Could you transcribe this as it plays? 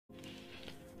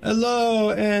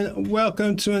Hello and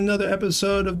welcome to another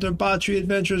episode of Nerdbauchery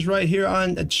Adventures right here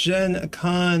on Gen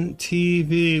Con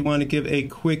TV. Want to give a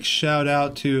quick shout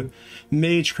out to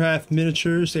Magecraft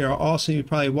Miniatures. They are awesome. You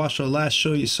probably watched our last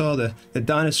show. You saw the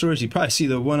dinosaurs. You probably see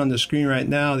the one on the screen right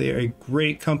now. They are a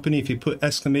great company. If you put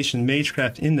exclamation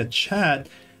Magecraft in the chat,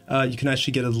 you can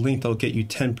actually get a link that'll get you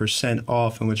 10%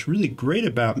 off. And what's really great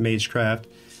about Magecraft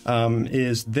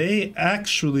is they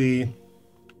actually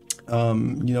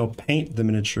paint the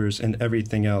miniatures and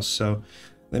everything else. So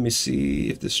let me see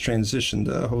if this transitioned.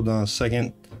 Hold on a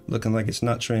second. Looking like it's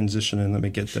not transitioning. Let me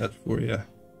get that for you.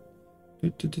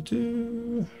 There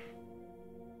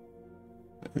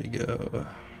we go.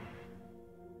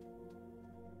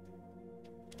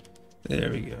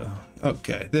 There we go.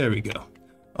 Okay, there we go.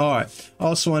 All right.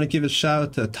 Also want to give a shout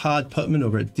out to Todd Putman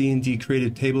over at D&D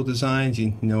Creative Table Designs.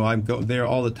 You know, I go there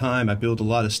all the time. I build a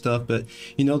lot of stuff, but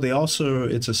they also,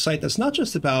 it's a site that's not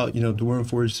just about, Dwarven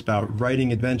Forge, it's about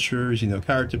writing adventures,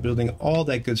 character building, all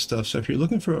that good stuff. So if you're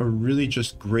looking for a really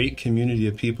just great community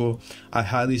of people, I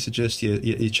highly suggest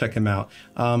you check them out.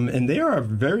 And they are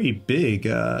very big.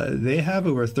 They have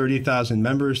over 30,000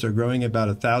 members. They're growing about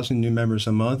 1,000 new members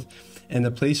a month. And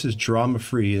the place is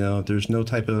drama-free. There's no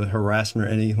type of harassment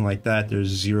or anything like that. There's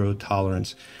zero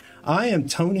tolerance. I am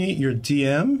Tony, your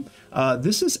DM.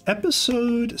 This is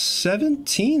episode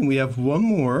 17. We have one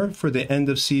more for the end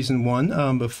of season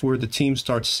 1 before the team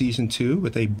starts season 2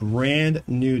 with a brand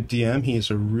new DM. He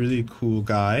is a really cool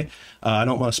guy. I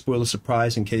don't want to spoil the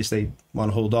surprise in case they want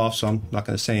to hold off, so I'm not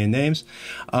going to say any names.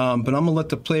 But I'm going to let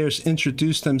the players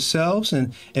introduce themselves,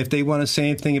 and if they want to say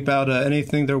anything about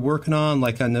anything they're working on,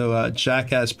 like I know Jack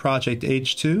has Project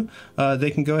H2, they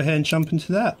can go ahead and jump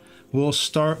into that. We'll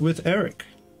start with Eric.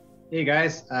 Hey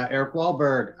guys, Eric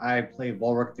Wahlberg. I play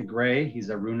Volric the Grey. He's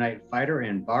a Rune Knight fighter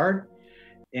and bard.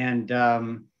 And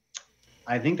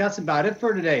I think that's about it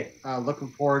for today. Looking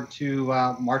forward to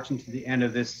marching to the end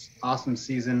of this awesome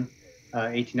season.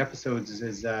 18 episodes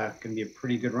is going to be a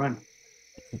pretty good run.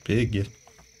 Big.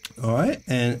 All right,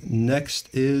 and next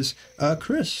is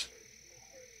Chris.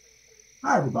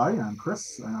 Hi everybody, I'm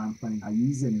Chris, and I'm playing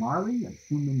Aize Marley, a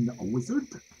human wizard.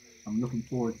 I'm looking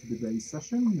forward to today's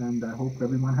session, and I hope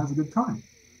everyone has a good time.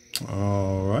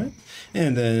 All right.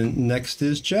 And then next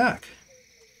is Jack.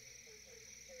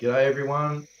 G'day,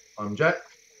 everyone. I'm Jack.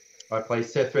 I play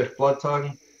Sethreth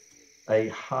Bloodtongue, a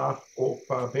half-orc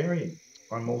barbarian.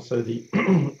 I'm also the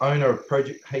owner of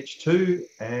Project H2,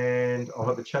 and I'll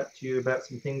have a chat to you about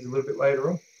some things a little bit later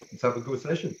on. Let's have a good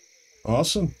session.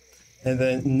 Awesome. And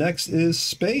then next is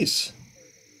Space.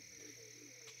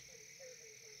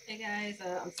 Hey guys,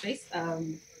 I'm Space.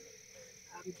 I'm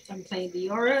playing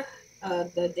Diora,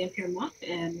 the Dampier Monk,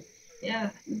 and yeah,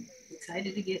 I'm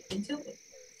excited to get into it.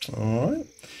 All right.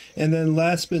 And then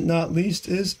last but not least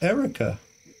is Erica.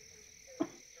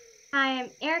 Hi, I'm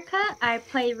Erica. I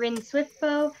play Rin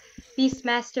Swiftbow,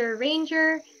 Beastmaster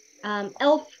Ranger,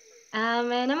 Elf,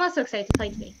 and I'm also excited to play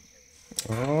today.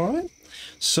 All right.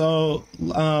 So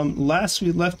last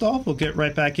we left off, we'll get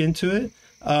right back into it.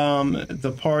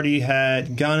 The party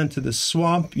had gone into the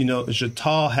swamp.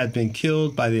 Jatal had been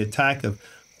killed by the attack of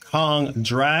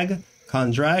Kondrag,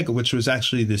 which was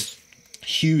actually this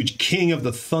huge king of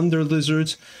the thunder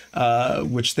lizards,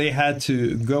 which they had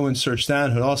to go and search down.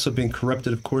 Had also been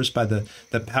corrupted, of course, by the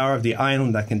power of the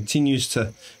island that continues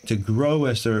to grow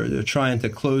as they're trying to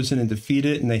close in and defeat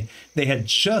it. And they had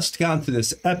just gone through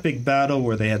this epic battle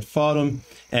where they had fought him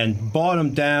and brought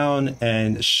him down,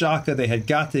 and Shaka, they had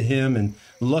got to him, and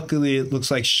luckily it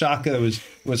looks like Shaka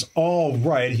was all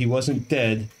right. He wasn't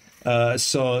dead.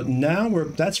 So now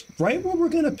that's right where we're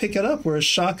going to pick it up, where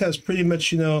Shaka is pretty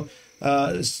much,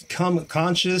 come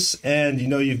conscious, and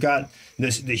you've got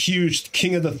the huge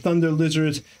king of the thunder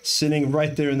lizards sitting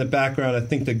right there in the background. I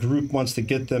think the group wants to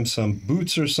get them some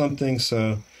boots or something,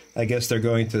 so I guess they're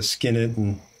going to skin it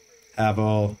and have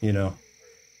all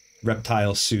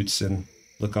reptile suits and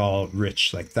look all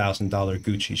rich, like $1,000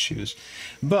 Gucci shoes.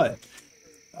 But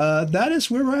that is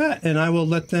where we're at, and I will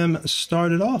let them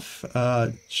start it off.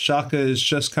 Shaka is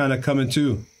just kind of coming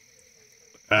to.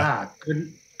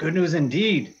 Good news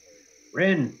indeed.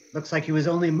 Rin, looks like he was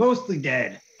only mostly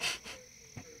dead.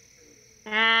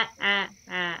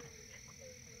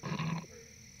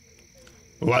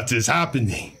 What is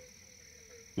happening?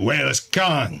 Where is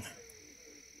Khan?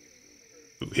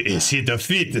 Is he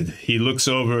defeated? He looks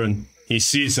over and he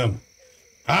sees him.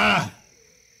 Ah!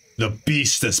 The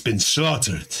beast has been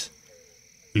slaughtered.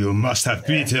 You must have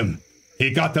beat him.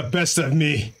 He got the best of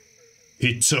me.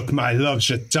 He took my love,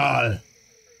 Jatal.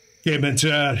 Came into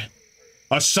her.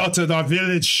 Assaulted our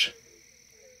village.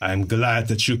 I'm glad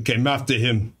that you came after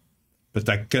him. but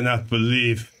I cannot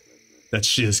believe that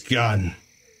she is gone.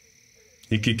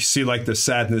 You could see like the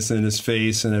sadness in his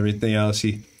face and everything else.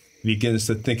 He begins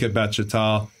to think about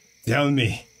Chatal. Tell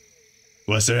me,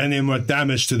 was there any more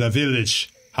damage to the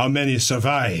village? How many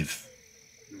survive?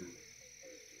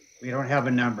 We don't have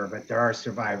a number, but there are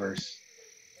survivors.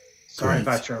 Sorry Great.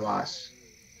 about your loss.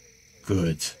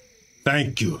 Good.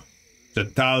 Thank you.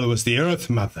 Chatal was the Earth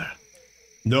Mother.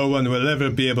 No one will ever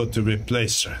be able to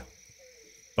replace her.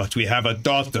 But we have a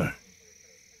daughter,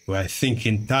 who I think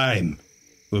in time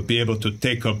will be able to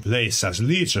take her place as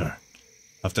leader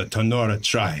of the Tonora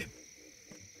tribe.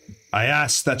 I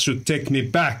ask that you take me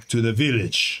back to the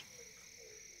village.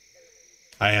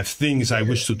 I have things I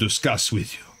wish to discuss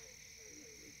with you.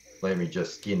 Let me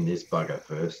just skin this bugger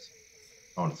first.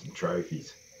 On some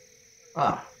trophies.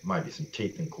 Maybe some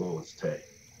teeth and claws too.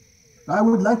 I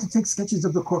would like to take sketches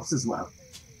of the corpse as well.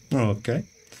 Okay.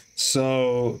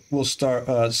 So we'll start.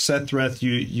 Sethreth,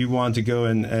 you want to go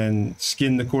and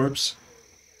skin the corpse?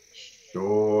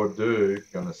 Sure do.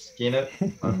 Gonna skin it.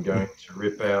 I'm going to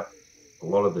rip out a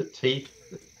lot of the teeth.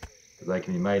 They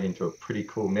can be made into a pretty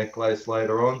cool necklace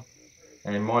later on.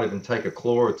 And might even take a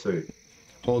claw or two.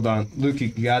 Hold on. Luke, you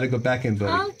gotta go back in,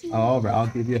 buddy. All right, I'll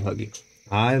give you a huggy.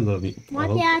 I love you.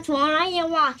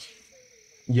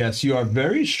 Yes, you are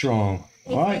very strong.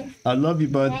 All right. I love you,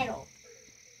 bud.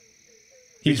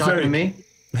 You talking to me?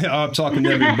 I'm talking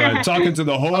to everybody. Talking to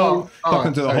the whole,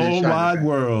 talking to the sorry, whole Shine. wide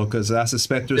world, because I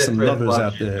suspect there's some lovers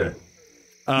out there.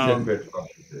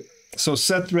 So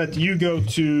Sethreth, you go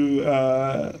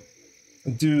to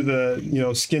do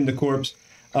the, skin the corpse.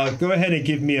 Go ahead and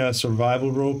give me a survival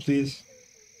roll, please.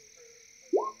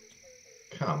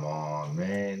 Come on,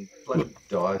 man. Bloody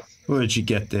dice. What did you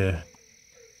get there?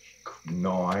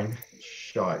 9.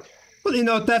 Shite.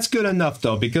 Well, that's good enough,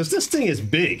 though, because this thing is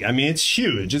big. I mean, it's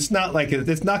huge. It's not like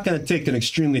it's not going to take an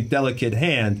extremely delicate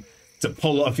hand to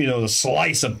pull off, to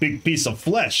slice a big piece of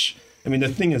flesh. I mean, the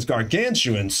thing is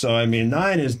gargantuan. So, I mean,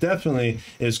 9 is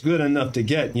good enough to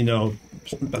get,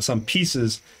 some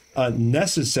pieces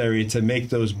necessary to make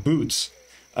those boots.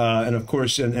 And, of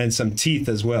course, and some teeth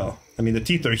as well. I mean, the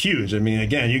teeth are huge. I mean,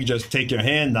 again, you can just take your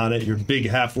hand on it, your big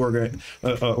half-org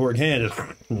hand, just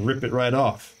rip it right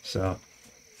off. So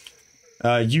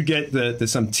you get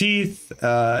some teeth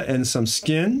and some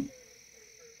skin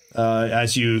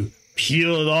as you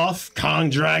peel it off,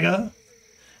 Kongdraga.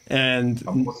 And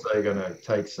I'm also going to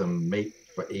take some meat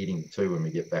for eating, too, when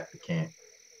we get back to camp.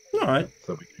 All right.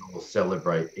 So we can all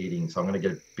celebrate eating. So I'm going to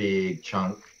get a big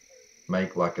chunk,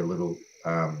 make like a little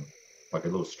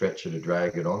stretcher to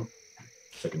drag it on.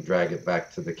 So I can drag it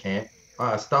back to the camp.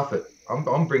 Stuff it.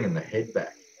 I'm bringing the head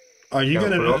back. Are you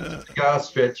going to cigar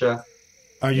stretcher?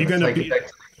 Are you going to take it back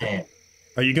to the camp?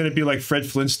 Are you going to be like Fred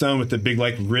Flintstone with the big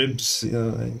ribs?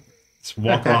 Just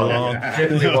walking along.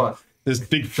 Definitely this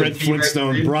big Fred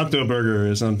Flintstone Bronto burger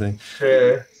or something.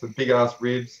 Yeah, some big ass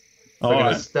ribs. So I'm going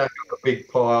to right. stack up a big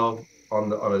pile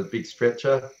on a big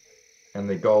stretcher, and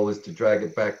the goal is to drag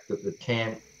it back that the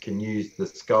camp can use the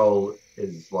skull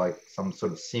as like some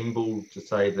sort of symbol to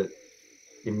say that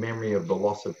in memory of the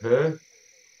loss of her.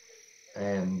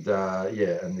 And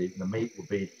and the meat will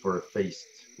be for a feast,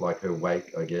 like her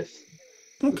wake, I guess.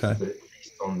 Okay. The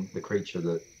feast on the creature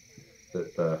that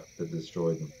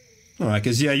destroyed them. All right,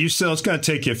 because it's going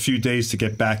to take you a few days to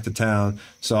get back to town.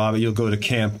 So you'll go to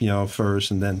camp, first,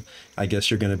 and then I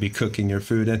guess you're going to be cooking your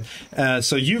food. And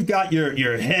so you've got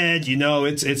your head.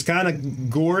 It's kind of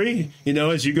gory,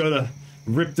 as you go to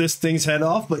rip this thing's head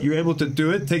off, but you're able to do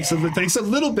it. It takes a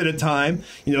little bit of time,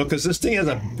 because this thing has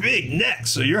a big neck.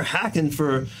 So you're hacking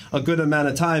for a good amount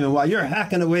of time. And while you're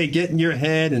hacking away, getting your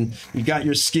head, and you got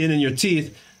your skin and your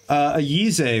teeth,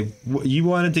 Ayize, you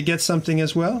wanted to get something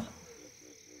as well?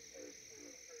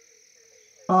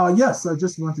 Yes, I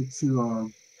just wanted to.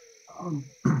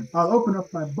 I'll open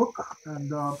up my book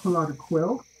and pull out a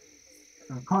quill,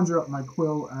 conjure up my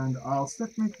quill, and I'll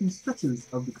start making sketches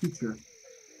of the creature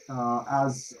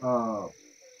as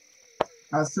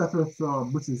Sethreth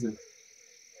butchers it.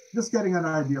 Just getting an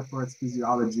idea for its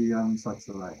physiology and such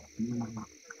like.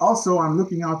 Also, I'm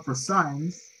looking out for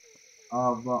signs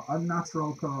of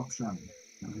unnatural corruption.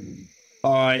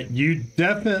 All right, you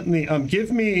definitely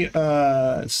give me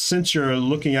since you're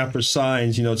looking out for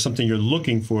signs, it's something you're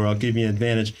looking for. I'll give you an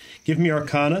advantage. Give me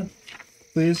Arcana,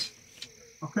 please.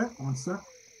 Okay, one sec.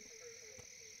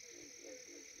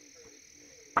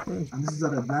 And this is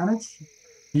an advantage.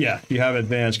 Yeah, you have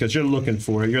advantage because you're looking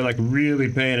for it. You're like really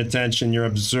paying attention. You're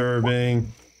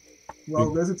observing. Well,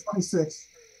 there's a 26.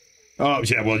 Oh,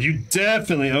 yeah, well, you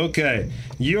definitely,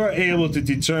 you are able to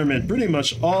determine pretty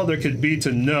much all there could be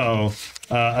to know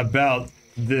about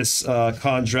this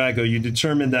Kondrago, you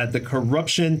determine that the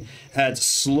corruption had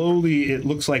slowly, it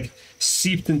looks like,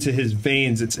 seeped into his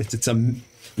veins. It's a,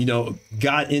 you know,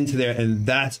 got into there, and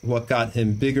that's what got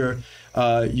him bigger.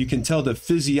 You can tell the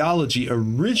physiology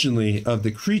originally of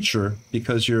the creature,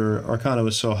 because your Arcana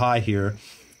was so high here.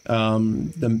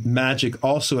 The magic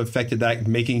also affected that,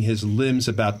 making his limbs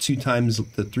about 2 times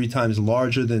to 3 times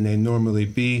larger than they normally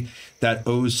be. That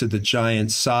owes to the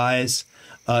giant size.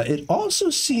 It also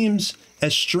seems,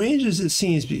 as strange as it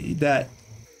seems, that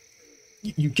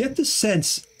you get the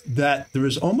sense that there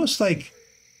is almost like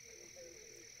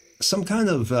some kind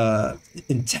of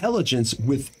intelligence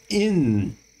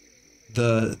within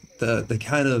the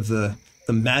kind of the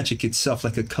magic itself,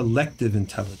 like a collective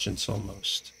intelligence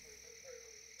almost.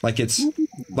 Like it's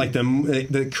like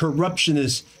the corruption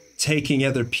is taking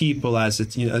other people as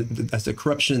it's, you know, as the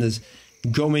corruption is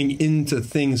going into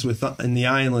things in the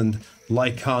island,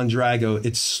 like Kondrago,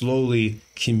 it's slowly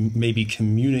maybe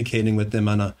communicating with them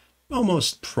on a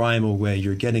almost primal way.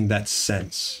 You're getting that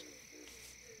sense.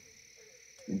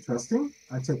 Interesting.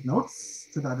 I take notes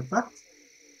to that effect.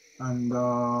 And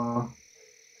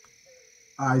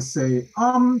I say,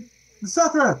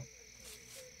 Sethra,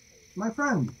 my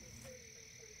friend,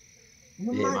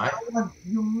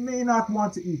 you may not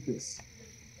want to eat this.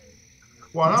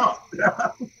 Why not?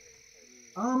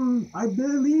 I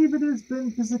believe it has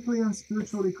been physically and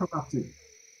spiritually corrupted.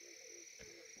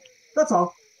 That's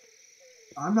all.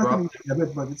 I'm not going to eat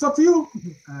it, but it's up to you.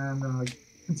 And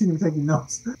continue taking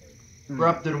notes.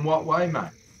 Corrupted in what way,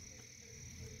 mate?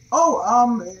 Oh,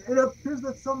 it appears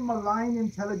that some malign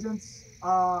intelligence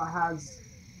has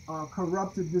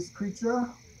corrupted this creature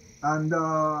and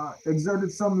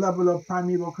exerted some level of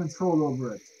primeval control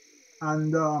over it.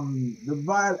 And the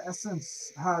vile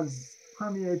essence has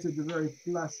permeated the very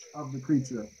flesh of the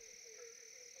creature.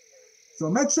 So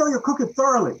make sure you cook it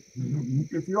thoroughly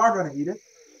if you are going to eat it.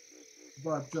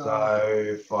 But so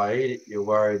if I eat it, you're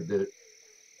worried that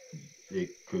it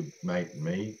could make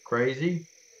me crazy?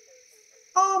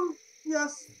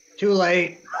 Yes. Too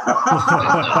late.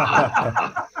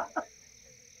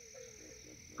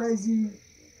 Crazy.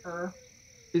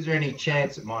 Is there any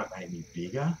chance it might make me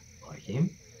bigger, like him?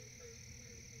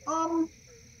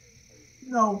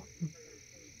 No.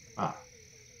 Ah.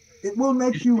 It will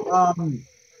make you,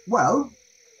 well,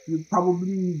 you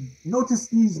probably notice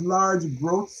these large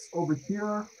growths over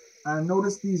here, and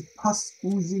notice these pus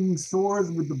oozing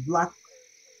sores with the black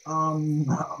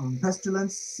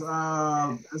pestilence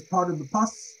as part of the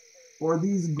pus, or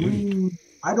these green,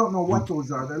 I don't know what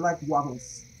those are. They're like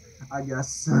wattles, I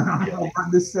guess, over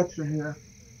this section here.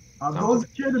 Those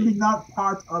appear to be not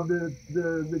part of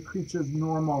the creature's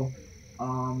normal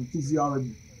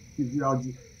physiology.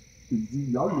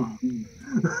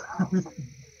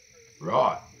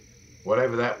 Right.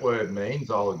 Whatever that word means,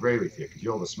 I'll agree with you, because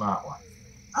you're the smart one.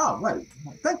 Oh, well,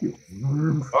 thank you.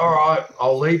 All right,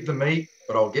 I'll leave the meat,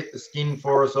 but I'll get the skin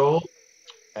for us all,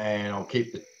 and I'll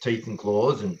keep the teeth and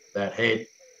claws, and that head,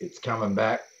 it's coming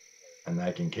back, and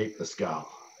they can keep the skull,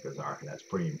 because I reckon that's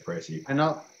pretty impressive. And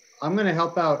I'm going to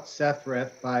help out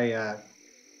Sethrith by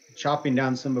chopping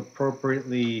down some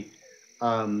appropriately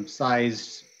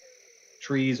sized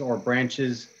trees or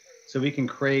branches, so we can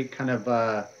create kind of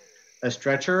a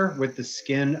stretcher with the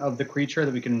skin of the creature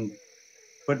that we can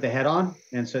put the head on,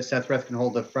 and so Sethrith can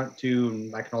hold the front two,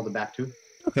 and I can hold the back two.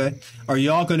 Okay. Are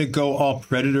y'all going to go all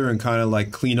predator and kind of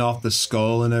like clean off the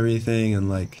skull and everything, and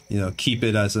like, you know, keep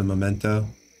it as a memento?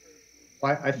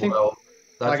 Well, I think. Well,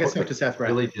 that's I guess what to Sethrith.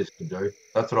 Villagers can do.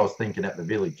 That's what I was thinking at the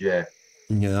village. Yeah.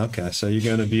 Yeah. Okay. So you're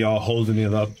going to be all holding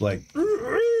it up like. You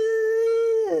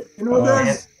know,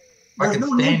 there's I can no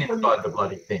stand need for inside the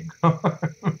bloody thing.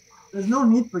 there's no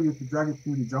need for you to drag it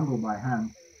through the jungle by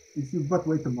hand. If you but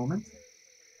wait a moment.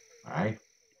 Hey,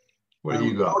 what do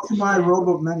you got? I'll go to my robe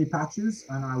of many patches,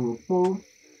 and I will pull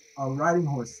a riding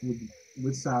horse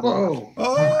with saddle.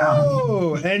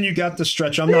 Oh, and you got the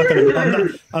stretcher. I'm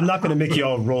not gonna make you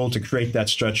all roll to create that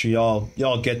stretcher.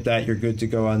 Y'all get that. You're good to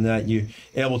go on that. You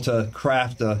able to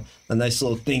craft a nice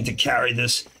little thing to carry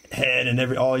this head and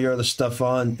all your other stuff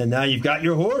on, and now you've got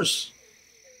your horse.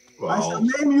 Well, I shall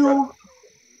name you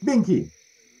Binky.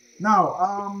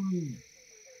 Now,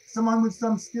 someone with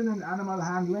some skill in animal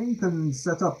handling can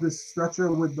set up this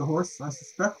stretcher with the horse, I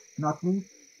suspect, not me.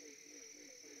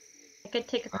 I could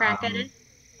take a crack at it.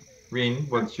 Rin,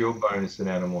 what's your bonus in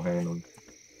animal handling?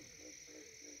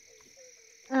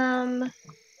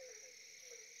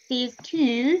 These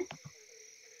two.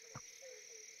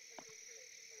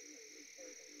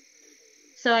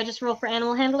 So I just roll for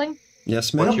animal handling?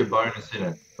 Yes, ma'am. What's your bonus in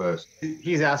it first?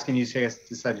 He's asking you to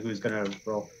decide who's going to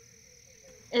roll.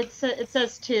 it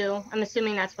says 2. I'm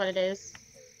assuming that's what it is.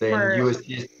 Then For-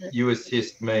 you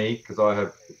assist me because I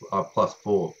have +4.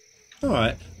 All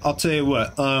right. I'll tell you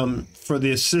what. For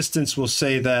the assistants, we'll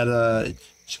say that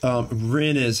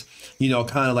Rin is,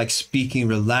 kind of like speaking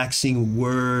relaxing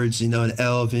words, in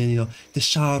Elven,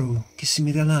 Desharu,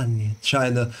 Kisimidalani,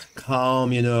 trying to calm,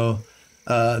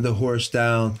 the horse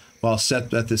down, while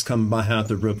Sethbeth is coming behind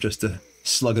the rope just to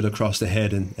slug it across the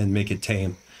head and make it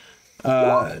tame.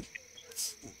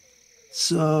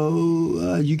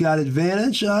 So you got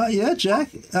advantage? Yeah, Jack.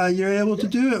 You're able to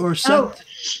do it, or Seth?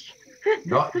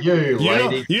 Not you,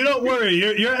 lady. You don't worry.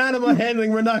 Your animal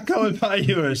handling, we're not going by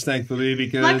yours, thankfully,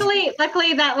 because luckily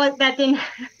that didn't.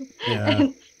 Yeah.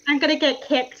 I'm gonna get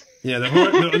kicked. Yeah, the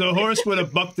horse would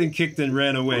have bucked and kicked and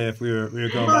ran away if we were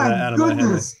going by that My animal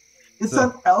goodness. It's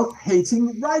an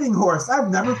elf-hating riding horse. I've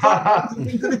never thought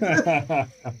that.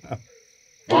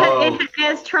 It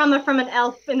has trauma from an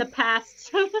elf in the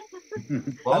past.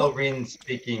 While Rin's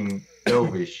speaking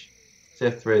Elvish,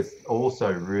 Sethred's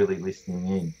also really listening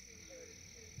in.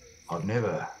 I've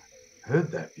never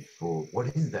heard that before. What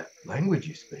is that language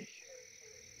you speak?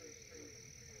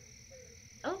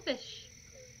 Elfish.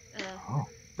 Oh,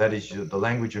 that is the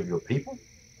language of your people?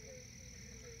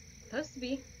 Supposed to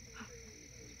be.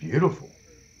 Beautiful.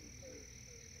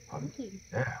 Thank you.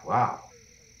 Yeah, wow.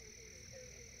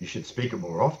 You should speak it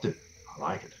more often. I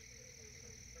like it.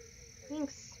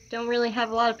 Thanks. Don't really have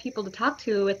a lot of people to talk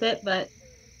to with it, but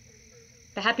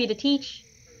they're happy to teach.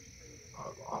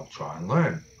 I'll try and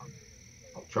learn.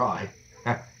 I'll try.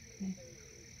 Yeah,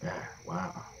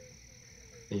 wow.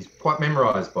 He's quite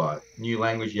memorized by it. New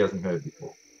language he hasn't heard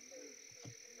before.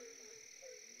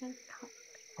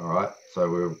 All right, so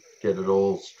we'll get it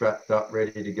all strapped up,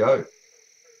 ready to go.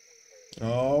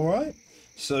 All right.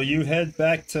 So you head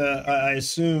back to, I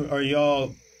assume, are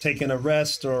y'all taking a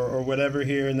rest or whatever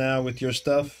here now with your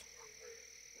stuff?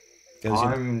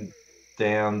 I'm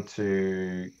down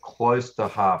to close to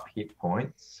half hit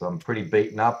points. So I'm pretty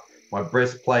beaten up. My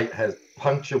breastplate has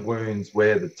puncture wounds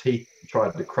where the teeth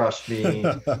tried to crush me.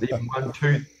 Even one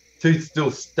tooth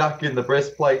still stuck in the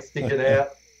breastplate, sticking out.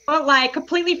 Well, I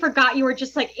completely forgot you were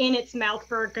just like in its mouth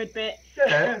for a good bit.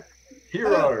 Yeah,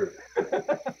 hero.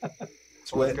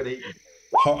 Sweat.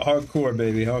 Hardcore,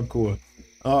 baby, hardcore.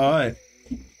 All right.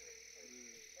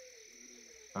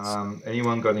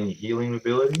 Anyone got any healing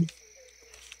ability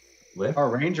left? Our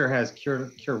ranger has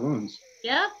cure wounds.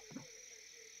 Yeah.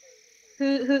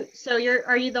 Who? So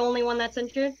are you the only one that's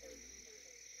injured?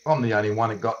 I'm the only one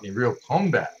that got any real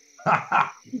combat.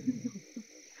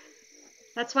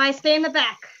 That's why I stay in the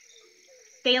back.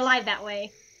 Stay alive that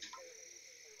way.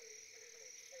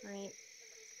 All right.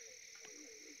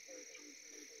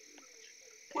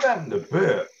 What happened to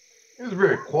Bert? He was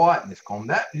very quiet in this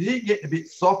combat. Is he getting a bit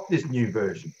soft, this new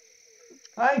version?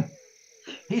 Hey,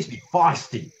 he used to be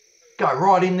feisty. Go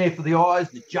right in there for the eyes,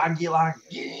 the jugular,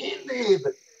 get in there.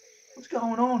 But what's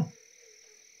going on?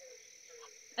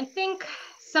 I think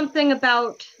something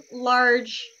about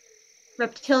large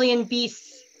reptilian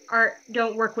beasts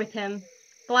don't work with him.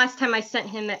 The last time I sent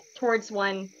him towards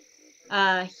one,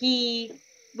 he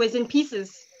was in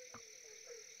pieces.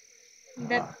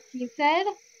 That he said.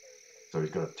 So he's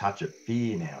got a touch of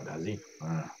fear now, does he?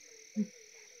 I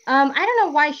don't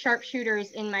know why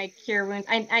sharpshooter's in my cure wounds.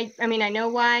 I mean I know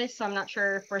why, so I'm not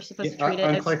sure if we're supposed to treat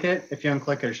it. Unclick it. If you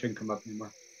unclick it, it shouldn't come up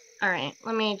anymore. All right,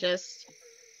 let me just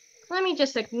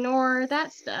ignore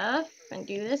that stuff and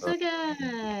do this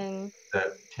again. Is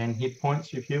that 10 hit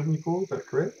points you've healed me for? Is that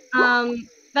correct?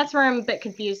 That's where I'm a bit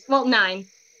confused. Well, 9.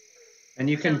 And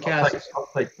you can cast. I'll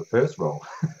take the first roll.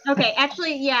 Okay,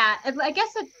 actually, yeah. I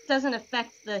guess it doesn't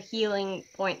affect the healing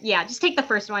point. Yeah, just take the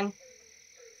first one.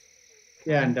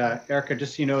 Yeah, and Erica,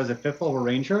 just so you know, as a 5th level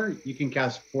ranger, you can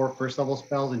cast 4 first level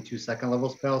spells and 2 second level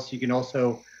spells. So you can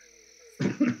also,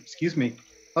 excuse me,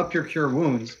 up your cure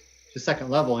wounds to 2nd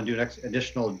level and do an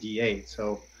additional D8.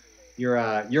 So you're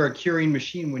a curing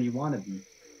machine when you want to be.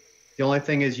 The only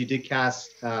thing is you did cast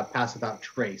Pass Without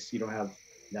Trace. You don't have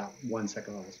that 1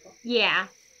 second level spell. Yeah.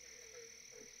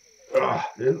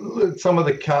 Some of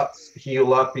the cuts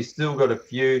heal up. He's still got a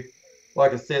few.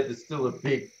 Like I said, there's still a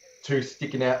big tooth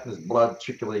sticking out and there's blood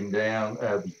trickling down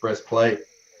out of his breastplate.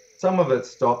 Some of it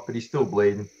stopped, but he's still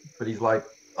bleeding. But he's like,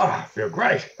 I feel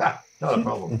great. Not a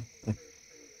problem.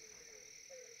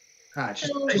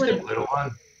 Just a little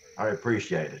one. I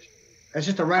appreciate it. That's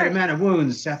just the right amount of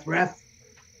wounds, Seth.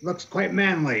 Looks quite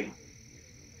manly.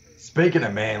 Speaking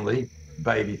of manly,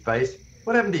 baby face,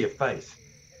 what happened to your face?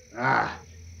 I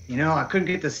couldn't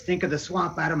get the stink of the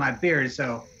swamp out of my beard,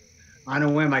 so on a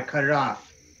whim I cut it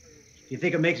off. Do you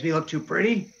think it makes me look too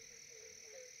pretty?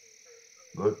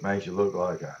 makes you look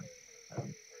like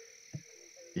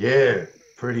yeah,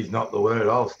 pretty's not the word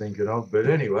I was thinking of, but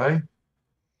anyway.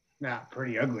 Nah,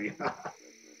 pretty ugly.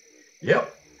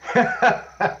 Yep.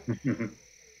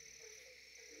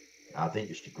 I think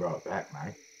you should grow it back,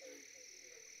 mate.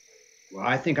 Well,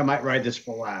 I think I might ride this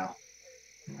for a while.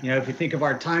 You know, if you think of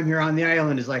our time here on the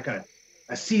island as like a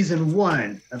season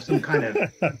 1 of some kind of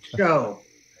show,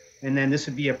 and then this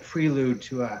would be a prelude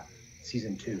to a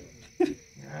season 2.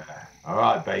 All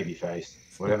right, babyface.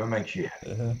 Whatever makes you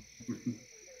happy.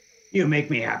 You make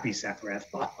me happy, Seth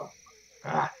Rathball.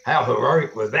 How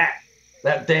heroic was that?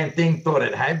 That damn thing thought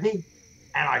it had me,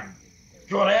 and I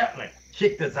got out and it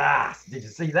kicked its ass. Did you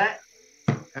see that?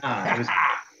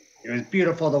 It was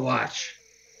beautiful to watch.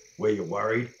 Were you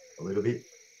worried a little bit?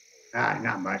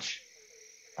 Not much.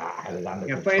 I had it under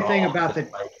control.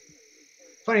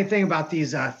 Funny thing about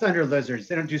these thunder lizards,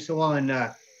 they don't do so well in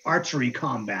archery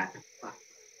combat.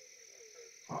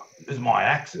 It was my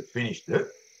axe that finished it.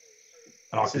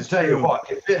 And I can tell you what,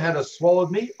 if it had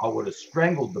swallowed me, I would have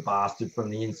strangled the bastard from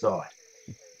the inside.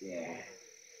 Yeah.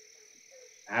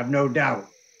 I have no doubt.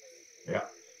 Yeah.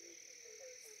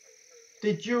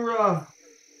 Did your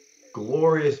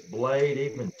glorious blade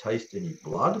even taste any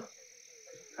blood?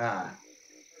 I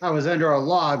was under a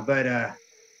log, but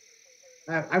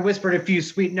I whispered a few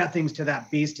sweet nothings to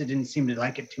that beast. It didn't seem to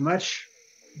like it too much.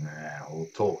 All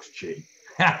talk's cheap.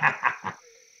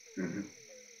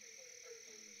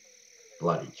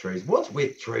 Bloody trees. What's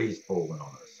with trees falling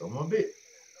on us? I'm a bit,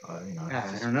 I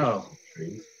don't know.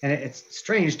 Trees. And it's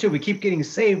strange, too. We keep getting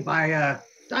saved by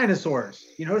dinosaurs.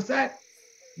 You notice that?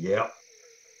 Yep.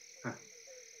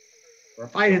 We're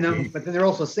fighting them, but then they're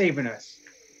also saving us.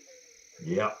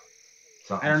 Yep.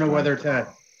 I don't know whether to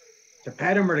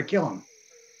pet them or to kill them.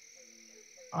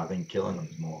 I think killing them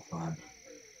is more fun.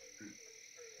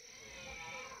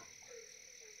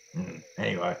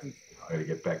 Anyway, I got to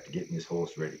get back to getting this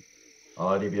horse ready.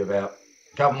 I'll give you about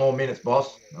a couple more minutes,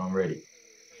 boss, and I'm ready.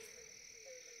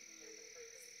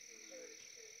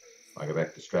 I go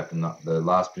back to strapping up the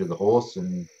last bit of the horse,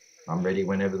 and I'm ready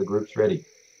whenever the group's ready.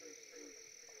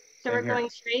 So we're going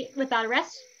straight without a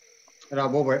rest?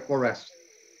 We'll rest.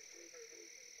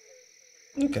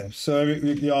 Okay, so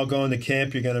you all going to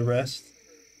camp, you're going to rest?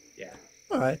 Yeah.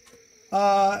 All right.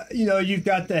 You've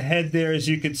got the head there, as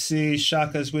you could see.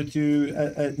 Shaka's with you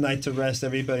at night to rest.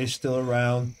 Everybody's still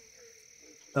around.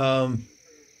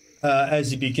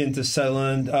 As you begin to settle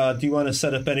in, do you want to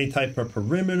set up any type of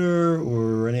perimeter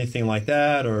or anything like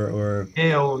that, or?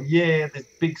 Hell yeah! There's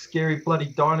big, scary, bloody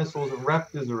dinosaurs and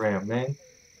raptors around, man.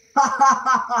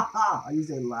 I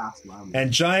usually laugh loudly.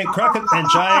 And giant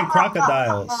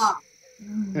crocodiles.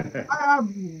 I have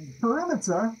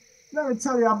perimeter. Let me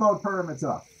tell you about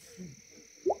perimeter.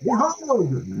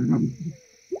 Behold!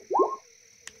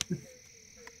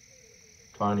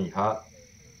 Tiny hut.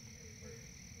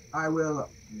 I will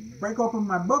break open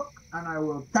my book and I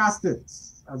will cast it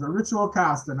as a ritual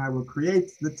cast, and I will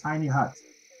create the tiny hut.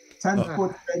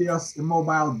 10-foot radius,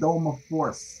 immobile dome of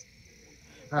force.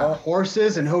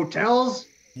 Horses and hotels?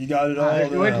 You got it all.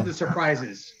 Go into the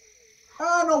surprises.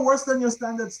 No worse than your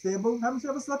standard stable. Haven't you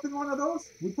ever slept in one of those?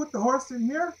 We put the horse in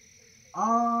here.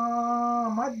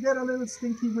 Might get a little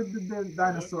stinky with the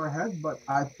dinosaur head, but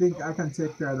I think I can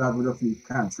take care of that with a few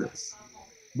cantrips.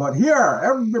 But here,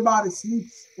 everybody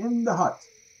sleeps in the hut.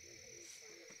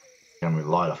 Can we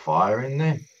light a fire in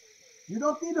there? You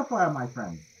don't need a fire, my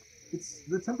friend.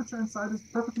 The temperature inside is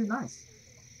perfectly nice.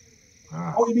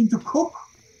 Oh, you mean to cook?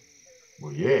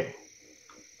 Well, yeah.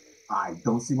 I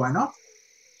don't see why not.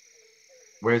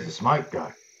 Where's the smoke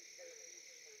go?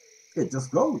 It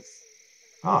just goes.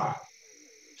 So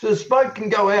the smoke can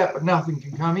go out, but nothing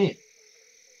can come in.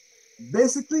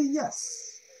 Basically,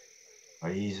 yes.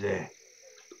 He's there.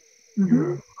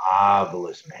 You're a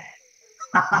marvelous man.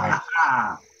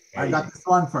 I got this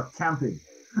one for camping.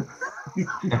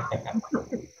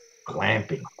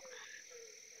 Glamping.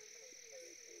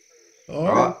 All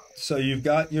right. So you've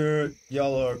got are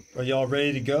y'all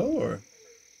ready to go, or?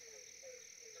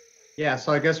 Yeah,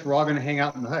 so I guess we're all going to hang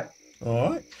out in the hut.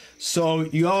 All right. So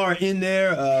you all are in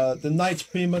there. The night's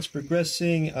pretty much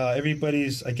progressing.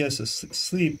 Everybody's, I guess,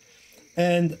 asleep.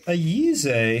 And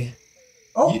Ayize,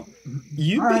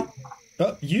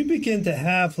 you begin to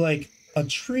have like a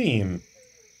dream.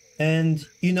 And,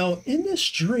 in this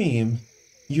dream,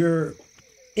 you're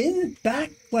inside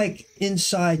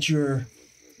your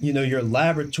your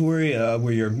laboratory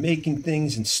where you're making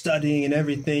things and studying and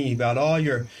everything. You've got all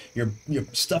your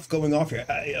stuff going off, your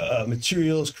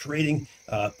materials, creating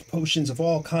potions of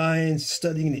all kinds,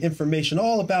 studying the information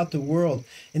all about the world.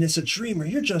 And it's a dream where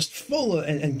you're just full of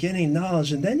and getting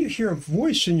knowledge. And then you hear a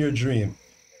voice in your dream.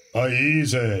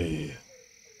 Aize.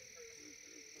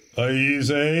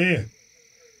 Aize.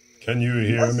 Can you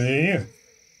hear me?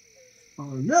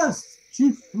 Yes,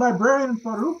 Chief Librarian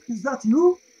Farouk, is that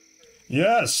you?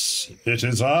 Yes, it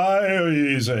is I,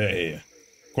 Aize.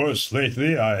 Of course,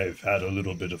 lately I've had a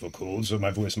little bit of a cold, so my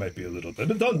voice might be a little bit,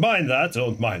 but don't mind that.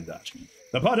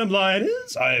 The bottom line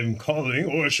is I'm calling,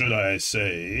 or should I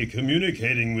say,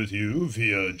 communicating with you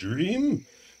via dream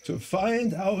to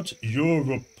find out your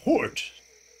report.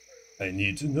 I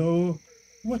need to know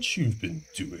what you've been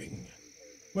doing.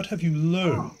 What have you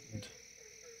learned?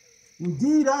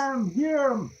 Indeed, I am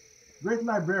here, Great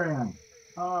Librarian.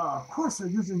 Of course, I'm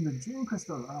using the Dream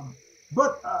Crystal.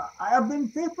 But I have been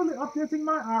faithfully updating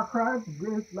my archive,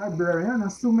 Great Librarian,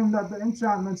 assuming that the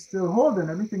enchantments still hold and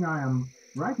everything I am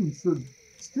writing should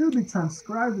still be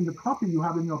transcribed in the copy you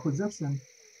have in your possession.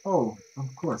 Oh,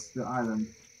 of course, the island.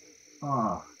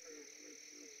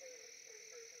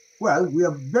 Well, we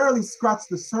have barely scratched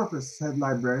the surface, Head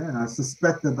Librarian. I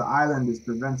suspect that the island is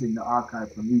preventing the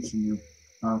archive from reaching you.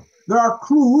 There are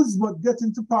clues, but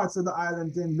getting to parts of the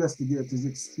island to investigate is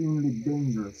extremely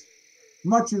dangerous.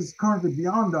 Much is currently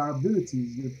beyond our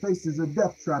abilities. The place is a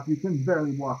death trap. You can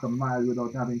barely walk a mile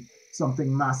without having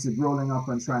something massive rolling up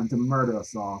and trying to murder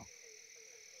us all.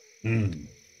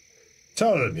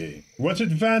 Tell me, what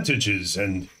advantages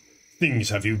and things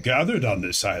have you gathered on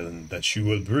this island that you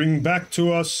will bring back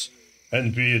to us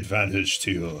and be advantage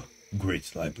to your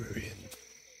great librarian?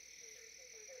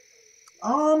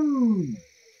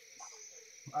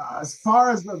 As far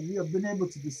as what we have been able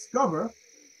to discover,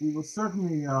 we will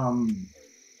certainly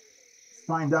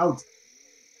find out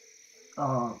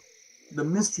the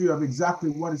mystery of exactly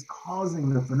what is causing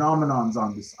the phenomenons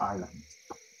on this island.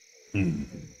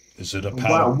 Is it a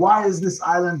power? Why is this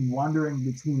island wandering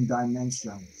between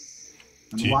dimensions?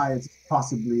 And why it's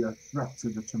possibly a threat to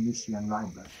the Tremitian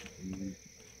library?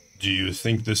 Do you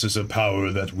think this is a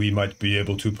power that we might be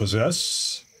able to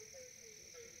possess?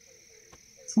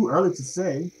 Too early to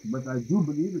say, but I do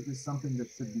believe it is something that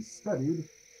should be studied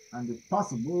and, if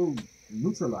possible,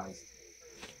 neutralized.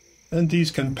 And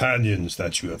these companions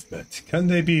that you have met, can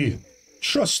they be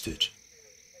trusted?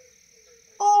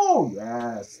 Oh,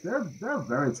 yes. They're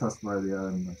very trustworthy.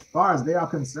 And as far as they are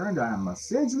concerned, I am a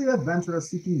sagely adventurer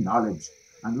seeking knowledge.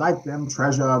 And like them,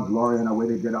 treasure, glory, and a way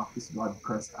to get off this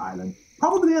blood-cursed island.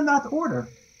 Probably in that order.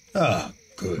 Ah,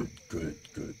 good.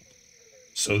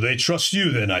 So they trust you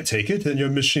then, I take it, and your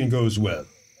mission goes well.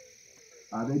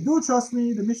 They do trust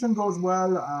me. The mission goes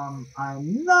well.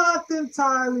 I'm not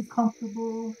entirely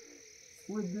comfortable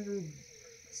with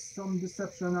some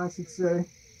deception, I should say.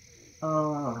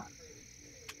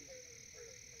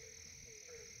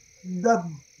 That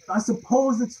I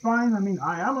suppose it's fine. I mean,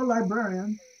 I am a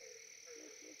librarian,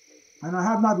 and I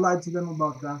have not lied to them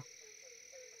about that.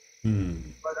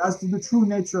 But as to the true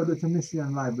nature of the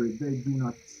Tremitian library,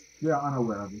 they are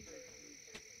unaware of it.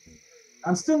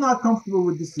 I'm still not comfortable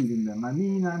with deceiving them. I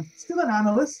mean, I'm still an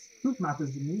analyst. Truth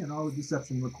matters to me, and all the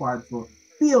deception required for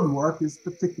field work is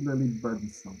particularly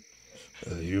burdensome.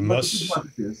 You must.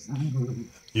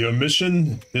 Your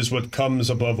mission is what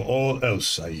comes above all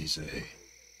else, Aize.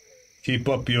 Keep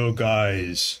up your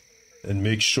guys and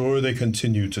make sure they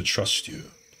continue to trust you.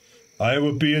 I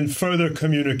will be in further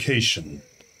communication.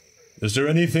 Is there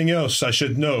anything else I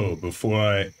should know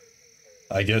before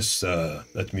I guess,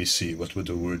 let me see, what would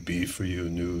the word be for you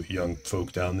new young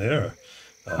folk down there?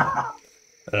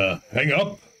 Hang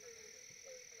up?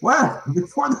 Well,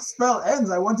 before the spell ends,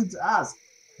 I wanted to ask,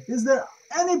 is there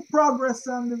any progress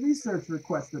on the research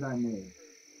request that I made?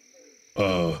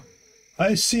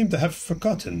 I seem to have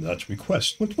forgotten that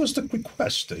request. What was the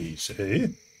request,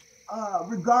 Aize?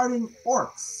 Regarding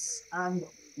orcs and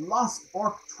lost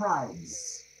orc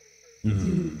tribes. The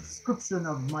description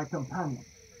of my companion.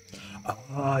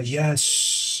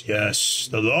 Yes.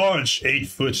 The large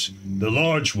 8-foot, the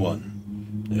large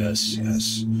one. Yes.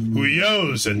 Who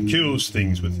yells and kills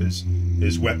things with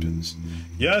his weapons.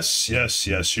 Yes.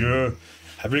 Your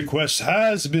request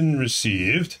has been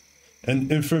received,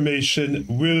 and information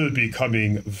will be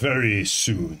coming very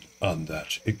soon on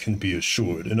that. It can be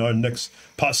assured in our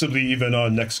possibly even our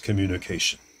next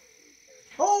communication.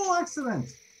 Oh,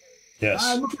 excellent. Yes.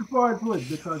 I'm looking forward to it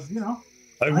because,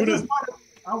 I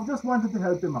just wanted to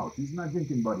help him out. He's my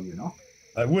drinking buddy,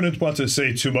 I wouldn't want to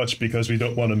say too much because we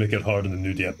don't want to make it hard on the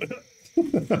new DM.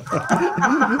 In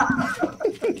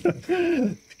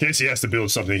case he has to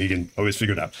build something, he can always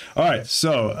figure it out. All right,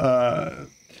 so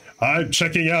I'm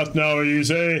checking out now, you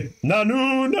say.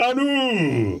 Nanu,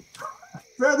 Nanu!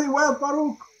 Very well,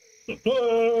 Baruch.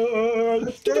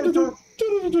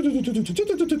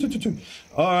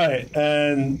 All right,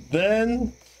 and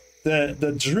then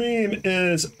the dream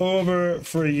is over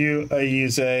for you,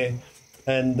 Aize,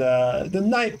 and the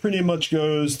night pretty much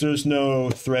goes. There's no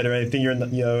threat or anything.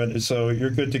 So you're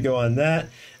good to go on that.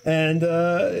 And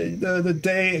the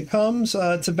day comes.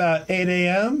 It's about 8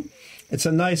 a.m. It's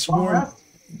a nice warm. Rest?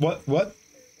 What?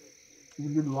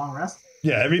 You did a long rest.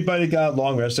 Yeah, everybody got a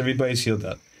long rest. Everybody's healed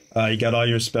up. You got all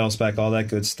your spells back, all that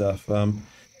good stuff.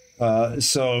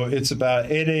 So it's about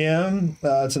 8 a.m.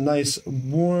 It's a nice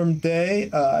warm day.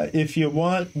 If you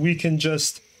want, we can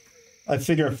just, I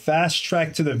figure, fast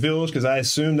track to the village, because I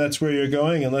assume that's where you're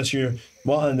going, unless you're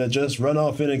wanting to just run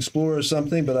off and explore or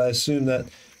something. But I assume that,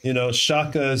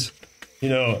 Shaka's,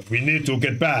 we need to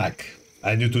get back.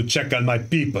 I need to check on my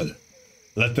people.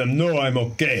 Let them know I'm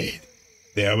okay.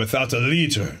 They are without a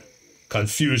leader.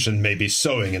 Confusion may be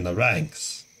sowing in the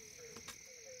ranks.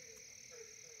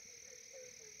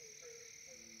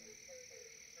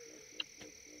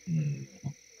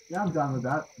 Yeah, I'm done with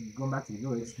that. I'm going back to the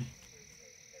village.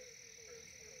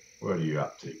 What are you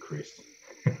up to, Chris?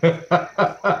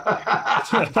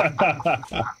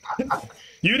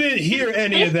 You didn't hear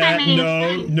any of that.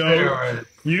 No.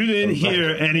 You didn't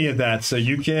hear any of that, so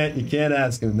you can't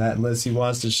ask him that unless he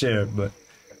wants to share. But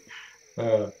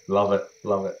love it.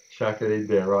 Chuck it in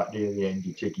there right near the end,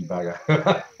 you cheeky bugger.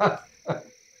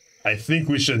 I think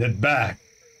we should head back.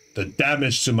 The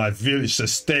damage to my village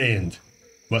sustained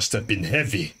must have been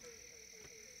heavy.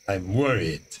 I'm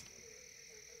worried.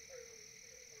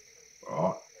 All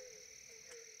right.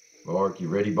 Mark, you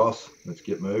ready, boss? Let's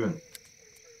get moving.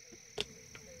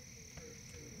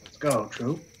 Let's go,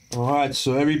 troop. All right,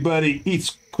 so everybody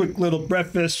eats quick little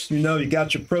breakfast. You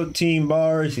got your protein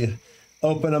bars. You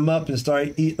open them up and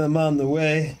start eating them on the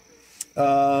way.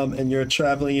 And you're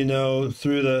traveling,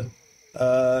 through the,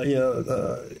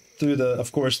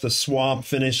 of course, the swamp,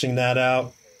 finishing that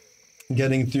out.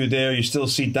 Getting through there, you still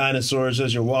see dinosaurs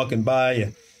as you're walking by.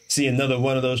 You see another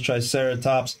one of those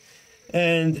triceratops.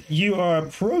 And you are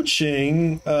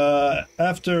approaching,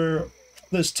 after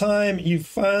this time, you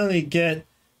finally get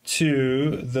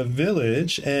to the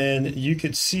village, and you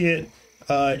could see it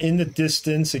in the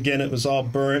distance. Again, it was all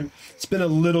burnt. It's been a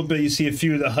little bit. You see a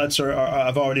few of the huts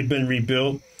have already been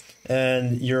rebuilt,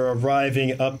 and you're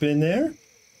arriving up in there.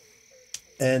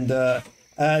 And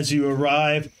as you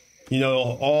arrive,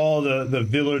 all the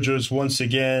villagers, once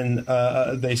again,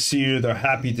 they see you. They're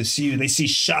happy to see you. They see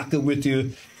Shaka with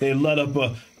you. They let up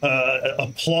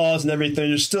applause and everything.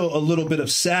 There's still a little bit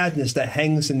of sadness that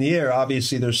hangs in the air.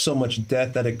 Obviously, there's so much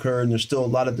death that occurred, and there's still a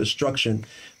lot of destruction.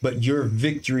 But your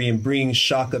victory in bringing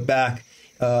Shaka back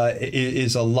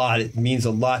is a lot. It means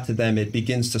a lot to them. It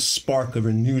begins to spark a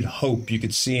renewed hope. You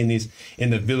could see in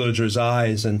the villagers'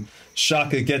 eyes. And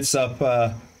Shaka gets up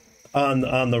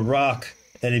on the rock,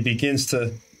 and he begins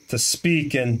to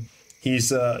speak, and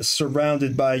he's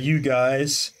surrounded by you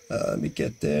guys. Let me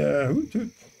get there.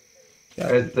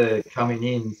 As they're coming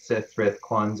in, Sethreth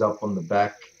climbs up on the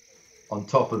back, on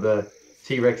top of the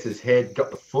T-Rex's head,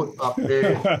 got the foot up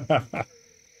there.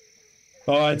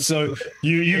 All right, so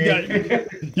you've got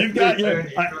your.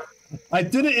 I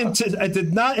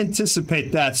did not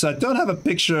anticipate that, so I don't have a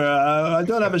picture. I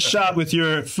don't have a shot with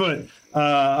your foot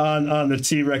on the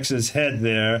T-Rex's head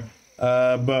there.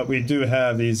 But we do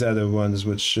have these other ones,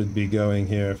 which should be going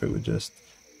here if it would just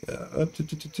up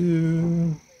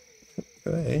to.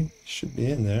 Okay, should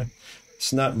be in there.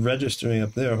 It's not registering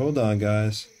up there. Hold on,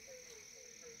 guys.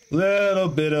 Little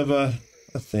bit of a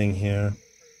thing here.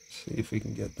 See if we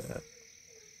can get that.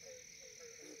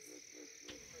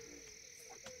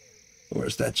 Or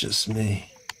is that just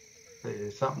me?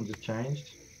 Something just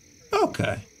changed.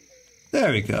 Okay.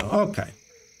 There we go. Okay.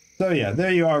 So yeah,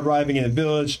 there you are arriving in the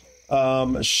village.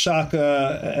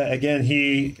 Shaka, again,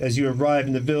 as you arrive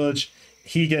in the village,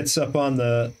 he gets up on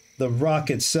the rock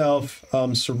itself,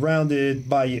 surrounded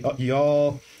by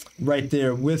y'all right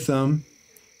there with him.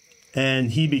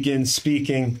 And he begins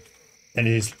speaking, and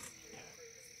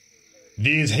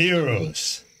these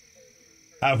heroes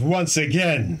have once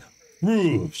again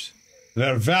proved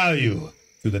their value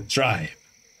to the tribe.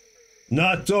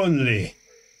 Not only...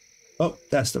 Oh,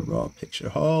 that's the wrong picture.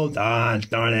 Hold on,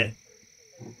 darn it.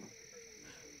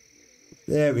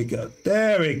 There we go.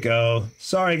 There we go.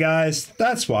 Sorry, guys.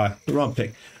 That's why. The wrong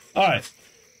pic. All right.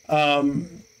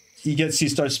 He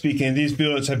starts speaking. These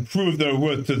villagers have proved their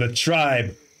worth to the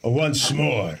tribe once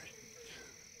more.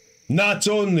 not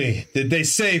only did they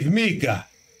save Mika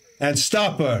and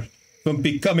stop her from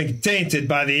becoming tainted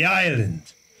by the island,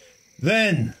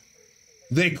 then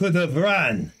they could have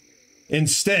ran.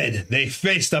 Instead, they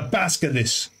faced a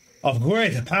basilisk of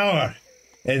great power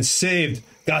and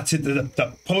got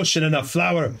the potion and the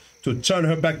flower to turn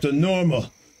her back to normal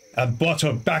and brought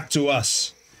her back to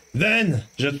us. Then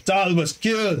Jatal was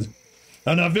killed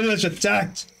and our village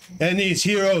attacked, and these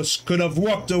heroes could have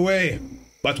walked away.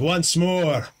 But once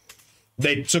more,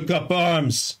 they took up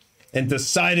arms and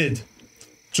decided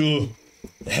to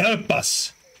help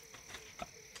us.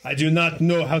 I do not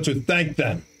know how to thank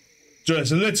them.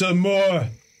 There's little more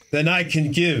than I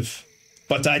can give,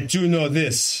 but I do know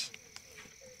this.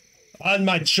 On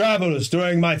my travels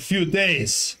during my few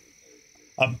days,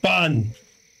 upon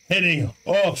heading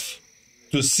off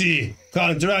to see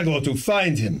Drago to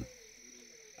find him,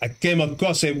 I came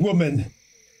across a woman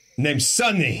named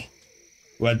Sunny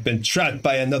who had been trapped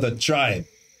by another tribe.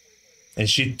 And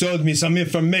she told me some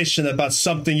information about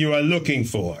something you are looking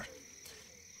for.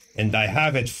 And I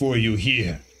have it for you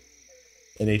here.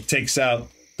 And he takes out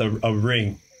a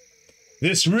ring.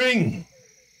 This ring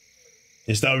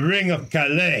is the Ring of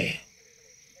Calais.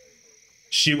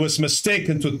 She was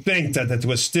mistaken to think that it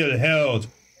was still held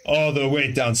all the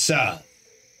way down south.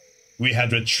 We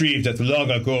had retrieved it long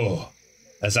ago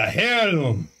as a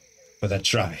heirloom for the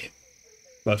tribe,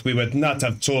 but we would not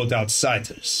have told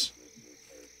outsiders.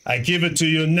 I give it to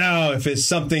you now if it's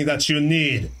something that you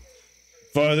need,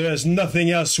 for there is nothing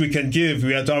else we can give.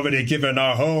 We had already given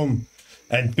our home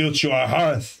and built you our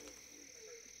hearth,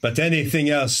 but anything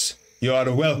else you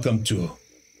are welcome to.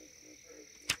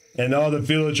 And all the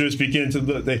villagers begin to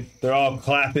look, they're all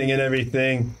clapping and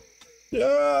everything,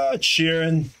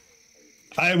 cheering.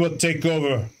 I will take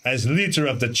over as leader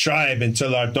of the tribe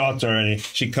until our daughter, and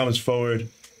she comes forward,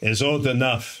 is old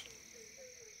enough.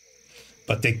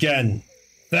 But again,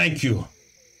 thank you.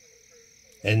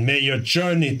 And may your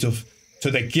journey to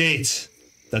the gate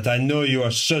that I know you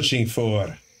are searching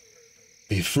for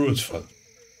be fruitful.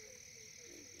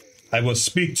 I will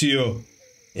speak to you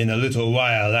in a little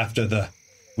while after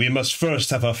we must first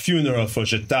have a funeral for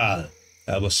Jatal.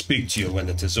 I will speak to you when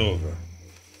it is over.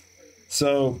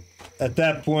 So, at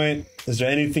that point, is there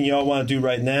anything y'all want to do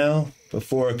right now?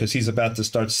 Because he's about to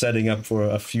start setting up for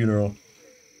a funeral.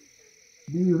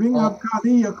 The Ring of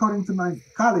Kali, according to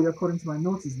my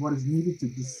notes, is what is needed to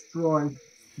destroy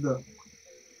the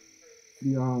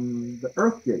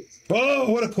Earth Gate.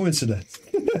 Oh, what a coincidence!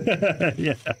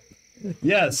 Yeah.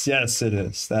 Yes, it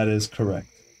is. That is correct.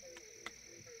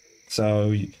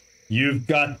 So you've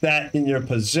got that in your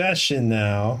possession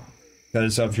now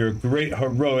because of your great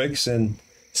heroics and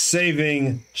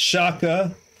saving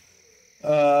Shaka.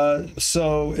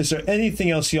 So is there anything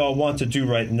else y'all want to do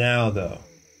right now, though?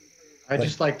 I'd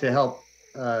just like to help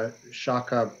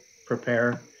Shaka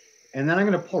prepare. And then I'm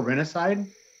going to pull Rin aside.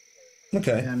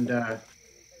 Okay. And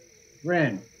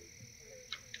Rin,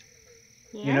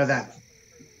 Yes? you know that,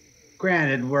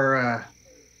 granted, we're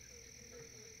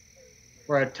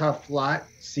a tough lot,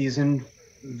 seasoned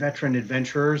veteran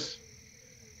adventurers.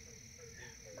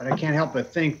 But I can't help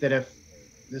but think that if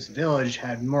this village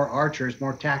had more archers,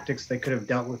 more tactics, they could have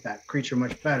dealt with that creature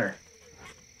much better.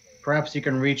 Perhaps you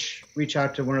can reach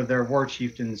out to one of their war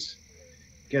chieftains,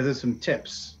 give them some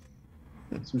tips,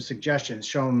 some suggestions,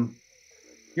 show them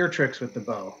your tricks with the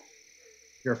bow.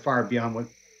 You're far beyond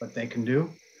what they can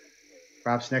do.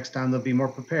 Perhaps next time they'll be more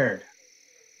prepared.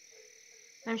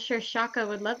 I'm sure Shaka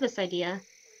would love this idea.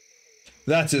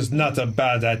 That is not a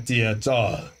bad idea at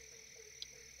all.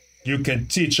 You can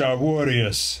teach our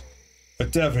warriors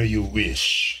whatever you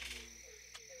wish.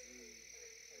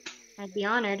 I'd be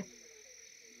honored.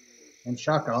 And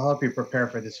Shaka, I'll help you prepare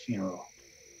for this funeral.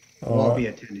 We'll be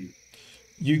attending.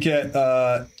 You get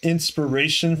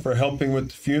inspiration for helping with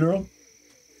the funeral.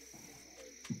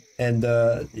 And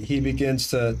he begins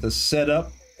to set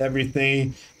up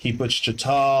everything. He puts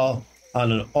Jatal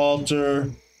on an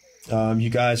altar. You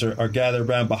guys are gathered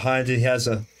around behind it. He has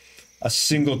a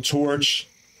single torch.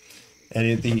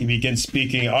 And he begins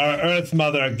speaking. Our Earth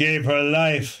Mother gave her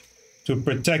life to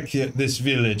protect this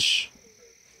village.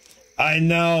 I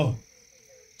now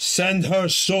send her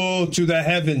soul to the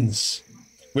heavens.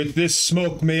 With this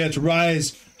smoke, may it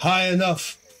rise high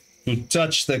enough to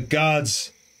touch the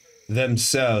gods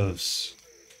themselves.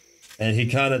 And he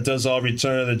kind of does all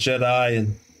Return of the Jedi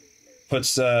and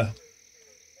puts...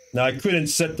 Now, I couldn't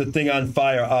set the thing on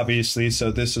fire, obviously, so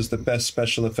this is the best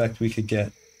special effect we could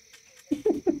get.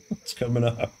 It's coming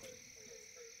up.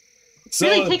 So,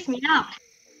 Really takes me out.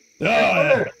 Oh,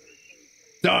 yeah.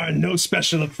 Darn, no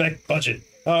special effect budget.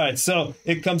 All right, so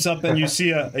it comes up and you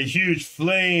see a huge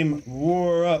flame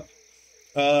roar up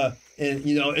And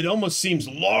you know, it almost seems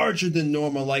larger than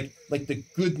normal, like the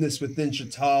goodness within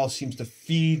Chatal seems to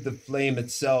feed the flame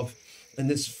itself. And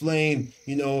this flame,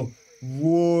 you know,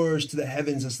 roars to the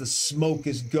heavens as the smoke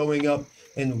is going up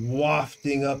and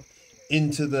wafting up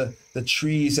into the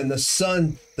trees, and the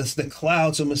sun, the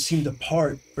clouds almost seem to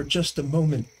part for just a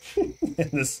moment.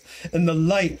 And the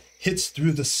light hits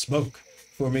through the smoke,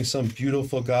 forming some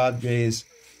beautiful god rays.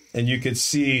 And you could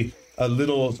see a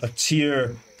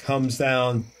tear comes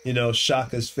down, you know,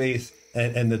 Shaka's face,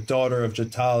 and the daughter of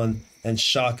Jatal and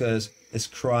Shaka is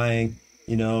crying,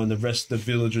 you know, and the rest of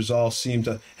the villagers all seem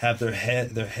to have their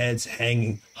heads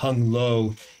hung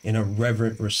low in a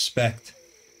reverent respect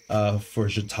for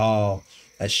Jatal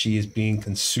as she is being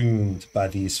consumed by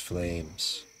these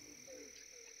flames.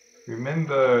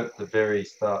 Remember at the very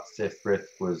start, Seth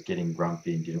was getting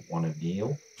grumpy and didn't want to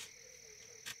kneel.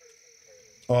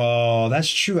 Oh, that's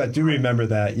true. I do remember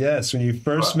that. Yes, when you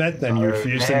first met them, you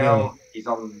refused to kneel. He's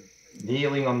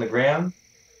kneeling on the ground,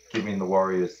 giving the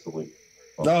warriors salute.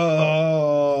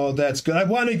 Oh, that's good. I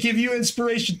want to give you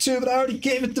inspiration too, but I already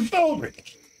gave it to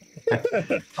Volric.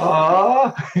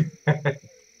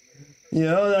 You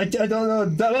know, I don't know,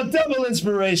 double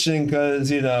inspiration,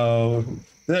 because, you know,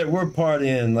 we're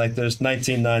partying like there's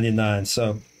 1999.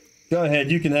 So go ahead,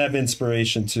 you can have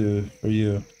inspiration too for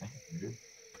you.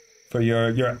 For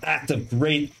your act of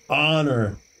great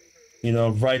honor, you know,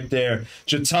 right there.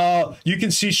 Jatal, you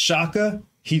can see Shaka.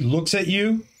 He looks at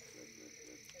you.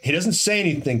 He doesn't say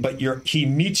anything, but he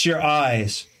meets your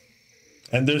eyes.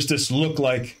 And there's this look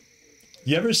like,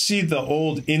 you ever see the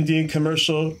old Indian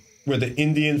commercial where the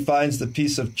Indian finds the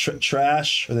piece of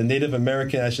trash, or the Native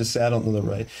American, I should say, I don't know the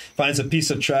right, finds a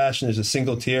piece of trash and there's a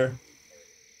single tear?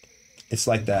 It's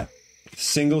like that.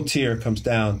 Single tear comes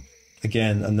down.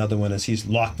 Again, another one as he's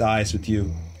locked eyes with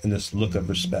you in this look of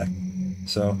respect.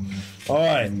 So, all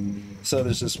right. So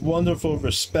there's this wonderful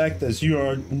respect as you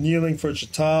are kneeling for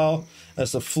Chatal,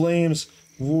 as the flames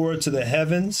roar to the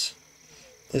heavens.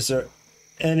 Is there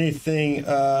anything,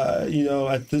 you know,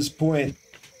 at this point,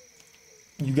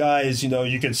 you guys, you know,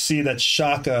 you can see that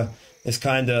Shaka is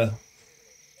kind of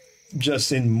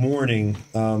just in mourning.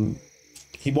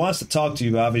 He wants to talk to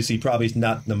you. Obviously, probably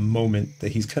not the moment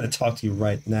that he's going to talk to you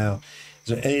right now.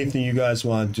 Is there anything you guys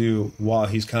want to do while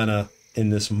he's kind of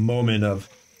in this moment of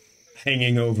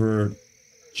hanging over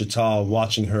Jatal,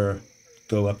 watching her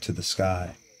go up to the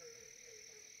sky?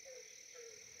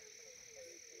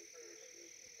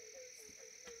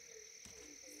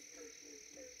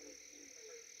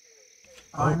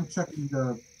 I'm checking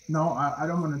I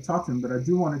don't want to talk to him, but I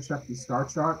do want to check the star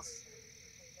charts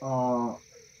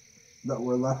that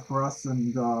were left for us,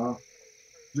 and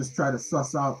just try to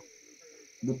suss out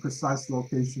the precise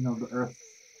location of the Earth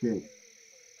Gate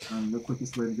and the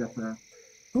quickest way to get there.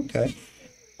 Okay.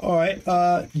 All right.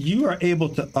 You are able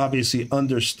to obviously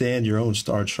understand your own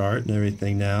star chart and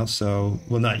everything now. So,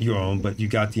 well, not your own, but you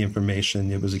got the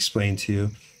information. It was explained to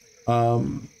you.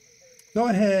 Go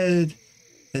ahead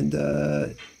and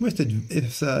with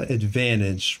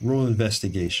advantage, roll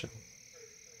investigation.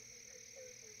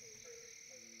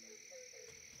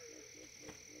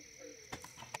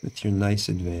 With your nice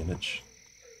advantage.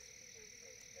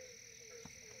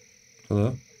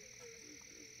 Hello?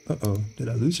 Uh-oh. Did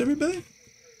I lose everybody?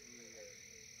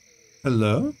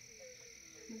 Hello?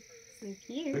 Thank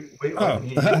you.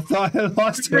 I thought I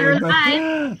lost everybody.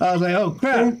 I was like, oh,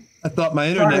 crap. I thought my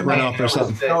internet went off or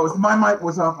something. No, my mic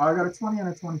was off. I got a 20 and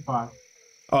a 25.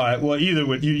 All right. Well, either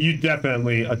way, you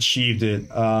definitely achieved it.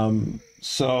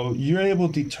 So you're able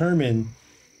to determine,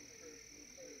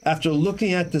 after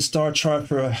looking at the star chart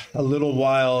for a little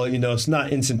while, you know, it's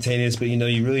not instantaneous, but, you know,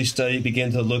 you really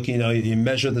begin to look, you know, you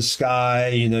measure the sky,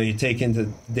 you know, you take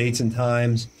into dates and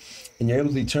times, and you're able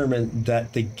to determine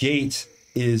that the gate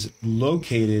is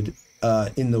located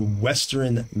in the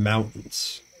Western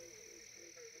Mountains.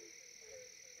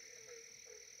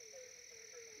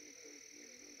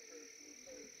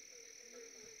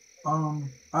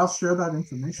 I'll share that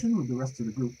information with the rest of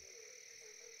the group.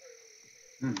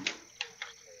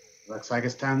 Looks like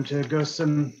it's time to do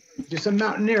some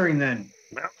mountaineering then.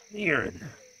 Mountaineering.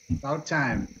 About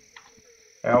time.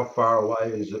 How far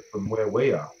away is it from where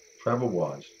we are,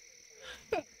 travel-wise?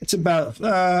 It's about,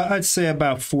 I'd say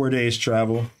about 4 days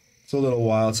travel. It's a little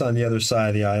while. It's on the other side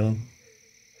of the island.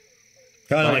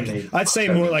 Kind of like, I'd say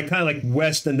more like kind of like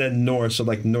west and then north, so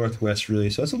like northwest really.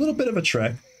 So it's a little bit of a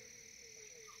trek.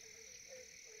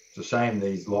 It's a shame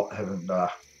these lot haven't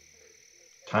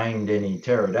tamed any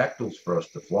pterodactyls for us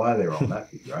to fly there on.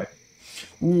 That'd be great.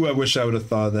 Ooh, I wish I would have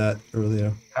thought of that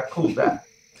earlier. How cool is that?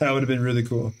 That would have been really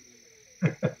cool.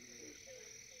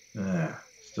 Yeah,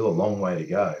 still a long way to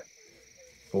go.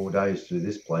 4 days through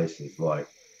this place is like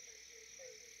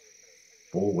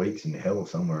 4 weeks in hell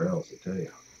somewhere else, I tell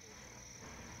you.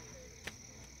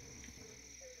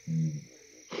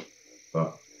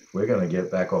 But if we're going to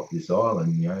get back off this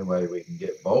island, the only way we can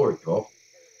get Volric off,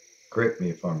 correct me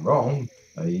if I'm wrong,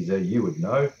 you would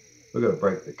know, we've got to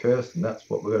break the curse, and that's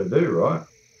what we've got to do, right?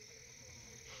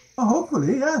 Oh,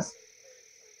 hopefully, yes.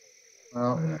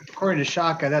 Well, according to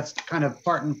Shaka, that's kind of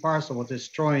part and parcel with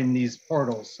destroying these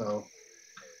portals. So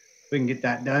if we can get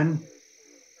that done,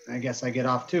 I guess I get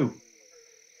off too.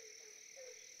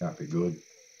 That'd be good.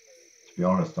 To be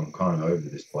honest, I'm kind of over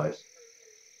this place.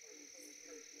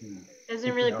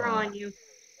 Doesn't really grow on you.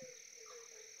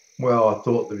 Well, I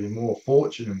thought there'd be more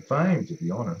fortune and fame, to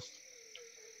be honest.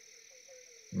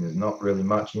 And there's not really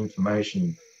much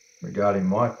information regarding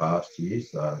my past here,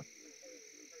 so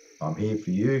I'm here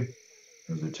for you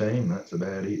as a team. That's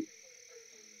about it.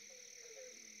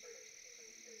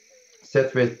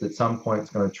 Sethwith at some point is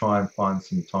going to try and find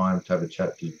some time to have a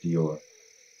chat to Dior.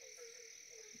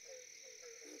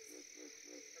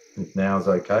 If now's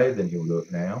okay, then he'll do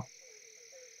it now.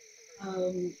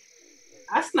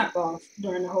 I snuck off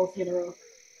during the whole funeral.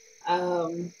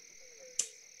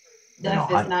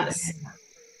 Death is not.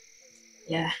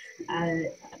 Yeah,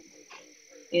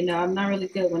 I'm not really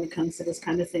good when it comes to this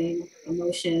kind of thing.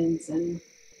 Emotions and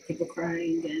people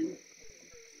crying and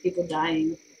people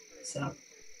dying. So.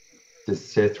 Does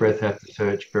Sethwith have to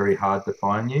search very hard to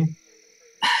find you?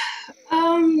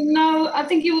 No, I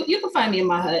think you can find me in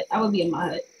my hut. I would be in my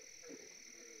hut.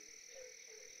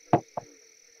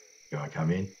 You want to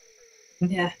come in?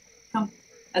 Yeah, come.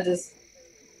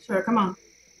 Sure, come on.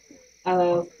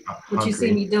 What you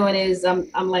see me doing is I'm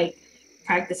like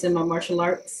practicing my martial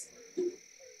arts.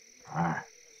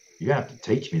 You have to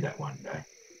teach me that one day.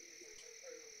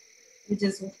 You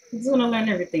just want to learn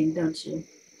everything, don't you?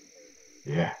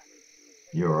 Yeah.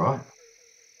 You all right?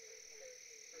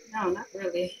 No, not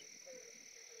really.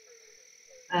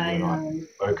 We haven't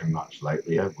spoken much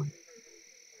lately, have we?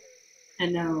 I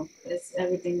know.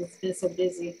 Everything's been so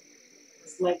busy.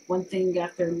 It's like one thing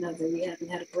after another. We haven't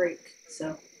had a break,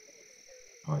 so.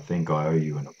 I think I owe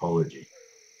you an apology.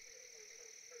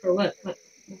 For what?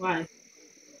 Why?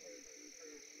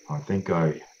 I think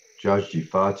I judged you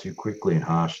far too quickly and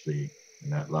harshly in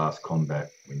that last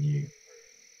combat when you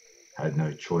had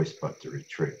no choice but to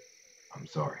retreat. I'm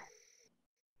sorry.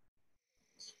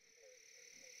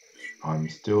 I'm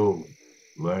still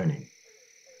learning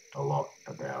a lot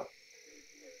about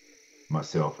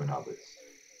myself and others.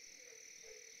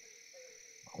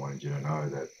 I wanted you to know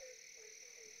that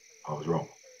I was wrong.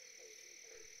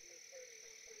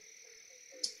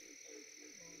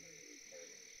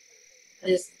 I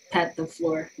just pat the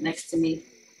floor next to me.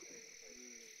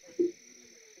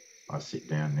 I sit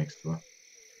down next to her.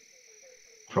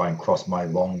 Try and cross my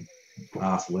long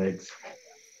ass legs.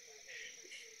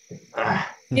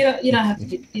 You don't have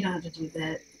to do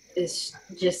that. It's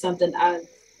just something I've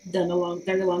done a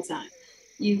very long time.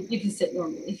 You can sit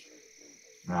normally.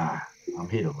 I'm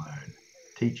here to learn.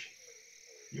 Teach.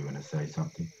 You want to say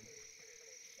something?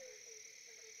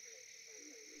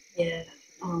 Yeah.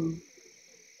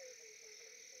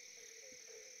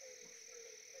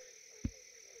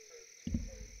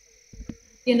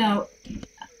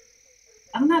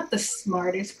 I'm not the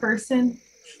smartest person.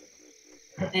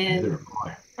 And neither am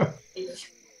I.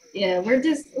 Yeah, we're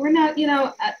not,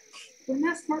 we're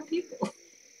not smart people.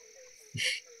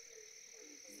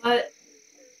 But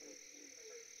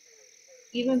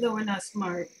even though we're not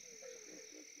smart,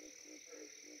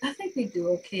 I think we do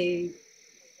okay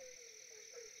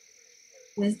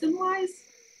wisdom-wise,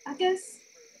 I guess.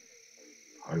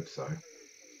 I hope so.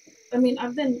 I mean,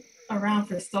 I've been around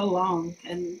for so long,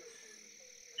 and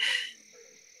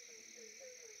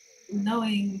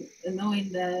knowing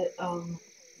that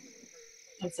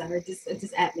I'm sorry,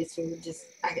 this atmosphere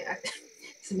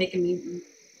it's making me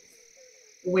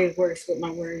way worse with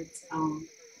my words.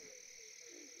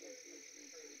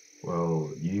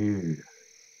 Well, you've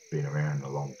been around a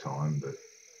long time, but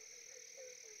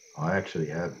I actually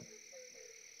haven't.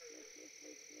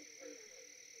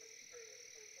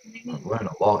 I've learned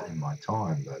a lot in my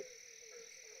time, but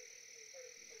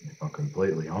if I'm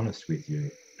completely honest with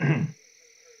you, I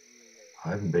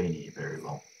haven't been here very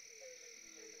long.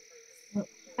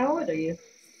 How old are you?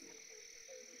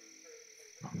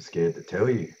 I'm scared to tell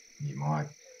you. You might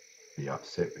be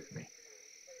upset with me.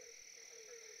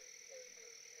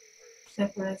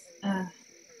 Sephiroth, I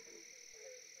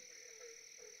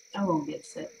won't be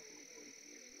upset.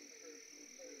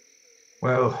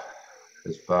 Well,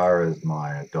 as far as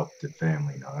my adopted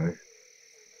family know,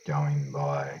 going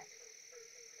by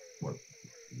what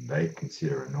they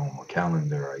consider a normal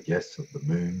calendar, I guess, of the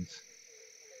moons.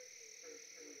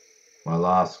 My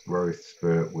last growth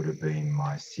spurt would have been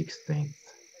my 16th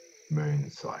moon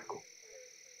cycle.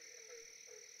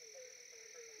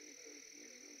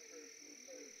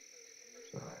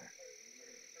 So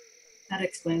That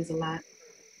explains a lot.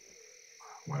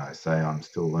 when I say I'm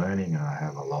still learning and I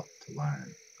have a lot to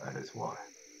learn, that is why.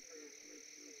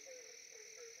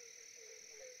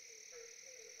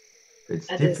 It's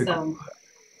difficult.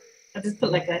 I just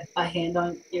put like a hand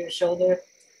on your shoulder.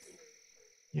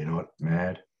 You're not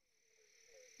mad?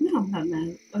 No, I'm not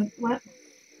mad. What?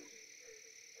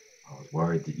 I was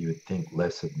worried that you would think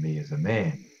less of me as a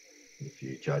man if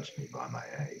you judged me by my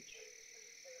age.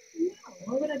 No,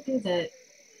 why would I do that?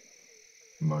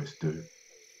 Most do.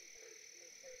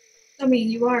 I mean,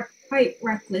 you are quite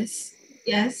reckless,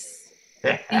 yes.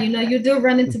 And you know, you do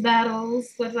run into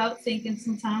battles without thinking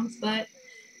sometimes, but...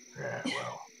 Yeah,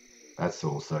 well, that's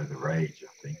also the rage,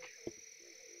 I think.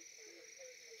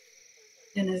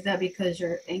 And is that because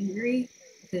you're angry?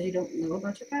 Because you don't know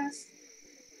about your past?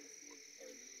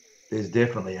 There's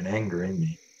definitely an anger in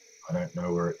me. I don't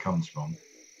know where it comes from.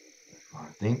 I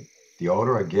think the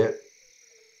older I get,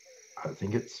 I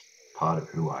think it's part of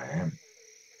who I am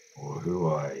or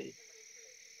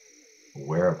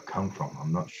where I've come from.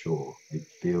 I'm not sure. It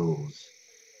feels,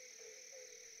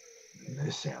 and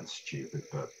this sounds stupid,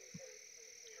 but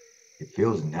it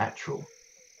feels natural.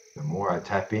 The more I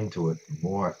tap into it, the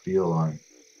more I feel I'm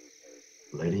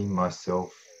letting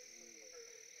myself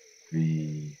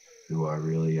be who I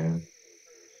really am.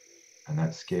 And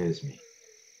that scares me,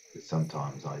 because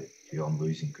sometimes I feel I'm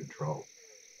losing control.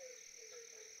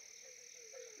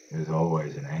 There's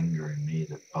always an anger in me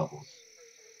that bubbles,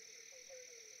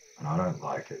 and I don't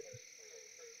like it.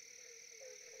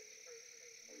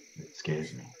 It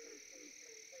scares me.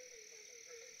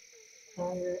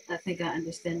 I think I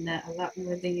understand that a lot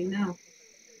more than you know.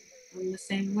 I'm the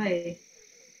same way.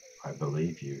 I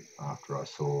believe you after I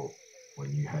saw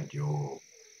when you had your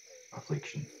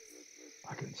affliction.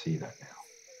 I can see that now.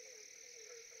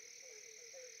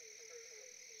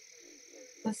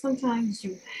 But sometimes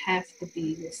you have to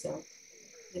be yourself,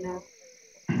 you know?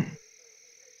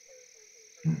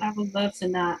 I would love to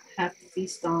not have to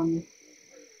feast on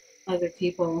other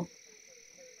people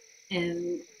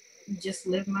and just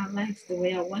live my life the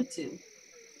way I want to.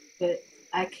 But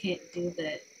I can't do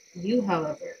that. You,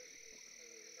 however,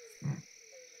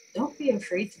 don't be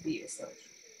afraid to be yourself.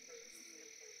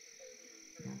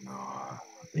 No, I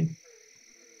think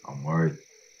I'm worried.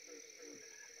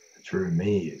 The true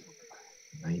me is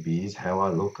maybe is how I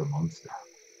look a monster.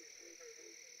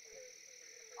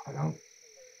 I don't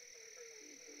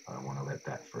want to let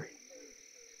that free.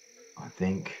 I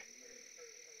think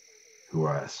who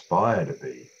I aspire to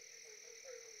be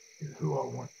is who I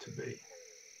want to be.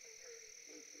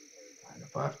 And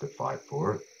if I have to fight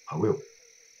for it, I will.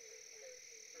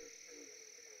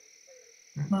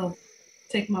 Well,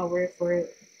 take my word for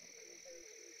it.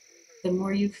 The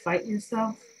more you fight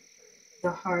yourself,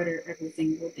 the harder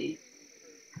everything will be.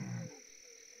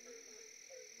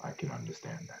 I can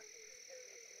understand that.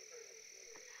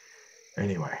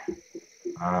 Anyway,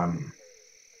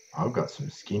 I've got some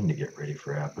skin to get ready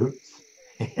for our boots.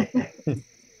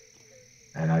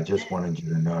 And I just wanted you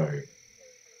to know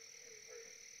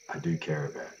I do care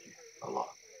about you a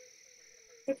lot.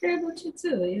 I care about you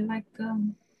too. You're like,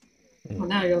 well,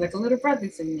 now you're like a little brother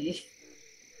to me.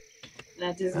 And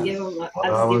I just give you a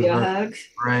hug.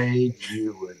 Afraid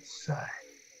you would say.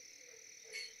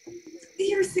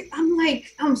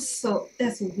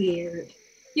 That's weird.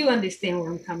 You understand where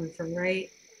I'm coming from, right?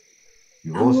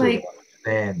 You also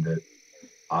understand that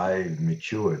I've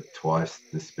matured twice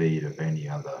the speed of any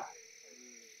other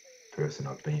person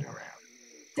I've been around.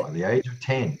 By the age of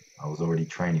 10, I was already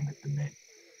training with the men.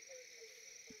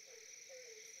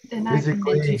 And I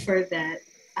commend you for that.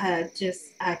 I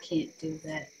can't do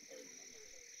that.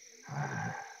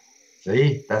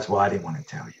 See, that's why I didn't want to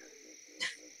tell you.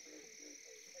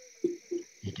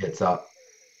 He gets up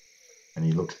and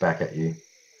he looks back at you.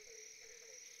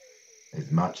 As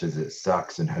much as it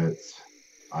sucks and hurts,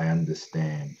 I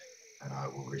understand and I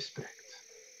will respect.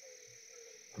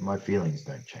 But my feelings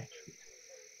don't change for you.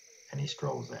 And he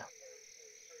strolls out.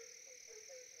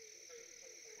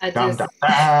 I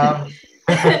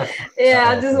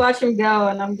just watch him go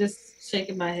and I'm just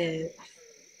shaking my head.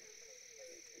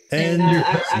 And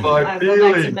I go back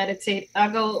to meditate. I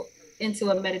go into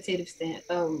a meditative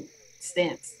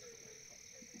stance.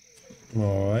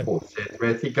 All right. Poor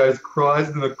Seth, he goes cries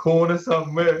in the corner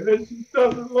somewhere and she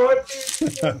doesn't like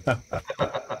it.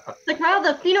 Like, wow,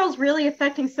 the phenol's really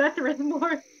affecting Seth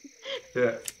more.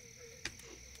 Yeah.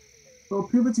 So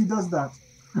puberty does that.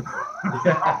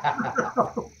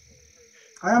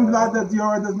 I am glad that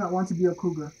Diora does not want to be a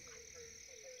cougar.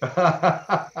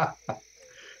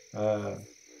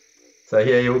 So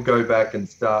yeah, he'll go back and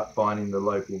start finding the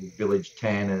local village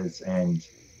tanners and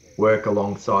work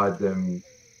alongside them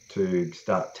to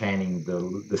start tanning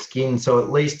the skin. So at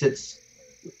least it's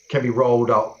can be rolled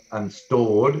up and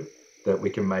stored that we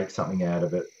can make something out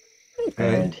of it.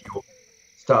 Okay. And he'll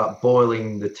start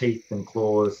boiling the teeth and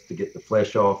claws to get the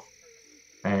flesh off.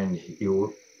 And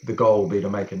the goal will be to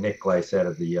make a necklace out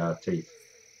of the teeth.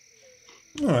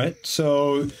 All right,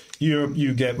 so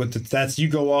you get what that's you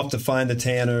go off to find the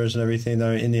tanners and everything that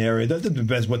are in the area. That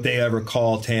depends what they ever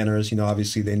call tanners. You know,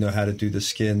 obviously they know how to do the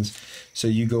skins, so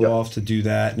you go off to do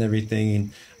that and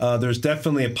everything. There's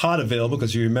definitely a pot available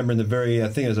because you remember in the very I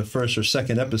think it was the first or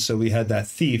second episode we had that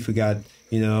thief who got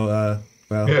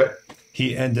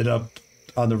he ended up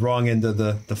on the wrong end of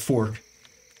the fork.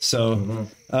 So,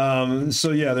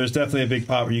 so yeah, there's definitely a big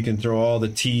pot where you can throw all the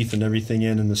teeth and everything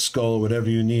in and the skull, whatever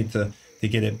you need to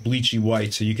get it bleachy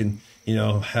white so you can,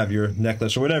 have your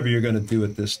necklace or whatever you're going to do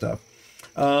with this stuff.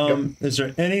 Is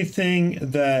there anything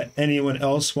that anyone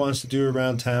else wants to do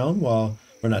around town or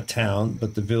not town,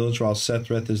 but the village while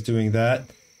Sethreth is doing that?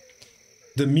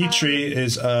 Dimitri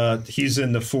is, he's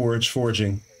in the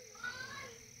forging.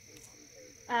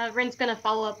 Rin's gonna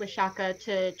follow up with Shaka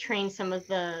to train some of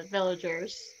the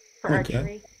villagers for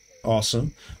archery.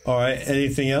 Awesome. All right.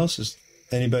 Anything else? Is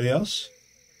anybody else?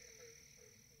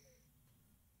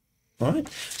 All right.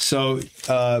 So,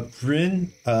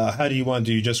 Rin, how do you want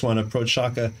to do? You just want to approach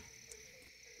Shaka?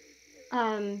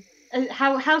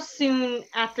 How soon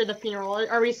after the funeral?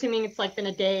 Are we assuming it's like been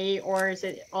a day, or is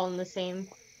it all in the same?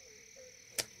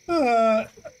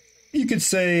 You could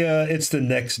say it's the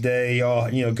next day. Y'all,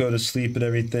 go to sleep and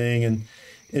everything, and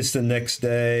it's the next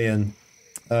day, and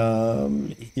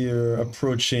you're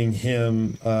approaching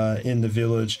him in the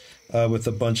village with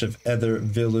a bunch of other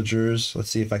villagers.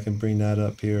 Let's see if I can bring that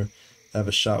up here. I have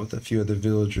a shot with a few other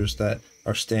villagers that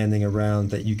are standing around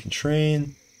that you can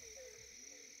train.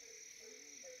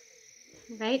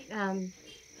 Right.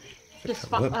 Just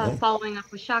following up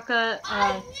with Shaka.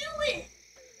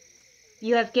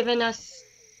 You have given us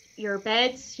your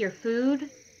beds, your food.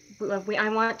 I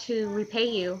want to repay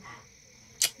you.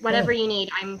 Whatever you need,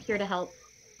 I'm here to help.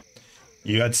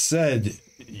 You had said,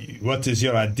 what is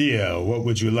your idea? What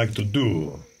would you like to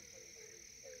do?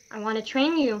 I want to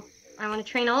train you. I want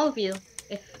to train all of you,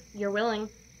 if you're willing.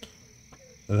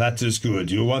 That is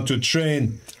good. You want to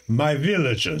train my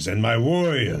villagers and my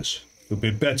warriors to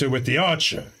be better with the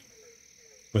archer.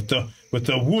 With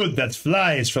the wood that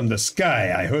flies from the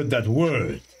sky. I heard that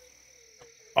word.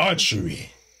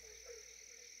 Archery.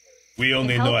 We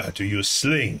only know how to use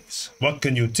slings. What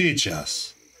can you teach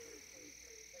us?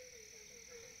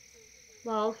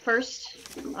 Well, first,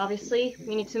 obviously,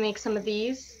 we need to make some of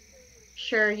these.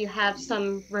 Sure, you have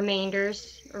some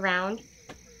remainders around.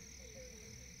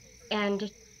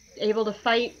 And able to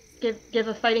fight, give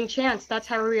a fighting chance. That's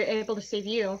how we were able to save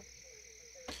you.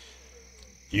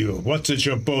 What did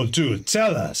your bow do?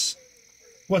 Tell us.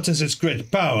 What is its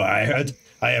great power?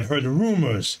 I have heard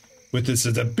rumors with its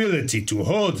ability to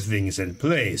hold things in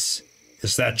place.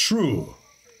 Is that true?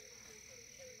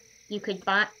 You could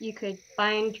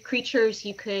bind creatures.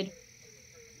 You could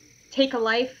take a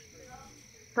life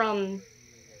from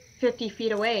 50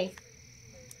 feet away.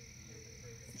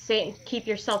 Keep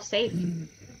yourself safe.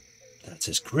 That's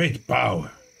its great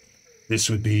power. This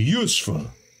would be useful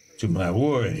to my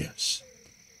warriors.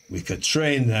 We could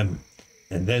train them,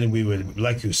 and then we would,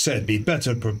 like you said, be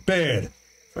better prepared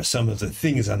for some of the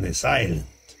things on this island.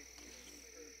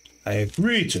 I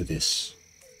agree to this.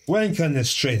 When can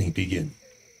this training begin?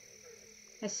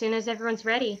 As soon as everyone's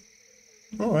ready.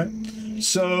 All right.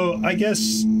 So I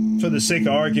guess for the sake of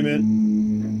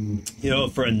argument,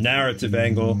 for a narrative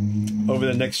angle, over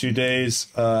the next few days,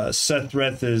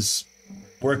 Sethreth is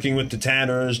working with the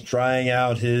tanners, drying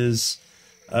out his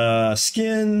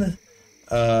skin,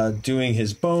 doing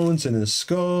his bones and his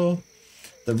skull.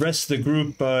 The rest of the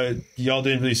group, y'all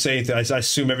didn't really say anything. I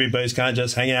assume everybody's kind of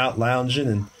just hanging out, lounging,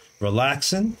 and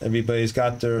relaxing. Everybody's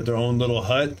got their own little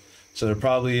hut. So they're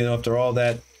probably, after all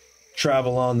that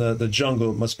travel on the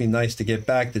jungle, it must be nice to get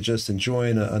back to just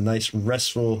enjoying a nice,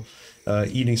 restful,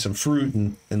 eating some fruit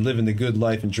and living the good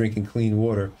life and drinking clean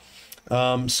water.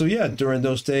 So yeah, during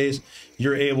those days,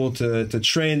 you're able to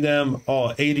train them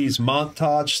all 80s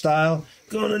montage style.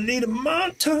 Gonna need a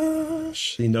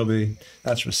montage. See,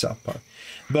 that's from South Park.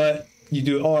 But you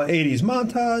do all 80s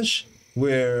montage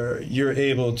where you're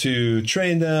able to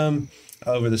train them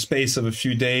over the space of a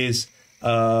few days.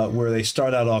 where they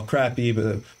start out all crappy,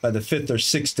 but by the 5th or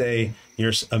 6th day,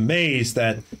 you're amazed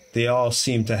that they all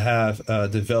seem to have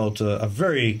developed a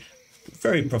very,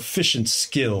 very proficient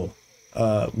skill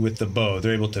with the bow.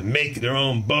 They're able to make their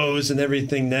own bows and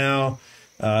everything now.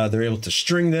 They're able to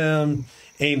string them,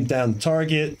 aim down the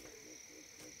target.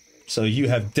 So you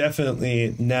have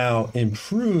definitely now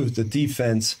improved the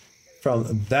defense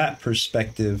from that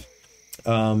perspective.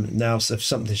 Now, if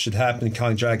something should happen,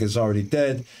 Kong Drag is already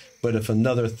dead. But if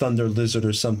another Thunder Lizard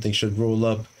or something should roll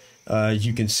up,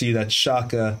 you can see that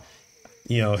Shaka,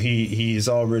 he's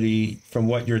already, from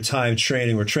what your time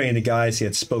training or training the guys, he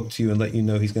had spoke to you and let you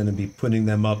know he's going to be putting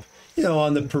them up,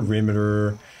 on the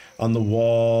perimeter, on the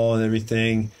wall and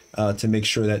everything, to make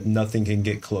sure that nothing can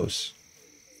get close.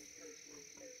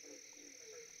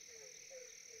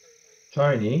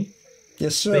 Tony?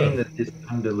 Yes, sir. Being that this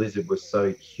Thunder Lizard was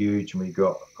so huge and we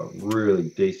got a really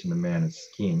decent amount of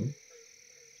skin,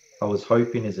 I was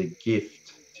hoping as a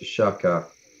gift to Shaka,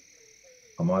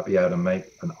 I might be able to make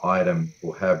an item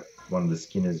or have one of the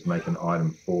skinners make an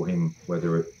item for him,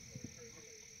 whether it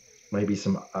maybe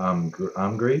some arm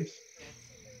greaves.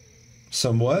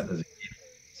 Some what? As a gift,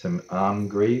 some arm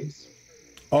greaves.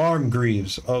 Arm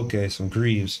greaves. Okay, some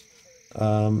greaves. I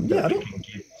can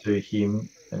give to him,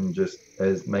 and just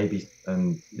as maybe,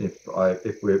 and if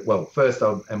we're first,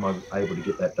 am I able to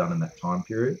get that done in that time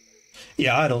period?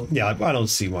 I don't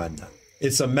see why not.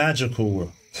 It's a magical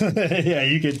world. Yeah,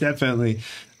 you could definitely,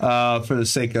 for the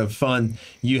sake of fun,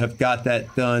 you have got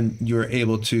that done. You're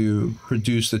able to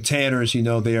produce the tanners.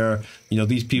 They are,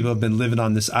 these people have been living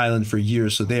on this island for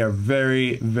years, so they are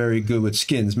very, very good with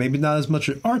skins. Maybe not as much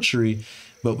with archery,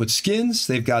 but with skins,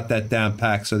 they've got that down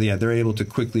pack. So yeah, they're able to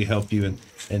quickly help you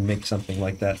and make something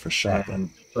like that for Shaka.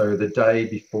 And so the day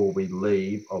before we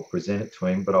leave, I'll present it to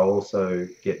him, but I'll also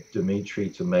get Dimitri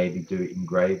to maybe do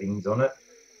engravings on it,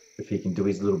 if he can do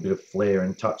his little bit of flair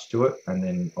and touch to it, and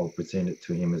then I'll present it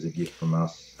to him as a gift from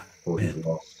us for his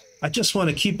loss. I just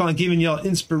want to keep on giving y'all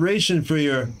inspiration for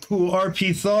your cool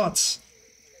RP thoughts,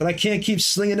 but I can't keep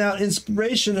slinging out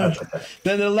inspiration.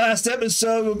 Then the last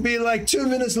episode will be like 2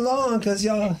 minutes long because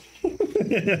y'all.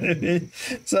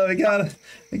 So we gotta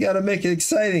make it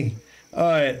exciting. All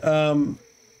right.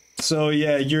 So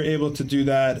yeah, you're able to do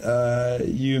that.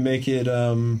 You make it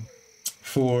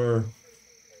for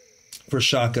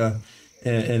Shaka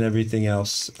and everything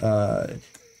else.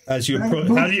 As you approach,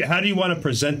 how do you want to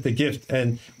present the gift,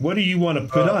 and what do you want to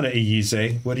put on it,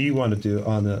 Iyize? What do you want to do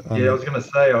on the? I was going to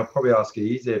say I'll probably ask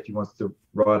Iyize if he wants to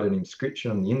write an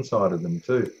inscription on the inside of them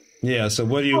too. Yeah. So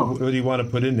what do you want to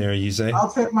put in there, Iyize?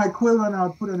 I'll take my quill and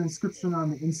I'll put an inscription on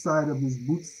the inside of his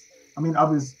boots.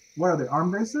 Of his, what are they,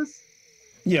 arm bracers?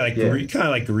 Yeah, kind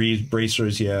of like reed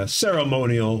bracers. Yeah,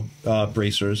 ceremonial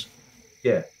bracers.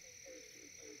 Yeah.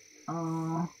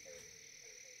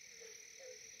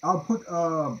 I'll put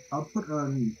a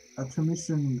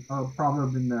Tunisian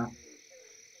proverb in there.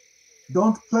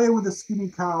 Don't play with a skinny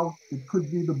cow. It could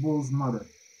be the bull's mother.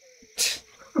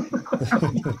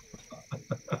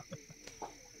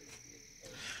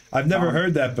 I've never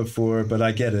heard that before, but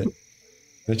I get it,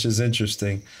 which is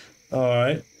interesting. All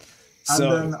right.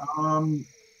 So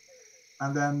I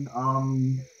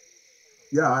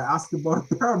asked about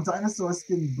a pair of dinosaur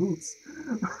skin boots.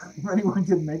 If anyone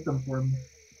can make them for me.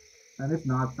 And if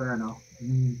not, fair enough.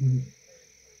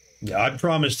 Yeah, I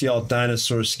promised y'all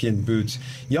dinosaur skin boots.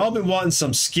 Y'all been wanting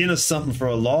some skin or something for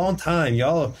a long time.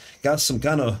 Y'all got some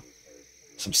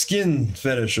skin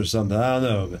fetish or something. I don't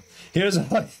know. But here's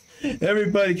how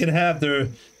everybody can have their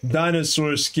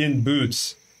dinosaur skin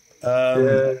boots.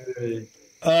 And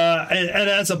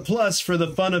as a plus for the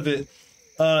fun of it,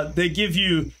 they give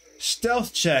you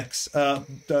stealth checks,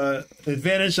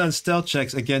 advantage on stealth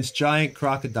checks against giant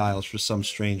crocodiles for some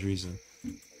strange reason.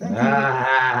 There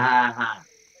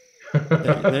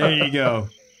you go.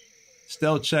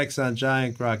 Stealth checks on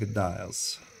giant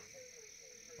crocodiles.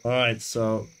 All right,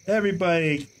 so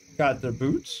everybody got their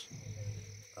boots.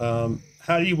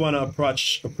 How do you want to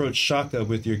approach Shaka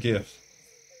with your gift?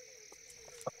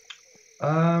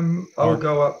 I'll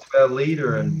go up to our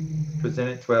leader and present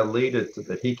it to our leader so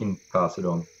that he can pass it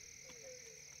on.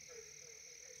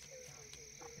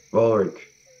 Volric,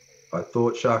 I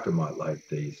thought Shaka might like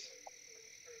these.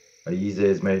 Iyize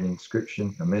has made an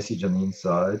inscription, a message on the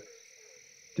inside.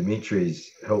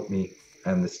 Dimitri's helped me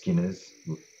and the Skinners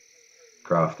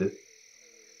craft it.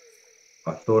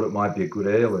 I thought it might be a good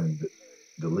heirloom that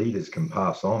the leaders can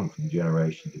pass on from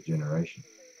generation to generation.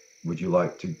 Would you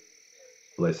like to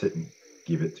bless it and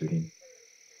give it to him?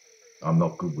 I'm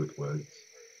not good with words.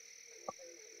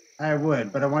 I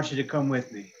would, but I want you to come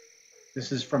with me.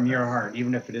 This is from your heart,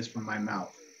 even if it is from my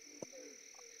mouth.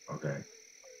 Okay.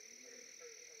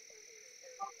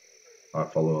 I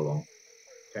follow along.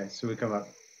 Okay, so we come up.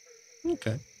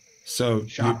 Okay. So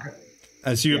Shaka.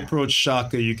 as you Yeah. approach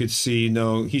Shaka, you could see,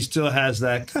 he still has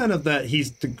that kind of that.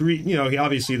 He's the he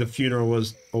obviously the funeral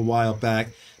was a while back,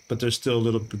 but there's still a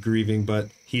little bit grieving. But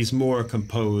he's more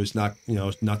composed, not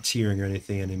not tearing or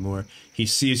anything anymore. He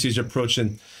sees he's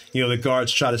approaching. The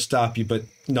guards try to stop you, but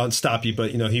not stop you.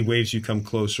 But he waves you, come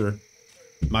closer.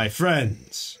 My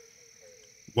friends,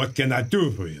 what can I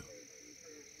do for you?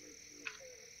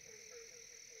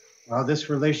 Well, this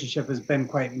relationship has been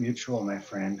quite mutual, my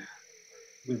friend.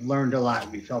 We've learned a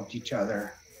lot. We've helped each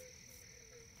other.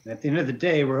 And at the end of the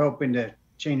day, we're hoping to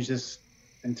change this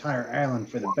entire island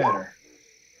for the better.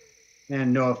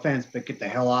 And no offense, but get the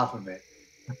hell off of it.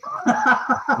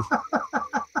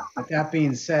 With that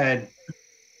being said,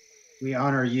 we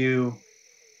honor you,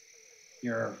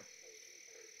 your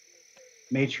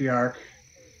matriarch,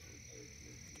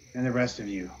 and the rest of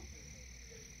you.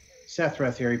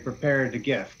 Sethreth here, he prepared a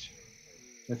gift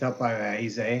with help by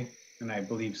Aize, and I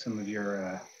believe some of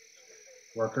your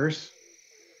workers.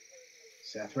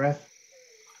 Sethreth?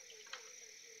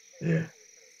 Yeah.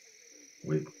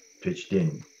 We pitched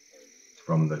in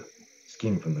from the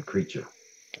skin from the creature.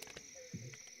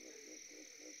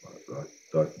 I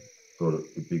thought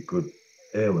it would be good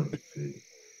heirloom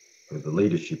for the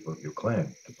leadership of your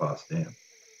clan to pass down.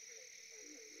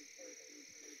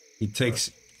 He takes.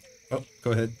 Oh,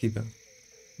 go ahead. Keep going.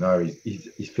 No,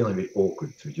 he's feeling a bit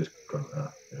awkward, so he just kind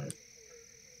of,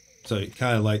 So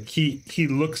kind of like he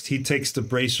takes the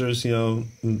bracers,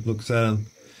 looks at him,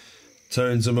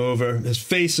 turns him over. His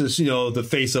face is, the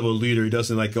face of a leader. He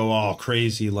doesn't like go all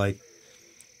crazy and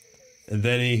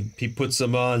then he puts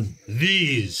them on.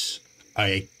 These are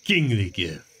a kingly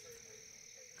gift.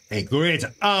 A great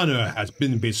honor has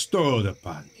been bestowed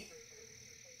upon me.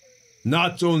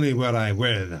 Not only will I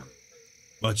wear them,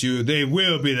 but they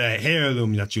will be the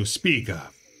heirloom that you speak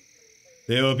of.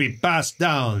 They will be passed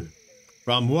down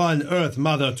from one Earth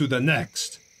Mother to the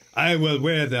next. I will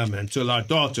wear them until our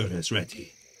daughter is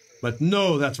ready. But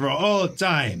know that for all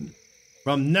time,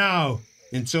 from now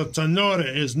until Tenora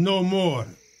is no more,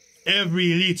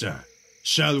 every leader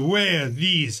shall wear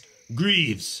these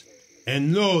greaves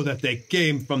and know that they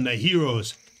came from the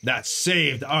heroes that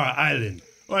saved our island.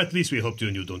 Or at least we hope to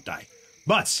and you don't die.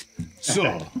 But,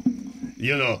 so,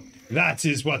 that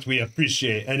is what we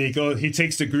appreciate. And he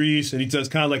takes the greaves and he does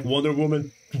kind of like Wonder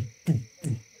Woman.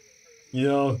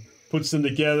 Puts them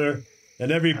together.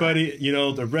 And everybody,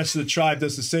 the rest of the tribe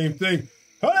does the same thing.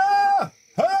 Ha!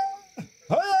 Ha!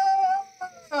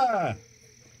 Ha!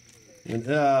 And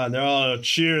there are all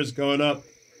cheers going up.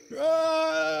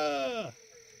 Ah!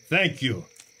 Thank you.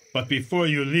 But before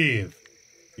you leave,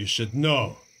 you should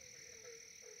know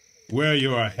where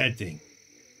you are heading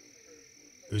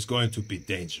is going to be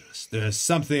dangerous. There is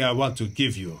something I want to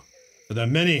give you for the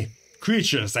many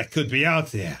creatures that could be out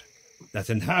there that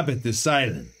inhabit this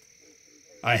island.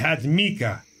 I had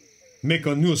Mika make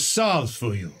a new salve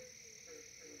for you.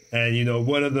 And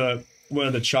one of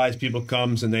the tribes people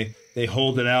comes and they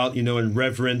hold it out, in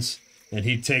reverence, and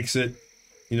he takes it,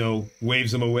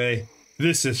 waves them away.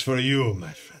 This is for you,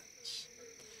 my friends.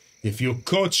 If you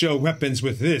coat your weapons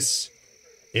with this,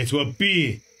 it will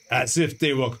be as if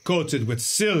they were coated with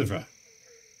silver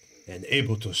and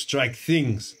able to strike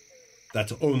things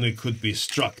that only could be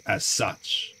struck as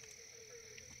such.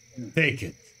 Take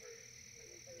it.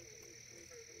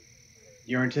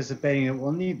 You're anticipating that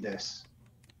we'll need this.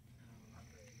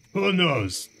 Who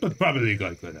knows? But probably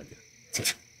got a good idea.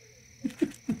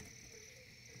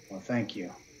 Well, thank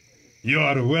you. You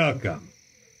are welcome.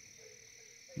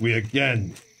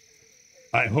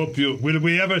 I hope will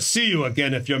we ever see you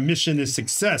again if your mission is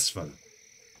successful?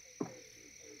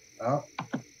 Well,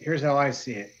 here's how I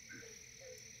see it.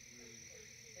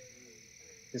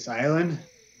 This island,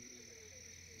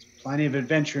 there's plenty of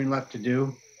adventuring left to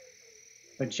do,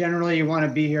 but generally you want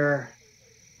to be here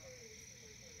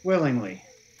willingly.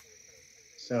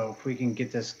 So if we can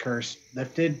get this curse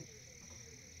lifted,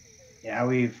 yeah,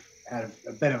 we've had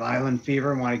a bit of island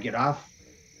fever and want to get off,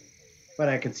 but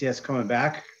I can see us coming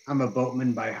back. I'm a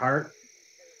boatman by heart,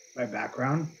 by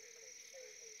background.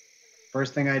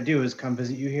 First thing I do is come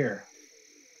visit you here.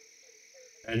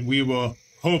 And we will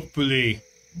hopefully,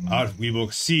 we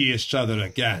will see each other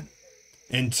again.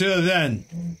 Until then,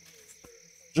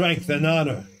 strength and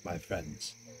honor, my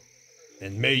friends.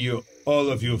 And may all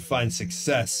of you find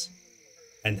success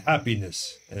and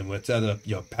happiness in whatever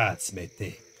your paths may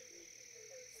take.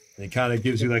 And it kind of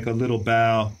gives you like a little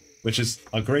bow, which is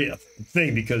a great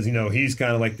thing because, he's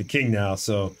kind of like the king now.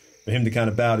 So for him to kind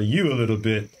of bow to you a little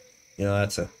bit,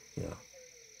 that's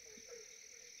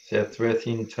Sethwith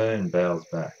in turn bows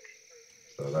back.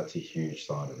 So that's a huge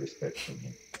sign of respect from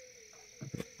him.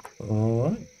 All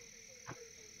right.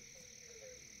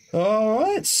 All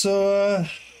right. So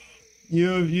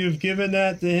you've given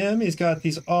that to him. He's got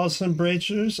these awesome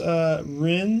bracers.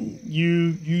 Rin,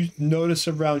 you notice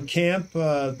around camp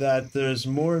that there's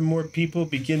more and more people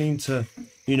beginning to,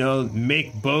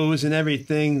 make bows and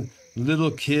everything.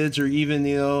 Little kids are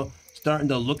even, starting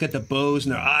to look at the bows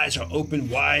and their eyes are open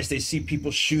wide as they see people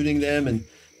shooting them, and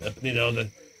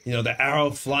the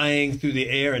arrow flying through the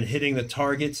air and hitting the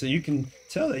target. So you can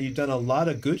tell that you've done a lot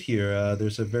of good here.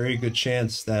 There's a very good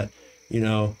chance that,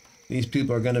 these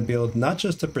people are going to be able not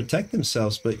just to protect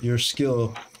themselves, but your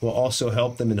skill will also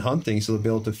help them in hunting, so they'll be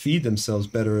able to feed themselves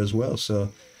better as well. So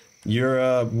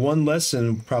your one lesson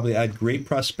will probably add great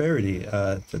prosperity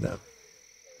to them.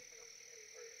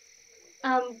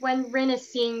 When Rin is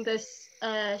seeing this,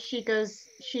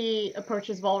 she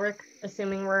approaches Volric,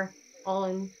 assuming we're all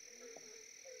in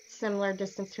similar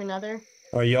distance to another.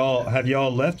 Have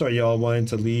y'all left, or are y'all wanting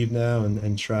to leave now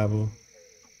and travel?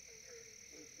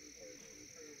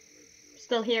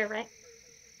 Still here, right?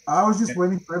 I was just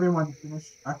waiting for everyone to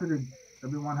finish. I figured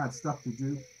everyone had stuff to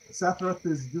do. Sephiroth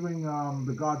is doing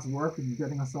the god's work and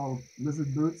getting us all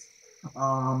lizard boots.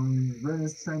 Rin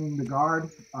is training the guard.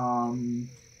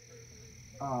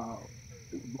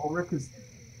 Ulrich is,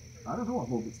 I don't know what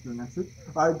Ulrich's doing actually.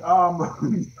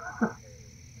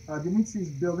 Dimitri's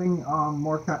building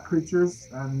more cat creatures,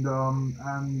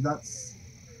 and that's.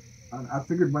 And I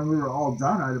figured when we were all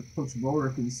done, I'd approach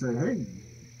Ulrich and say, "Hey,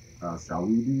 shall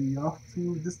we be off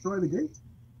to destroy the gate?"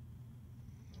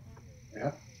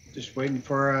 Yeah, just waiting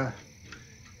for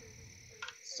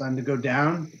sun to go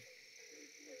down.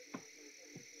 I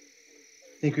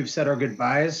think we've said our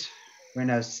goodbyes. Rin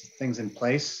has things in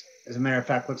place. As a matter of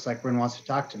fact, looks like Rin wants to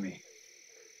talk to me.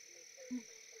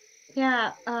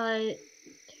 Yeah,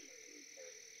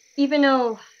 even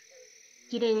though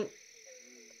you didn't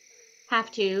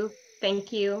have to,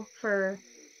 thank you for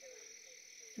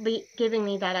giving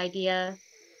me that idea.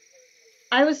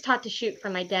 I was taught to shoot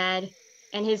from my dad,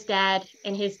 and his dad,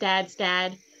 and his dad's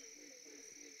dad.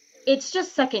 It's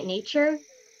just second nature.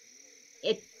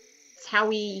 It's how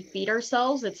we feed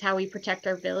ourselves. It's how we protect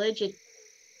our village. It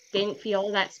didn't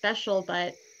feel that special,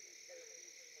 but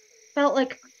felt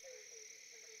like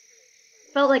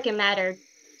it mattered.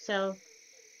 So,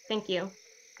 thank you,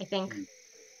 I think.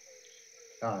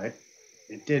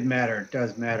 It did matter. It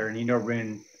does matter. And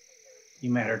Rin, you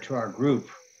matter to our group.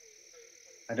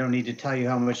 I don't need to tell you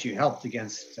how much you helped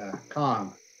against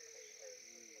Kong.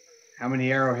 How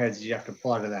many arrowheads did you have to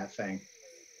pull out of that thing?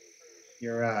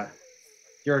 You're a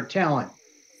talent,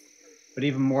 but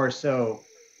even more so,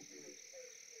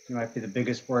 you might be the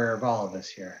biggest warrior of all of us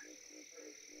here.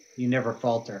 You never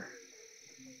falter.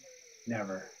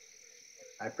 Never.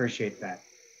 I appreciate that.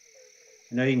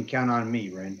 I know you can count on me,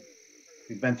 Rin.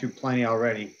 We've been through plenty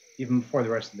already, even before the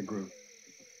rest of the group.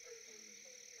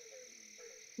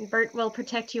 Bert will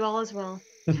protect you all as well,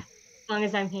 as long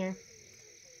as I'm here.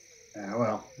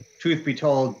 Well, truth be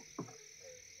told,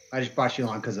 I just brought you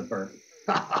along because of Bert.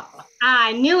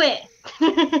 I knew it!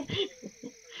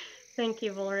 Thank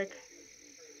you, Volric.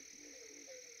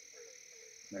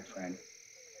 My friend.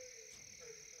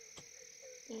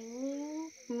 And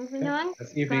moving on.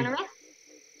 That's evening.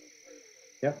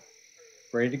 Yep.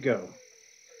 Ready to go.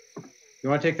 You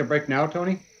want to take the break now,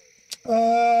 Tony?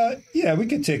 Yeah, we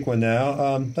could take one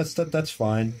now. That's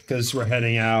fine because we're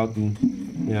heading out, and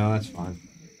that's fine.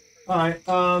 All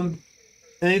right.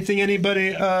 Anything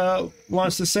anybody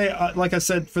wants to say? Like I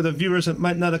said, for the viewers that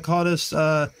might not have caught us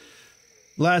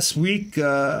last week,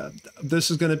 this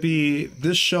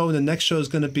show and the next show is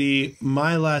going to be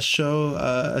my last show.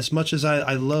 As much as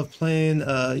I love playing,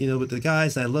 with the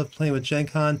guys, and I love playing with Gen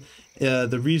Con,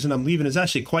 the reason I'm leaving is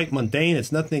actually quite mundane.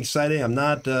 It's nothing exciting. I'm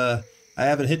not. I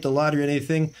haven't hit the lottery or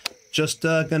anything. Just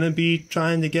going to be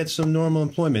trying to get some normal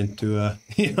employment to,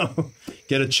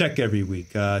 get a check every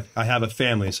week. I have a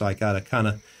family, so I gotta kind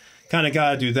of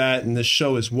gotta do that. And this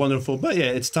show is wonderful, but yeah,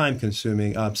 it's time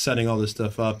consuming. Setting all this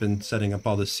stuff up and setting up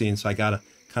all the scenes, so I gotta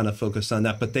kind of focus on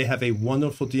that. But they have a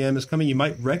wonderful DM is coming. You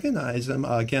might recognize them.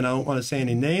 Again, I don't want to say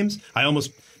any names. I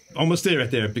almost did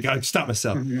right there. Because I stop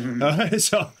myself.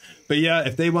 But yeah,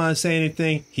 if they want to say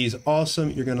anything, he's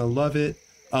awesome. You're gonna love it.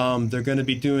 They're going to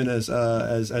be doing, as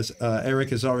Eric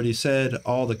has already said,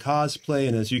 all the cosplay,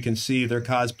 and as you can see, their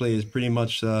cosplay is pretty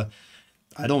much. I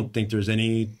don't think there's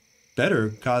any better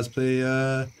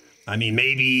cosplay. I mean,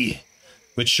 maybe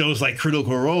with shows like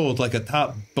Critical Role with like a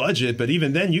top budget, but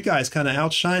even then, you guys kind of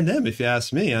outshine them, if you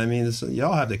ask me. I mean,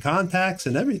 y'all have the contacts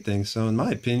and everything, so in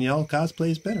my opinion, y'all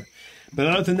cosplay is better. But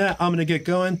other than that, I'm going to get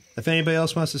going. If anybody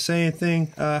else wants to say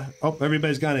anything,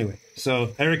 everybody's gone anyway. So,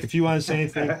 Eric, if you want to say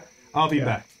anything, I'll be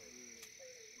back.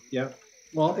 Yep.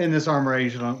 Well, in this armor, I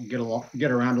usually don't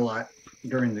get around a lot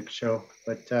during the show.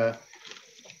 But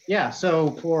yeah,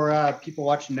 so for people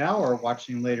watching now or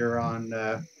watching later on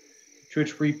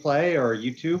Twitch replay or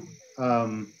YouTube,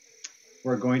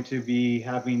 we're going to be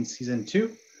having season 2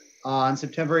 on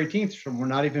September 18th. So we're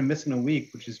not even missing a week,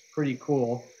 which is pretty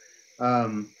cool.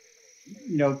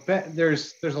 You know,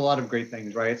 there's a lot of great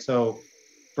things, right? So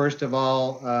first of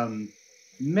all,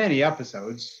 many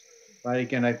episodes, right?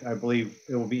 Again, I believe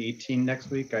it will be 18 next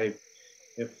week.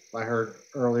 If I heard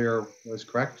earlier was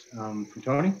correct from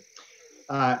Tony.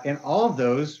 And all of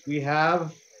those we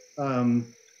have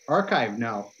archived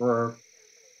now for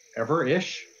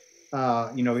ever-ish.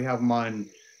 You know, we have them on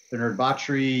the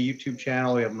Nerdbauchery YouTube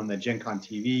channel. We have them on the Gen Con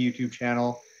TV YouTube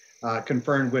channel.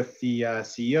 Confirmed with the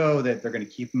CEO that they're going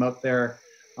to keep them up there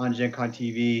on Gen Con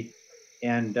TV.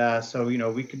 And so, you know,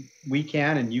 we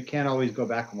can and you can always go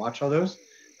back and watch all those.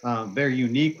 Very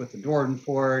unique with the Dwarven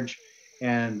Forge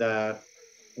and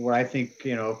what I think,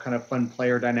 you know, kind of fun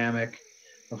player dynamic.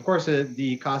 Of course,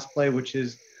 the cosplay, which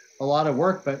is a lot of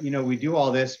work, but, you know, we do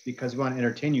all this because we want to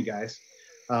entertain you guys.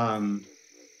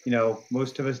 You know,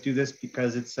 most of us do this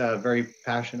because it's a very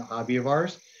passionate hobby of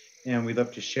ours, and we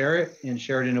love to share it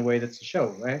in a way that's a show,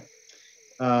 right?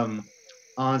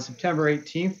 On September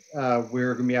 18th,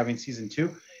 we're going to be having season 2.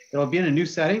 It'll be in a new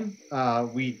setting.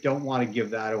 We don't want to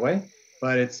give that away,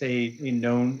 but it's a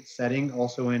known setting,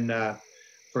 also in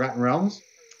Forgotten Realms.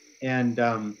 And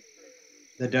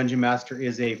the Dungeon Master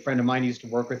is a friend of mine. He used to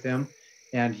work with him,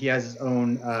 and he has his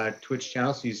own Twitch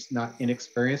channel, so he's not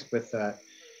inexperienced with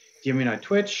giving on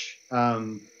Twitch.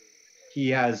 He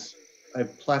has a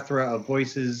plethora of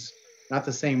voices, not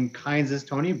the same kinds as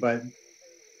Tony, but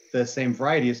the same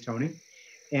variety as Tony.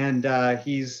 And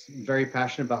he's very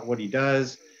passionate about what he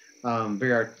does,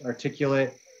 very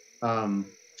articulate. And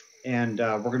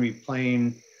we're going to be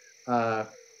playing,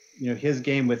 you know, his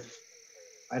game with,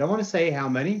 I don't want to say how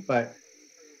many, but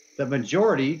the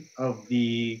majority of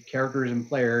the characters and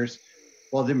players,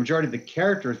 well, the majority of the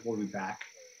characters will be back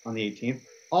on the 18th.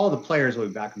 All the players will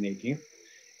be back on the 18th.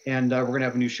 And we're going to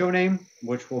have a new show name,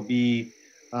 which will be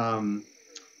kind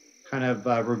of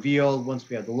revealed once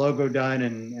we have the logo done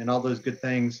and all those good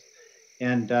things.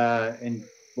 And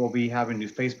we'll be having a new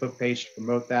Facebook page to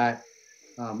promote that,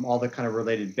 all the kind of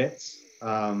related bits.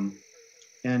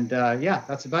 Yeah,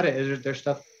 that's about it. There's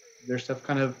stuff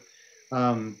kind of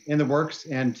in the works.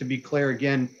 And to be clear,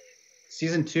 again,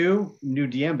 season 2, new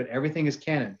DM, but everything is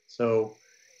canon. So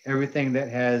everything that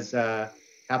has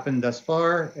happened thus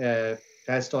far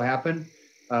has still happened.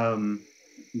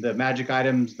 The magic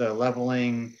items, the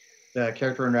leveling, the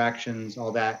character interactions,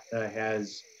 all that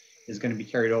is going to be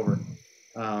carried over.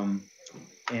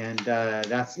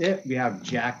 That's it. We have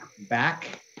Jack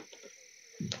back.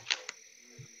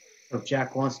 If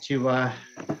Jack wants to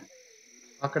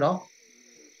talk at all.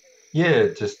 Yeah,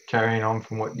 just carrying on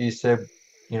from what you said,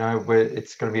 you know,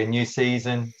 it's going to be a new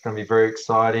season. It's going to be very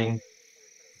exciting.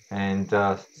 And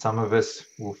some of us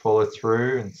will follow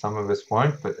through and some of us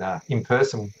won't, but in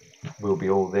person, we'll be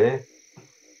all there.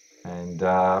 And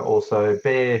also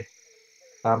be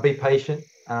patient.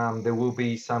 There will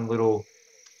be some little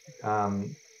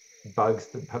bugs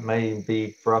that may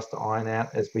be for us to iron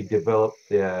out as we develop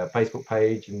the Facebook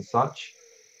page and such.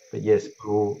 But yes,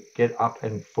 we'll get up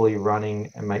and fully running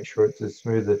and make sure it's as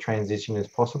smooth a transition as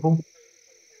possible.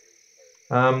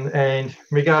 And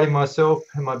regarding myself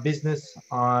and my business,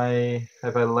 I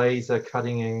have a laser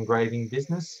cutting and engraving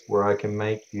business where I can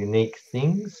make unique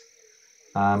things.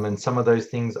 And some of those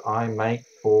things I make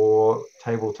for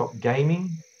tabletop gaming.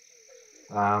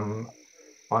 I'm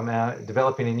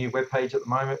developing a new webpage at the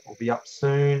moment. Will be up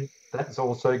soon. That's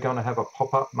also going to have a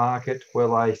pop-up market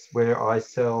where I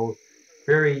sell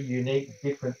very unique,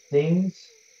 different things.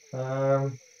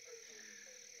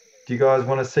 Do you guys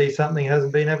want to see something that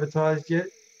hasn't been advertised yet?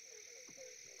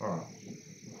 All right.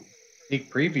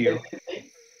 Sneak preview.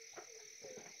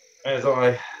 As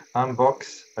I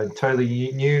unbox a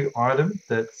totally new item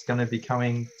that's going to be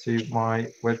coming to my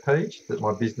webpage that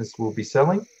my business will be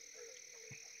selling.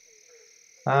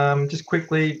 Just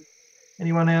quickly,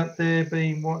 anyone out there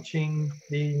been watching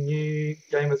the new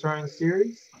Game of Thrones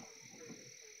series?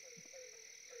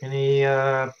 Any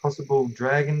possible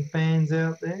dragon fans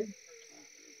out there?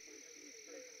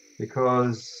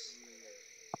 Because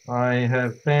I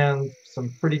have found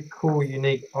some pretty cool,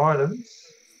 unique items.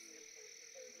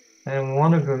 And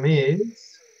one of them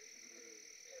is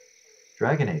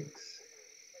dragon eggs.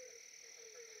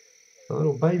 A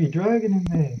little baby dragon in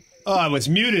there. Oh, I was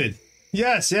muted.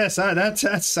 Yes.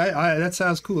 That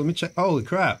sounds cool. Let me check. Holy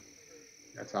crap!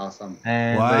 That's awesome.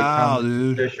 And Wow, they come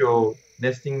dude. with special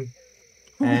nesting,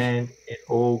 and it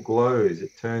all glows.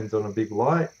 It turns on a big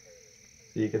light,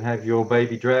 so you can have your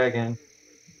baby dragon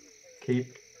keep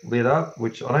lit up.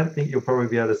 Which I don't think you'll probably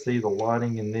be able to see the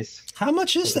lighting in this How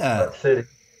much is that? setting.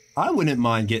 I wouldn't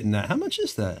mind getting that. How much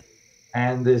is that?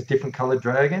 And there's different colored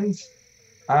dragons.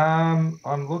 I'm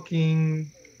looking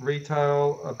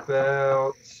retail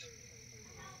about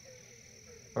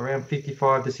around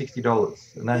 $55 to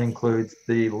 $60, and that includes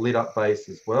the lit up base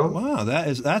as well. Wow,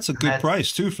 that's a good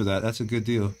price too for that. That's a good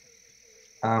deal.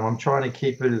 I'm trying to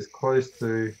keep it as close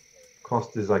to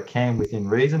cost as I can within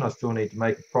reason. I still need to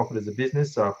make a profit as a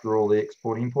business after all the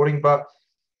importing. But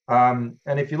and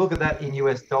if you look at that in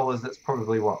US dollars, that's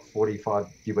probably what, 45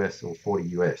 US or 40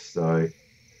 US, so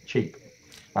cheap.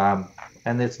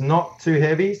 And it's not too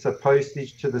heavy, so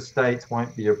postage to the States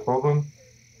won't be a problem.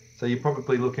 So you're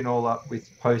probably looking all up with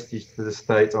postage to the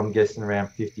States, I'm guessing around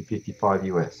 50, 55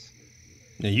 US.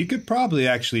 Now you could probably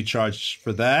actually charge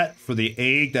for that, for the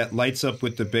egg that lights up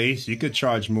with the base. You could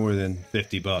charge more than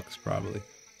 $50, probably.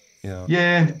 You know.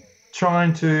 Yeah,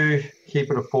 trying to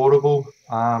keep it affordable.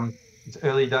 It's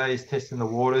early days testing the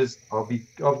waters. I've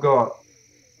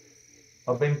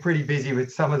been pretty busy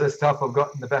with some of the stuff I've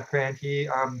got in the background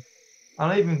here.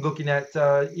 I'm even looking at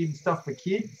even stuff for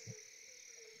kids.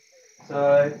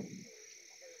 So,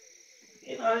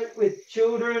 with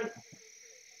children,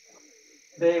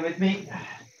 bear with me.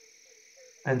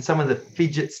 And some of the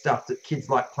fidget stuff that kids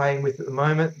like playing with at the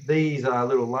moment. These are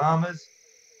little llamas.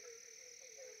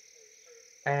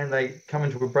 And they come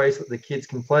into a bracelet the kids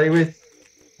can play with.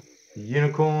 The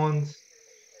unicorns.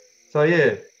 So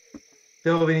yeah,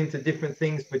 delving into different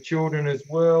things for children as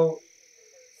well.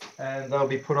 And they'll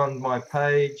be put on my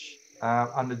page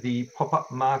under the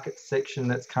pop-up market section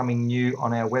that's coming new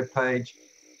on our webpage.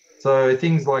 So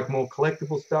things like more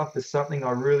collectible stuff is something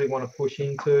I really want to push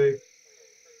into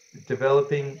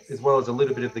developing, as well as a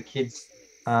little bit of the kids'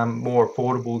 more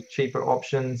affordable, cheaper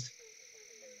options.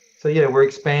 So yeah, we're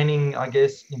expanding, I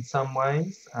guess, in some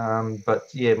ways. But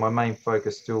yeah, my main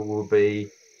focus still will be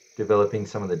developing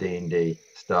some of the D&D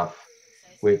stuff,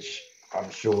 which I'm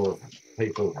sure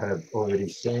people have already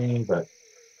seen, but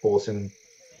awesome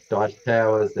dice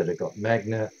towers that have got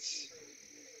magnets,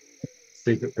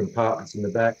 secret compartments in the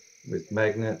back with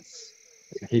magnets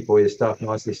to keep all your stuff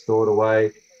nicely stored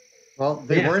away. Well,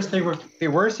 they were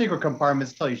secret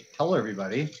compartments till you tell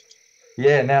everybody.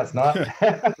 Yeah, now it's not.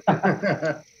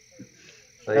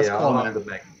 So That's yeah, cool, I love man. the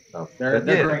magnet stuff. They're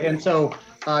Yeah. great. And so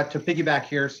to piggyback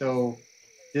here, so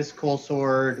this cool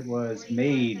sword was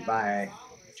made by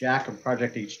Jack of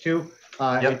Project H2.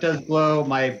 Yep. It does glow.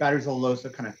 My battery's a little low, so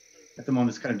kind of at the moment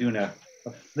it's kind of doing a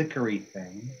flickery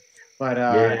thing. But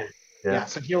yeah,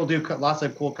 so he will do lots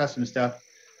of cool custom stuff.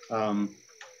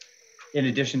 In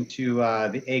addition to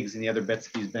the eggs and the other bits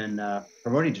he's been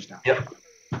promoting just now. Yep.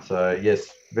 So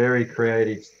yes, very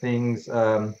creative things.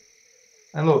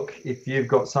 And look, if you've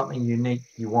got something unique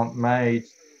you want made,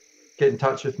 get in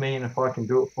touch with me, and if I can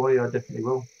do it for you, I definitely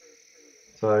will.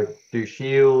 So do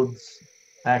shields,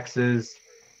 axes,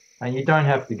 and you don't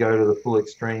have to go to the full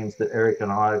extremes that Eric and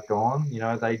I have gone.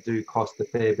 They do cost a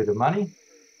fair bit of money,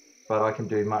 but I can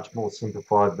do much more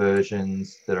simplified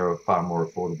versions that are far more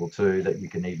affordable too, that you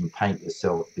can even paint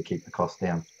yourself to keep the cost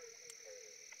down.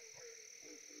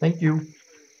 Thank you.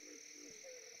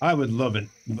 I would love it.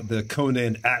 The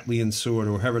Conan Atlian sword,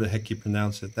 or however the heck you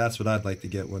pronounce it. That's what I'd like to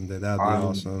get one day. That would be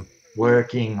awesome.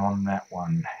 Working on that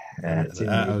one. It's in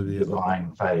the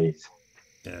design phase.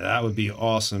 Yeah, that would be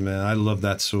awesome, man. I love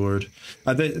that sword.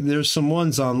 There's some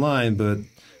ones online, but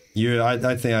I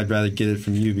think I'd rather get it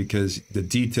from you, because the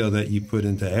detail that you put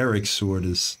into Eric's sword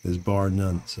is bar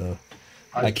none. So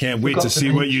I can't wait to see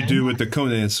what you do with the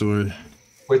Conan sword.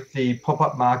 With the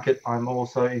pop-up market, I'm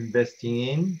also investing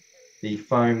in the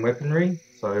foam weaponry,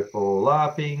 so for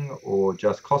LARPing or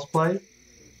just cosplay.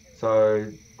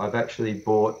 So I've actually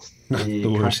bought the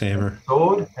Thor's hammer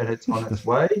sword, and it's on its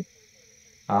way.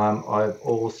 I've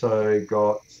also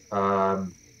got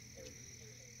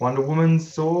Wonder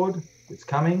Woman's sword. It's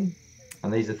coming,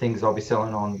 and these are things I'll be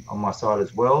selling on my site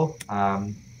as well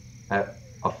at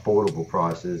affordable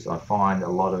prices. I find a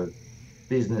lot of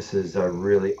businesses are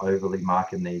really overly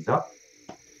marking these up.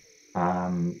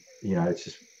 It's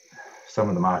just some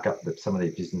of the markup that some of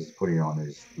these businesses are putting on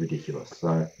is ridiculous.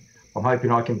 So I'm hoping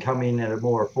I can come in at a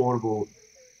more affordable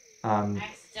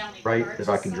rate that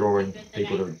I can draw in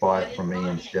people to buy it from me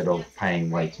instead of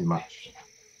paying way too much.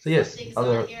 So yes,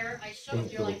 other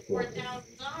things to look forward to.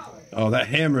 Oh, that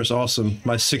hammer is awesome.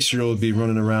 My 6-year-old would be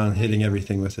running around hitting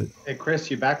everything with it. Hey, Chris,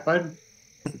 you back, bud?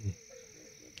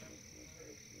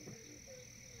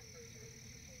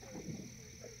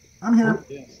 I'm here.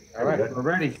 Yes. All right, we're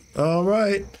ready. All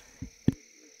right.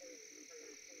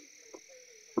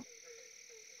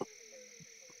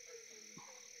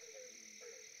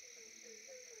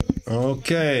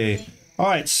 Okay. All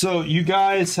right. So you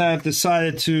guys have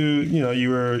decided to,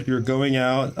 you're going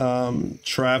out,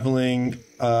 traveling.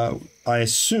 I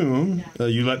assume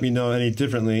you let me know any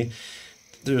differently.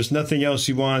 There's nothing else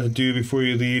you wanted to do before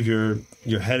you leave. You're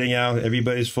heading out.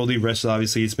 Everybody's fully rested.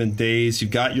 Obviously, it's been days. You've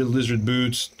got your lizard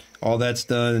boots. All that's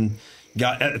done.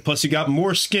 Plus, you got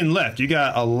more skin left. You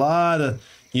got a lot of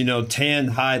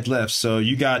tanned hide left. So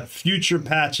you got future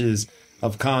patches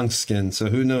of Kong skin. So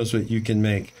who knows what you can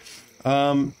make.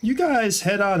 You guys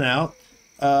head on out,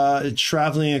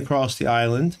 traveling across the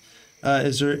island.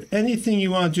 Is there anything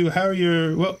you want to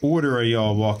do? What order are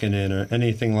y'all walking in, or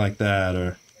anything like that?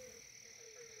 Or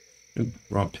ooh,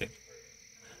 wrong pick.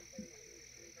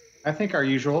 I think our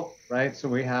usual, right? So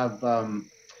we have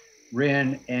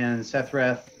Rin and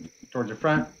Sethreth towards the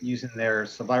front, using their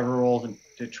survival rolls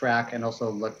to track and also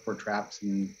look for traps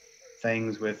and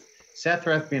things, with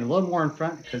Sethreth being a little more in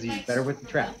front because he's better with the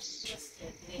traps.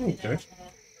 Okay.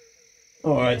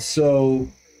 All right, so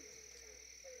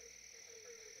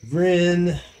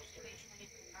Rin,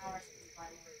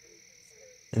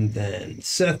 and then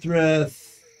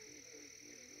Sethreth,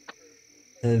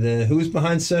 and then who's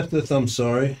behind Sethreth? I'm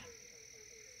sorry.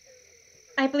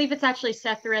 I believe it's actually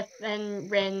Sethrith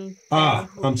and Rin.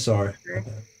 I'm sorry.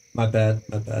 My bad.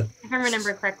 If I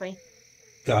remember correctly.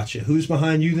 Gotcha. Who's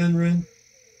behind you then, Rin?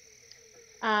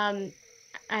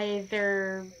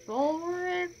 Either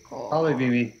Volric or... Probably be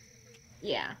me.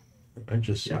 Yeah. I'm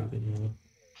just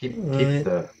keep right.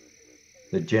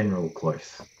 the general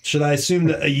close. Should I assume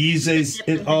that Ayize's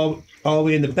all the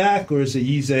way in the back, or is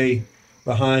Ayize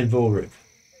behind Volric?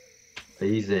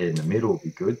 Ayize in the middle would be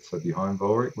good, so behind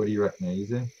Volric. What do you reckon,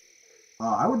 Ayize?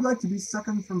 I would like to be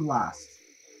second from last.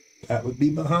 That would be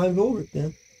behind Volric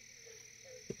then.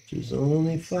 Which is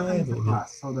only 5 of you.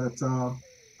 So that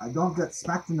I don't get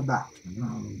smacked in the back.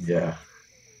 Yeah.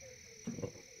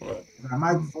 I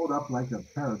might fold up like a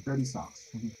pair of dirty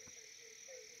socks.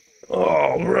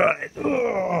 All right.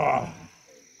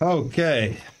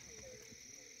 Okay.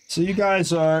 So you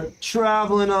guys are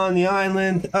traveling on the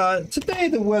island. Today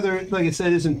the weather, like I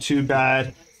said, isn't too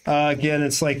bad. Again,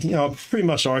 it's like, pretty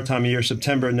much our time of year,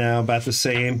 September now, about the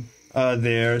same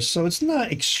there. So it's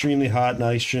not extremely hot,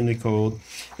 not extremely cold.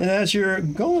 And as you're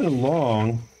going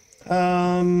along,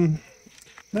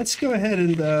 let's go ahead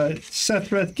and,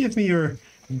 Sethreth, give me your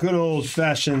good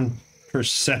old-fashioned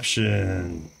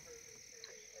perception.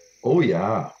 Oh,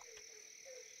 yeah.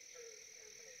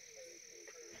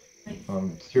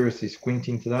 I'm seriously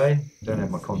squinting today. Don't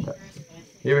have my contacts.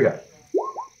 Here we go.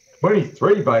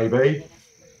 23, baby.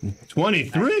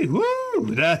 23. Woo!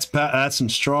 That's some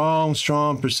strong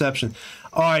perception.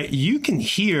 All right, you can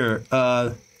hear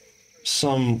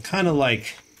some kind of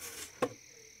like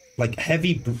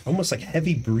heavy, almost like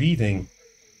heavy breathing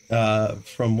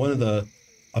from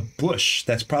a bush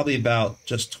that's probably about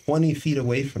just 20 feet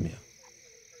away from you.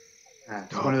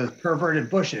 It's one of those perverted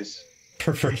bushes.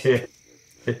 Perverted.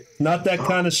 Not that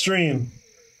kind of stream.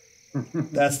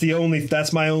 That's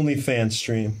my only fan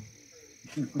stream.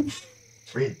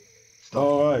 Rin, stop.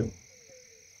 All right.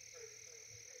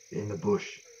 In the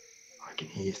bush, I can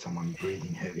hear someone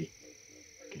breathing heavy.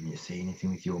 Can you see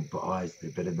anything with your eyes?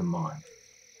 They're better than mine.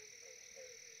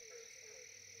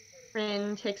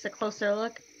 Rin takes a closer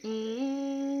look, and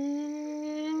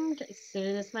as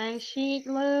soon as my sheet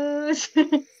glows.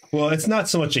 Well, it's not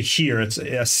so much a hear, it's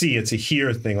a see. It's a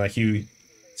hear thing. Like you.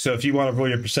 So if you want to roll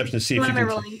your perception to see if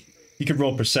you can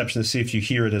roll perception to see if you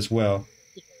hear it as well.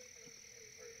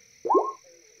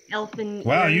 Elfin.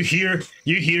 Wow, you hear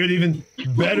it even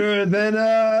better than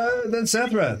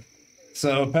Sethreth.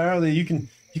 So apparently you can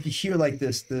hear like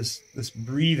this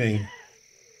breathing.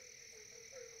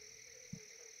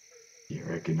 You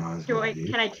recognize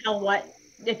Can I tell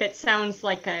if it sounds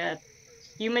like a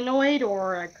humanoid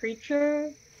or a creature?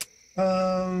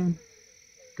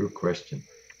 Good question.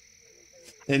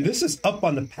 And this is up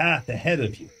on the path ahead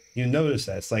of you. You notice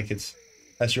that. It's like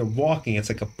as you're walking, it's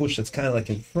like a bush that's kind of like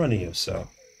in front of you. So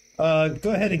go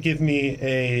ahead and give me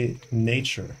a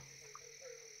nature.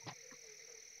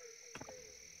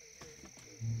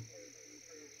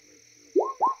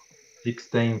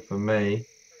 $16 for me.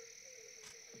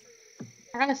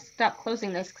 I gotta stop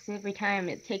closing this because every time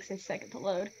it takes a second to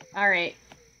load. All right.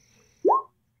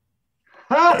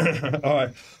 All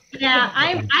right.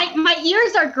 Yeah, my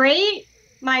ears are great.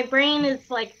 My brain is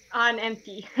like on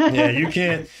empty. Yeah, you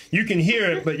can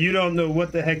hear it, but you don't know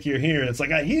what the heck you're hearing. It's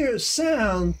like, I hear a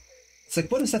sound. It's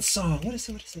like, what is that song? What is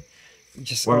it?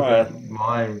 Just What all about right.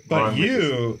 my But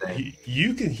resistance then?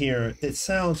 you can hear it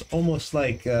sounds almost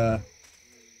like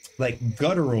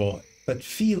guttural, but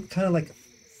feel kind of like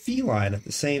feline at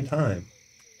the same time.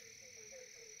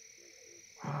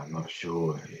 I'm not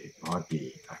sure. It might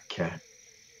be a cat,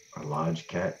 a large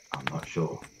cat. I'm not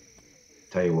sure.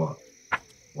 Tell you what,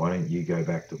 why don't you go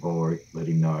back to Vorik, let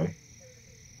him know.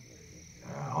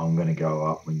 I'm going to go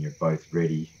up when you're both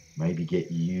ready. Maybe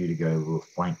get you to go a little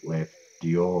flank left,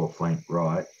 Dior flank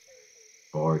right.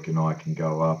 Vorik and I can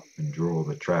go up and draw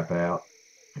the trap out,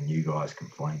 and you guys can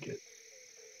flank it.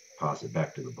 Pass it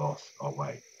back to the boss. I'll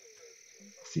wait.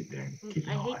 I'll sit there and keep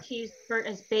an I eye. hate to use Bert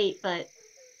as bait, but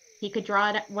he could draw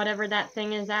it, whatever that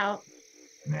thing is out.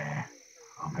 Nah,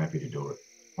 I'm happy to do it.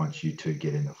 Once you two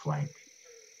get in the flank.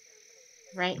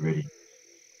 Right. Ready?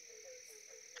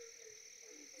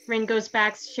 Rin goes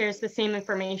back, shares the same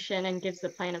information, and gives the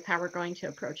plan of how we're going to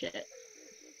approach it.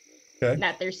 Okay.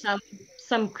 That there's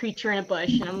some creature in a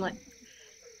bush, and I'm like,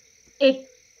 it.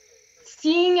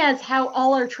 Seeing as how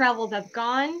all our travels have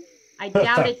gone, I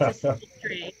doubt it's a simple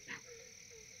stray.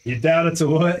 You doubt it's a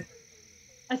what?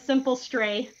 A simple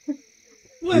stray.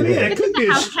 Well, yeah, it It's could just be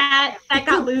a house cat that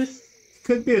got loose.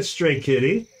 could be a stray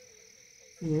kitty.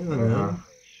 You don't know.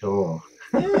 Sure.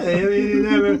 Yeah, I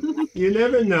mean, you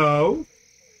never know.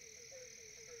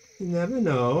 You never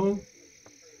know.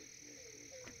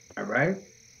 All right.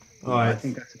 All right. I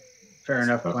think that's a fair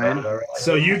enough plan.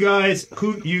 So you guys,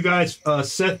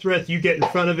 Sethreth, you get in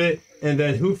front of it, and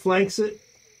then who flanks it?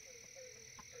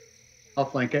 I'll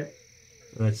flank it.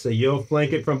 All right, so you'll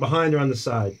flank it from behind or on the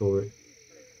side, Boris?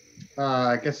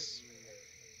 I guess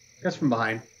from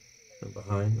behind. From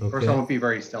behind. Of course, I Okay. won't be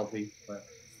very stealthy, but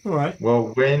All right. Well,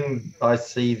 when I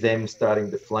see them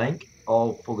starting to flank,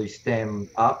 I'll fully stand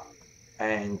up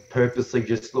and purposely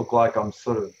just look like I'm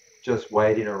sort of just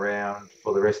waiting around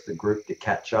for the rest of the group to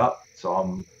catch up. So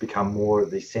I'm become more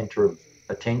of the center of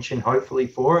attention, hopefully,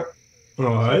 for it. All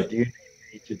So right. do you need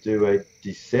me to do a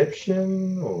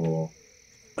deception or?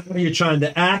 Are you trying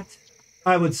to act?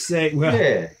 I would say, well,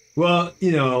 Yeah. well,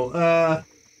 go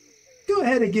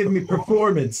ahead and give me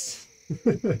performance.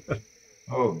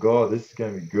 Oh, God, this is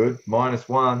going to be good.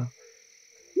 -1.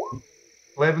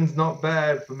 11's not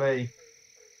bad for me.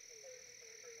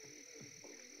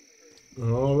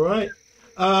 All right.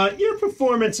 Your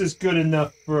performance is good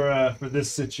enough for this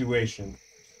situation.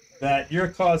 That you're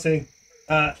causing,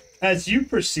 as you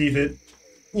perceive it,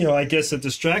 I guess a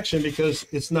distraction because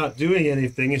it's not doing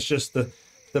anything. It's just the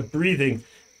breathing.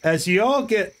 As you all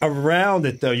get around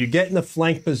it, though, you get in the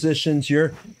flank positions.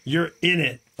 You're in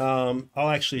it. I'll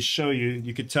actually show you.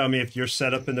 You could tell me if you're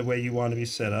set up in the way you want to be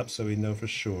set up, so we know for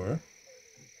sure.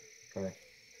 Okay.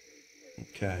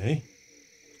 Okay.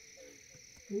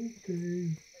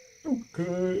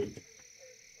 Okay.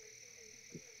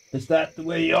 Is that the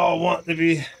way y'all want to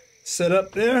be set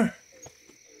up there?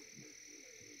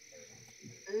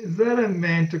 Is that a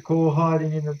manticore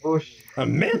hiding in the bush? A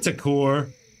manticore?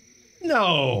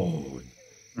 No.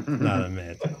 Not a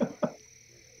manticore.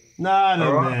 Not a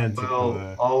All right,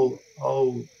 manticore. well,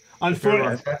 I'll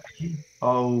Unfortunately.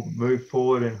 I'll move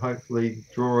forward and hopefully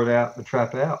draw it out, the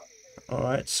trap out. All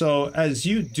right. So as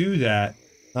you do that,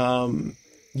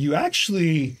 you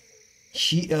actually,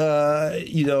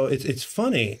 it's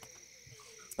funny.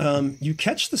 You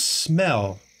catch the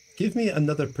smell. Give me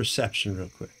another perception real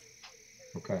quick.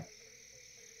 Okay.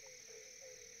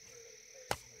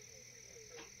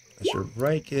 As you're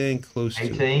right getting close to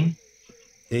 18.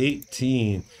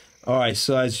 18. All right.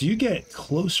 So as you get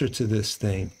closer to this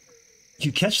thing,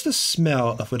 you catch the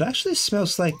smell of what actually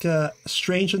smells like,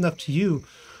 strange enough to you,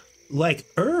 like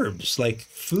herbs, like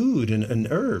food and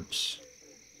herbs.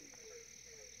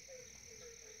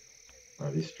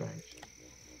 That is strange.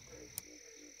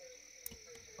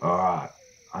 All right.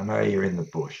 I know you're in the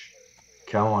bush.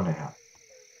 Come on out.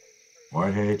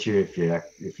 Won't hurt you if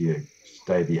you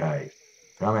stay behaved.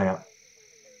 Come out.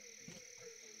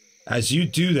 As you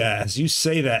do that, as you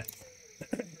say that,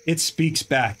 it speaks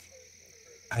back.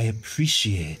 I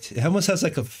appreciate. It almost has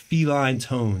like a feline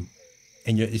tone,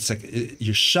 and it's like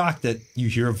you're shocked that you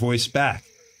hear a voice back.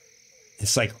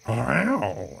 It's like,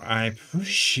 wow, I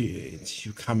appreciate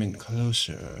you coming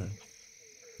closer.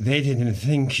 They didn't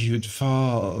think you'd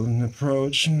fall and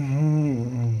approach.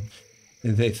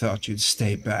 They thought you'd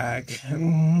stay back.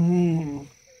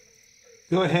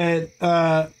 Go ahead.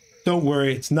 Don't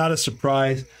worry. It's not a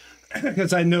surprise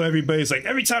because I know everybody's like,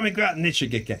 every time I go out, Nietzsche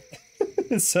get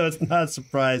ganked. So it's not a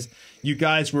surprise. You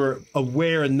guys were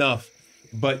aware enough,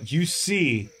 but you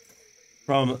see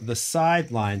from the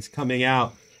sidelines coming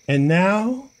out. And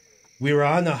now we're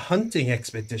on a hunting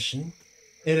expedition,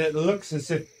 and it looks as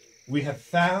if we have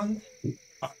found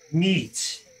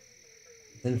meet.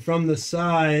 And from the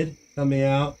side, coming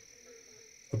out,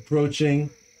 approaching,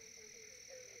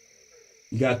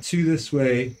 you got two this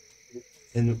way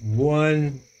and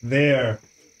one there.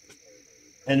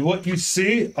 And what you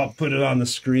see, I'll put it on the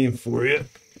screen for you.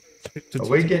 Are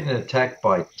we getting attacked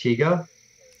by Tigger?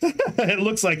 It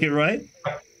looks like it, right?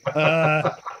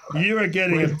 You are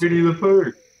getting Winnie the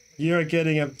Pooh. You are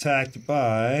getting attacked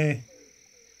by.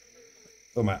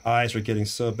 Oh, my eyes are getting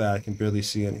so bad I can barely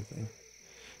see anything.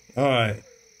 All right.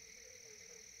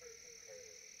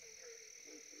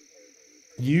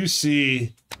 You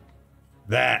see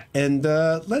that, and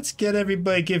let's get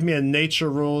everybody give me a nature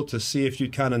roll to see if you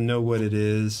kind of know what it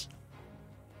is.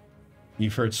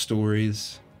 You've heard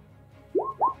stories.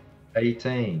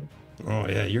 18. Oh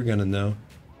yeah, you're gonna know.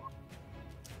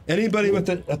 Anybody with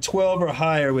a 12 or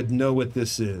higher would know what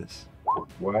this is.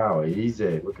 Wow,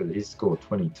 easy. Look at his score,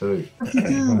 22.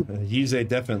 Yize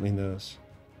definitely knows.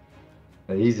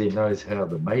 Easy knows how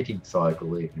the mating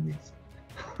cycle even is.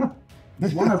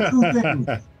 One of two things.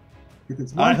 If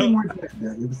it's one thing, we're dead.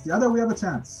 If it's the other, we have a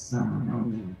chance.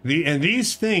 And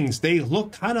these things, they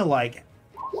look kind of like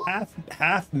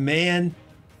half man,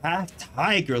 half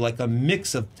tiger, like a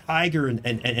mix of tiger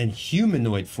and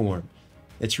humanoid form.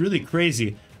 It's really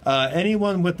crazy.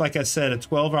 Anyone with, like I said, a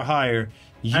 12 or higher,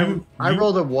 I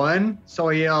rolled a 1, so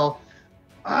I yell,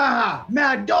 "Ah,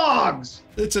 mad dogs!"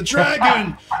 It's a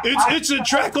dragon! it's a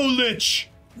Dracolich!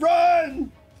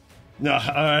 Run! No,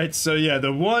 all right. So yeah,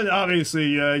 the one obviously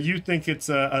you think it's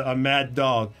a mad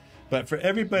dog, but for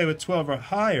everybody with 12 or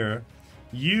higher,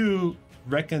 you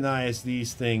recognize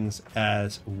these things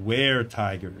as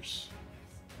were-tigers.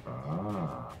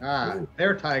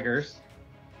 They're tigers.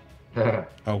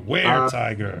 A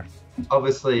were-tiger.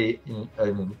 Obviously,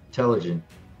 an intelligent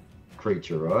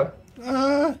creature, right?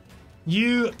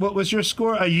 What was your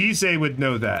score? A Yize would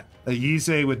know that. A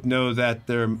Yize would know that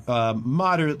they're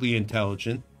moderately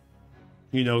intelligent.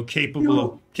 You know,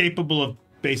 capable of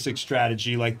basic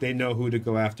strategy, like they know who to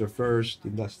go after first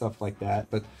and stuff like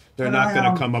that. But they're not going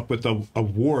to come up with a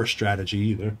war strategy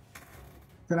either.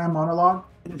 Can I monologue?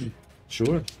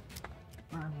 Sure.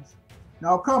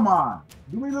 Now, come on.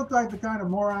 Do we look like the kind of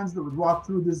morons that would walk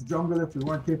through this jungle if we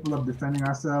weren't capable of defending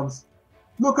ourselves?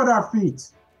 Look at our feet.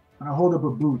 And I hold up a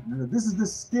boot. This is the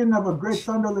skin of a great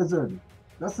thunder lizard.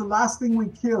 That's the last thing we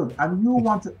killed. And you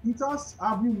want to eat us?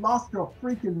 Have you lost your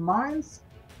freaking minds?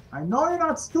 I know you're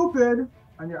not stupid,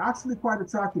 and you're actually quite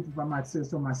attractive, if I might say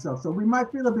so myself. So we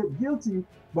might feel a bit guilty,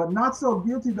 but not so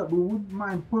guilty that we wouldn't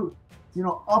mind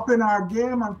upping our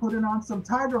game and putting on some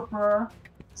tiger fur.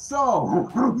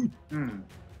 So, do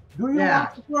you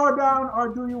want to throw down, or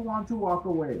do you want to walk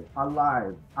away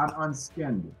alive and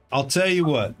unskinned? I'll tell you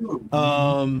what.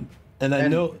 And I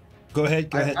know. Go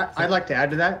ahead. I'd like to add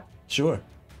to that. Sure.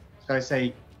 So I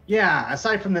say, yeah,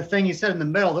 aside from the thing you said in the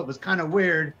middle that was kind of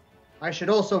weird, I should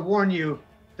also warn you,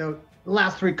 the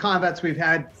last 3 combats we've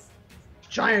had,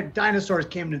 giant dinosaurs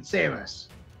came to save us.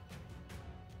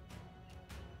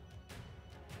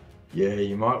 Yeah,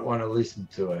 you might want to listen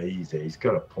to Aiza. He's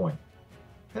got a point.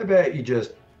 How about you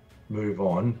just move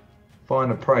on,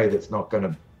 find a prey that's not going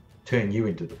to turn you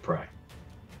into the prey?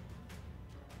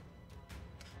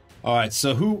 All right,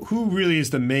 so who really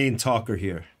is the main talker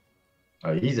here?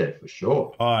 Aiza, for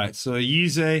sure. All right, so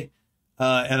Yize,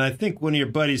 and I think one of your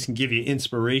buddies can give you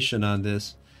inspiration on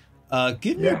this. I'm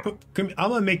going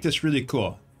to make this really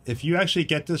cool. If you actually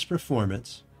get this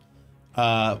performance,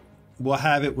 we'll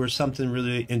have it where something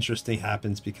really interesting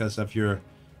happens because of your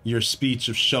speech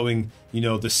of showing,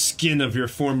 the skin of your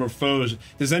former foes.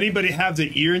 Does anybody have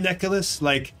the ear necklace?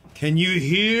 Like, can you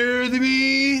hear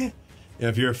me?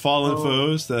 If you're fallen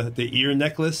foes, the ear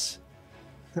necklace.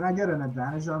 Can I get an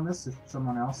advantage on this if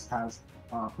someone else has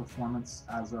performance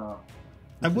as a...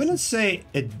 I wouldn't say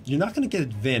you're not going to get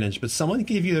advantage, but someone can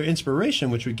give you their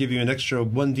inspiration, which would give you an extra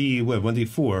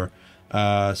 1d4.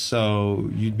 So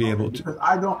you'd be able to... Because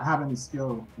I don't have any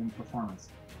skill in performance.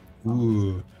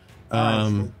 Ooh.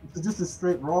 So it's just a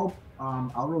straight roll.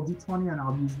 I'll roll d20 and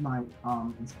I'll use my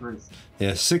inspiration.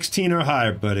 Yeah, 16 or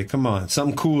higher, buddy. Come on.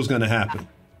 Something cool is going to happen.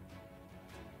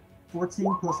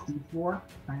 14 plus d4.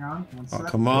 Hang on. One sec.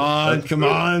 Come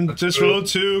on. Just roll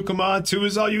 2. Come on. 2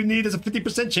 is all you need. There's a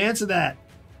 50% chance of that.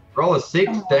 Roll a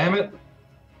 6, damn it.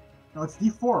 No, it's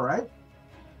d4, right?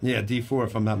 Yeah, D4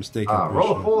 if I'm not mistaken.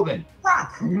 Roll a 4 then.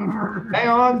 Fuck! Hang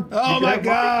on. Oh my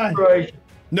god!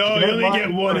 No, you only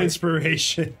get 1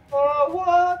 inspiration.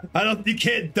 Oh, what? You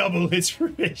can't double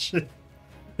inspiration.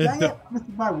 Dang it, I missed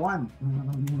it by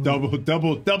 1.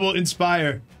 Double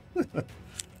inspire.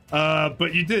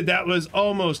 But you did. That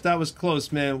was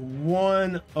close, man.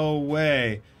 1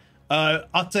 away.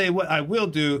 I'll tell you what I will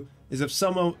do is if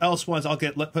someone else wants, I'll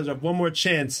put up one more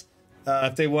chance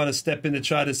if they want to step in to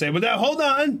try to say, well, now hold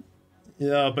on.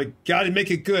 But gotta make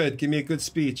it good. Give me a good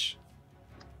speech.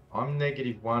 I'm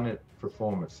 -1 at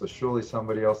performance, so surely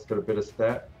somebody else got a better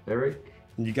stat. Eric?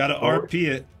 And you gotta RP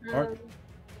it.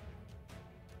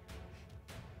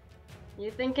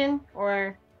 You thinking?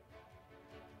 Or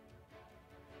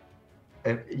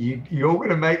And you're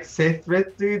gonna make Seth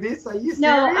do this? Are you serious?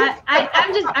 no,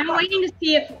 I'm waiting to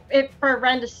see if for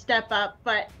Ren to step up,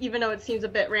 but even though it seems a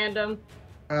bit random.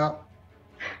 Well,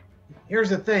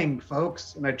 here's the thing,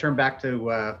 folks, and I turn back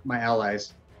to my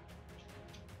allies.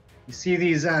 You see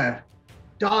these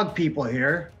dog people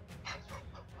here?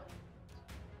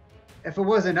 If it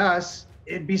wasn't us,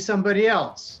 it'd be somebody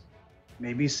else.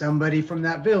 Maybe somebody from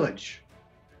that village.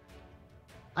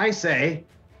 I say,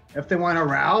 if they want a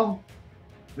row,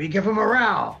 we give them a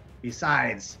row.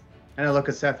 Besides, and I look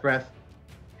at Sethreth,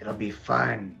 it'll be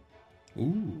fun.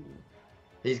 Ooh.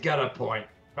 He's got a point.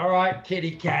 All right,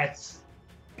 kitty cats.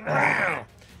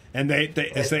 And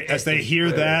as they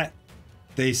hear that,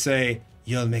 they say,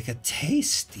 "You'll make a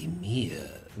tasty meal."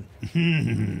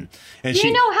 And Do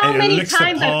you know how many licks the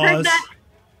times I've heard paws. that?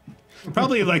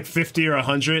 Probably like 50 or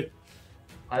 100.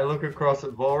 I look across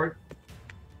at Vorik.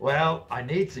 Well, I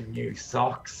need some new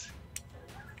socks.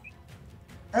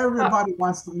 Everybody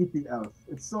wants to eat the elf.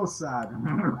 It's so sad.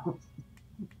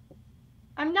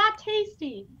 I'm not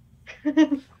tasty.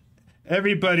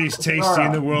 Everybody's tasty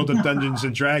in the world of Dungeons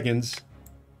and Dragons.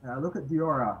 I look at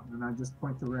Diora and I just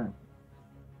point to Ren.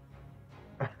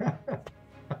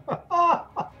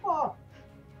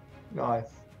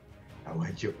 Nice. I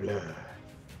want your blood.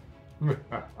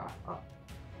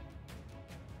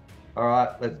 All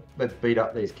right, let's beat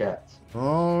up these cats.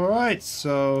 All right,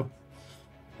 so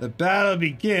the battle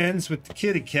begins with the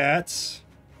kitty cats,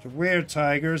 the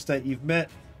were-tigers that you've met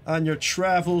on your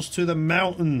travels to the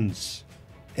mountains,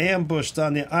 ambushed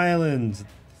on the island,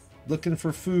 looking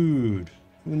for food.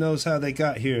 Who knows how they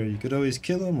got here? You could always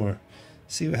kill them or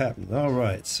see what happens. All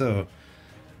right, so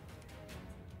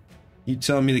you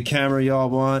tell me the camera y'all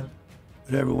want,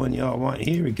 whatever one y'all want.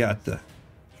 Here we got the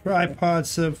tripod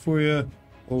set up for you,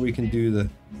 or we can do the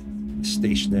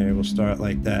stationary. We'll start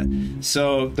like that.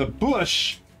 So the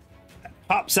bush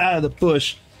pops out of the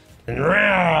bush, and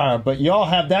but y'all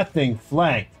have that thing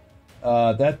flanked.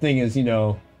 That thing is,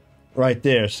 right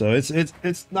there. So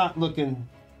it's not looking,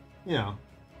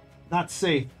 not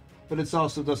safe, but it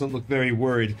also doesn't look very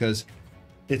worried because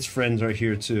its friends are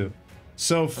here too.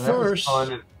 So first,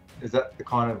 is that the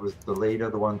kind of was the leader,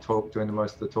 the one doing the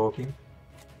most of the talking?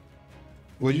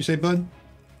 What'd you say, bud?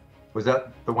 Was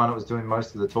that the one that was doing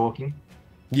most of the talking?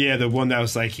 Yeah, the one that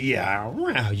was like,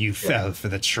 you fell for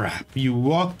the trap. You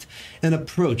walked and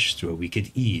approached where we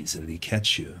could easily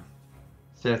catch you.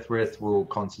 Sethrith will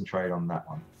concentrate on that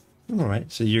one. All right,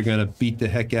 so you're going to beat the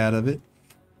heck out of it.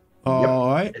 All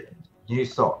right. New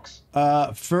socks.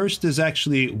 First is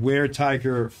actually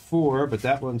Were-Tiger 4, but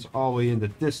that one's all the way in the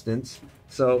distance.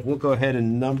 So we'll go ahead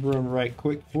and number them right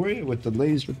quick for you with the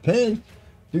laser pen.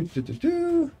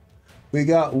 We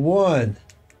got 1,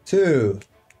 2,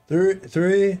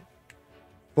 3,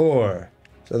 4.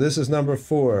 So this is number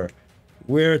 4.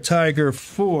 Were-Tiger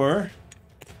 4.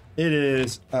 It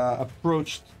is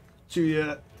approached to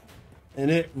you,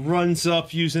 and it runs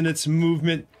up using its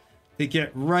movement to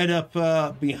get right up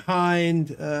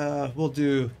behind. We'll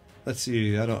do, let's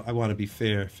see, I want to be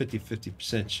fair,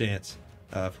 50% chance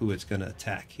of who it's going to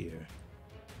attack here.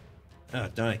 Oh,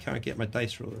 darn, I can't get my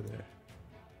dice roller there.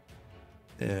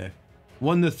 There.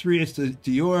 1 to 3, it's the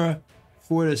Diora.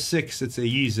 4 to 6, it's a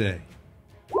Yize.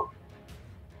 All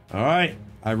right,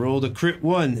 I rolled a crit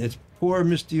 1. It's poor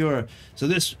Miss Diora. So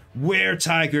this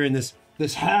were-tiger in this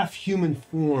half-human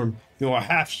form, a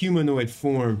half-humanoid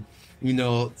form,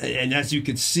 and as you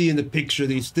can see in the picture,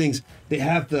 these things, they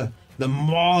have the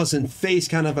maws and face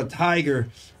kind of a tiger,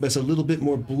 but it's a little bit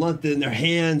more blunt than their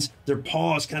hands. Their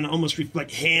paws kind of almost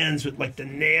reflect hands with like the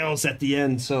nails at the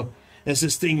end. So as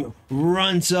this thing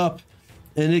runs up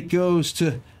and it goes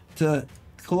to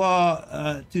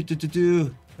claw,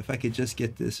 if I could just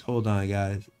get this. Hold on,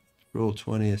 guys. Roll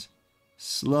 20 is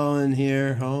slowing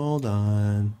here. Hold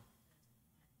on.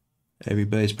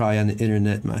 Everybody's probably on the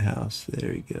internet in my house. There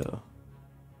we go.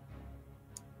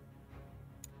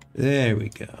 There we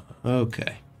go.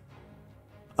 Okay.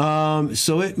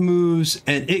 So it moves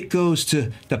and it goes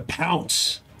to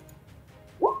pounce.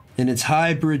 In its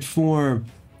hybrid form,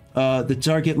 the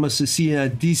target must succeed a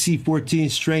DC 14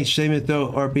 strength saving throw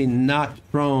or be knocked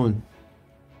prone.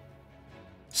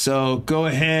 So go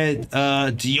ahead,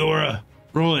 Diora.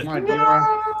 Roll it. Come on,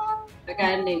 Diora. I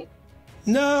got an 8.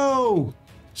 No!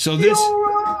 So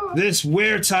Diora! this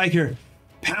were-tiger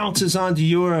pounces on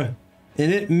Diora,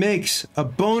 and it makes a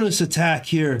bonus attack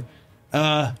here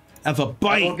of a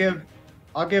bite.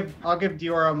 I'll give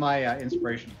Diora my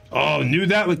inspiration. Oh, knew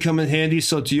that would come in handy.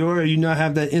 So Diora, you now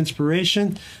have that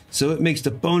inspiration. So it makes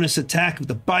the bonus attack of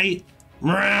the bite.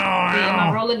 Wait, am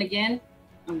I rolling again?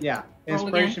 Yeah,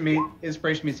 Roll inspiration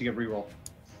means to get reroll.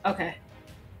 Okay.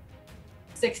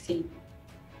 16.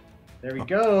 There we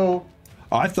go.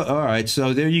 Oh, I thought, all right,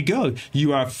 so there you go.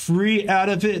 You are free out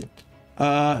of it.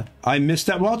 I missed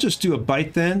that. Well, I'll just do a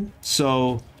bite then.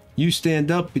 So you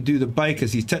stand up, you do the bite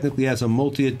because he technically has a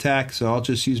multi-attack. So I'll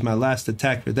just use my last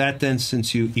attack for that then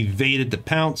since you evaded the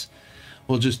pounce.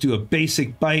 We'll just do a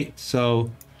basic bite. So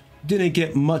didn't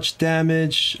get much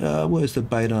damage. What is the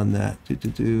bite on that?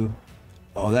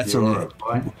 Oh, that's only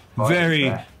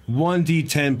very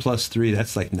 1d10 plus 3.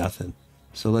 That's like nothing.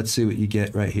 So let's see what you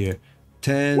get right here.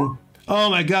 10.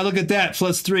 Oh my God, look at that.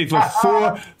 Plus 3 for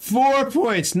 4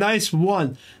 points. Nice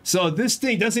one. So this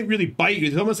thing doesn't really bite you.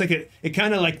 It's almost like it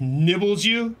kind of like nibbles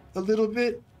you a little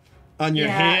bit on your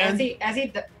hand. As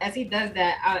he does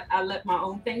that, I let my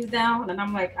own things down, and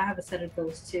I'm like, I have a set of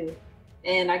those too.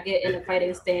 And I get in a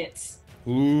fighting stance.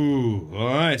 Ooh, all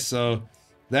right. So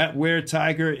that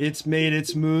were-tiger, it's made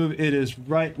its move. It is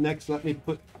right next. Let me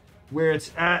put where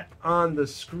it's at on the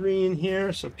screen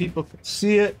here so people can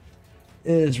see it.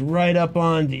 It is right up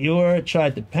on Dior.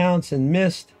 Tried to pounce and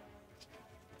missed.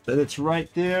 But it's right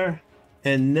there.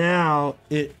 And now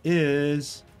it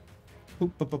is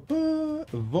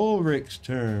Volric's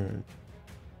turn.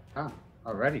 Ah,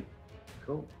 already.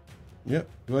 Cool. Yep.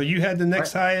 Well, you had the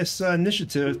next highest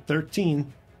initiative,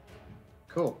 13.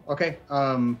 Cool. Okay.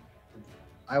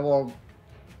 I will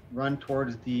run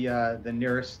towards the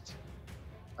nearest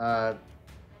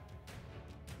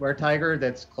were-tiger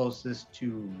that's closest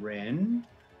to Rin.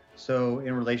 So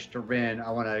in relation to Rin,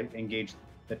 I want to engage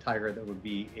the tiger that would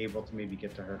be able to maybe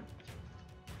get to her.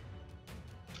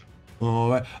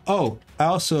 All right. Oh,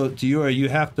 also, Diora, you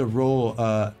have to roll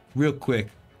real quick.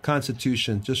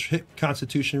 Constitution. Just hit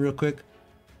Constitution real quick.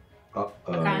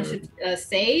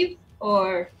 Save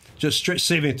or just straight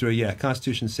saving throw. Yeah,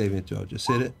 Constitution saving throw. Just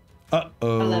hit it.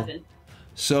 11.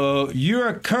 So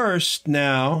you're cursed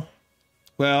now.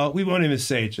 Well, we won't even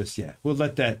say it just yet. We'll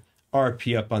let that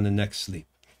RP up on the next sleep.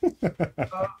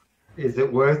 Is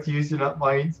it worth using up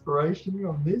my inspiration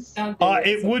on this?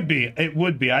 It would be. It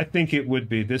would be. I think it would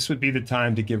be. This would be the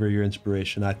time to give her your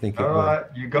inspiration. I think it would. All right,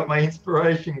 you got my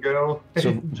inspiration, girl.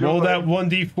 So roll that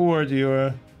 1d4,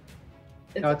 Diora.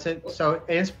 No, it's it. So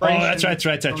inspiration. Oh, that's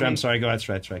right. I'm sorry. Go ahead.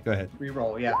 That's right. Go ahead.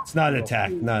 Reroll, yeah. It's not an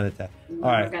attack. Not an attack. All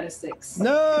right. I got a 6.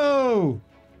 No.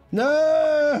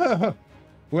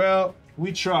 Well,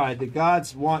 we tried. The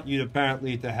gods want you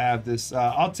apparently to have this.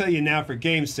 I'll tell you now for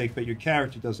game's sake, but your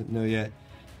character doesn't know yet.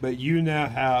 But you now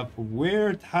have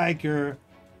were-tiger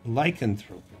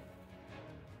lycanthropy.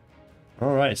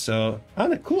 All right. So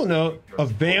on a cool note, a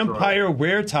vampire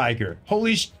were-tiger.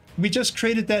 Holy! We just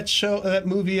created that show, that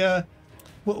movie.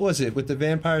 What was it with the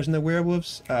vampires and the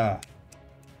werewolves? The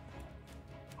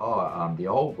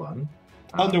old one.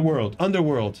 Underworld.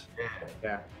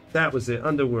 Yeah. That was it.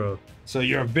 Underworld. So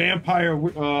you're a vampire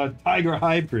tiger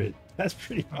hybrid. That's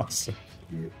pretty awesome.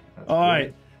 Yeah, all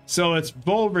right. So it's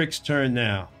Volric's turn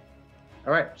now.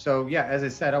 All right. So yeah, as I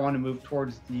said, I want to move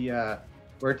towards the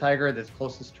were-tiger that's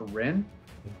closest to Rin.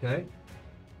 Okay.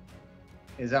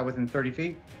 Is that within 30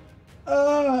 feet?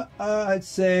 I'd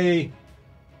say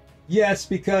yes,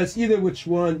 because either which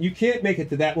one, you can't make it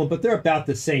to that one, but they're about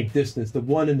the same distance. The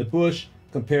one in the bush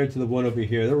compared to the one over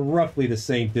here. They're roughly the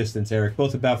same distance, Eric.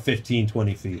 Both about 15,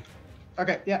 20 feet.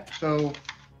 Okay, yeah. So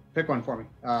pick one for me,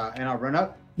 and I'll run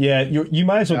up. Yeah, you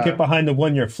might as well get behind the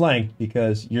one you're flanked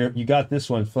because you got this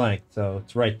one flanked, so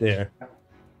it's right there.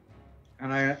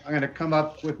 And I'm going to come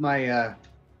up with my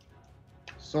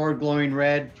sword glowing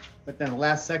red, but then the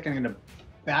last second I'm going to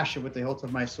bash it with the hilt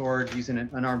of my sword using an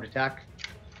unarmed attack.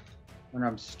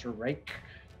 Unarmed strike.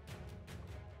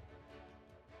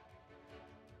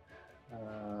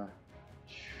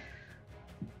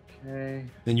 Okay.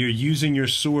 And you're using your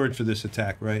sword for this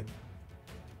attack, right?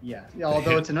 Yeah.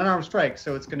 Although it's an unarmed strike,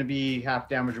 so it's going to be half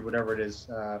damage or whatever it is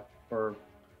for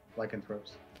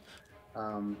lycanthropes.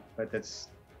 But that's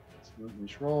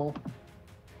movement roll.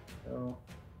 So.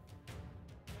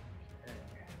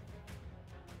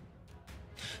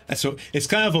 So it's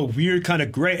kind of a weird kind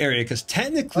of gray area because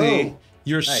technically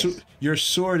your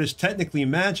sword is technically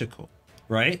magical,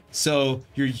 right? So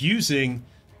you're using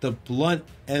the blunt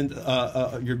end.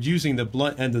 You're using the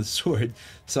blunt end of the sword.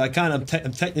 So I kind of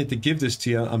I'm tempted to give this to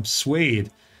you. I'm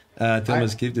swayed They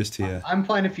must give this to you. I'm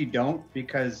fine if you don't,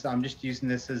 because I'm just using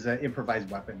this as an improvised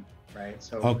weapon, right?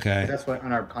 So okay, that's what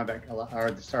on our combat,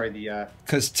 or sorry, the.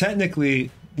 Because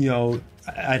technically, you know,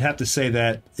 I'd have to say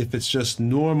that if it's just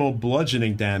normal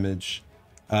bludgeoning damage,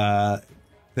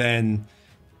 then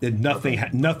nothing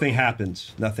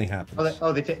happens. Nothing happens.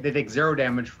 They take 0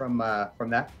 damage from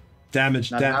that.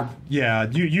 Damage.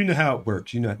 Yeah, you know how it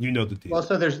works. You know the deal. Well,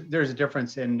 so there's a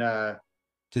difference in.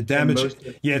 To damage,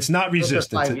 it's not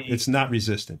resistant. It's not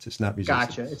resistant. It's not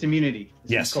resistant. Gotcha. It's immunity.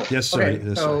 Yes, cool. yes, sir. Okay,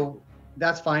 yes, so sir.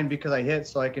 that's fine because I hit,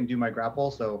 so I can do my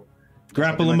grapple. So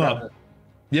grapple him up.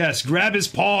 Yes, grab his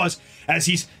paws as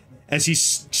he's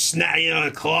snapping on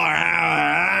a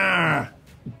claw.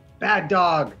 Bad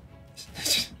dog.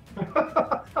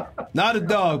 Not a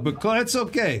dog, but it's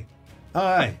okay. All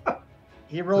right.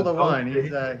 He rolled a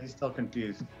 1. He's still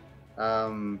confused. Here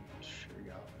we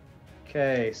go.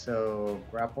 Okay, so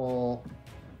grapple.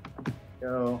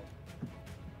 Go.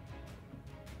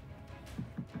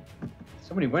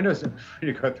 So many windows for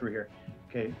you to go through here.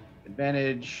 Okay,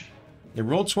 advantage. Yeah,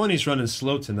 roll 20's running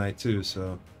slow tonight too,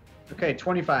 so. Okay,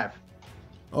 25.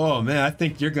 Oh man, I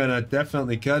think you're gonna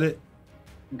definitely cut it.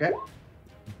 Okay.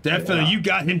 Definitely, you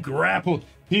got him grappled.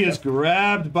 He is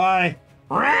grabbed by.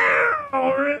 All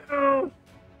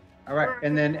right,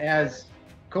 and then as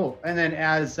I'm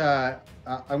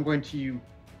going to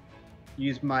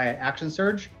use my action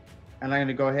surge, and I'm going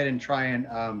to go ahead and try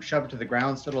and shove it to the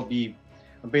ground. So I'm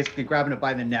basically grabbing it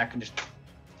by the neck and just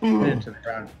put it to the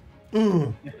ground.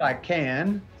 If I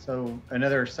can. So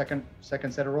another second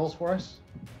set of rolls for us.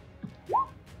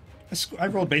 I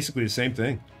rolled basically the same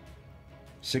thing.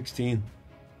 16.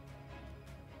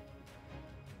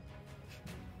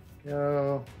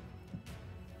 Go.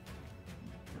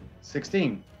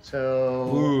 16.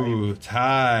 So. Ooh,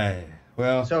 tie.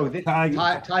 Well. So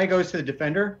tie goes to the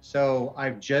defender. So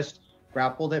I've just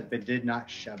grappled it, but did not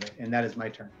shove it, and that is my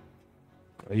turn.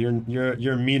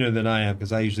 You're meaner than I am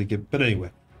because I usually give. But anyway,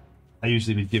 I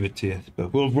usually would give it to you,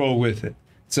 but we'll roll with it.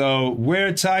 So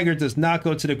where Tiger does not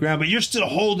go to the ground, but you're still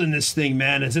holding this thing,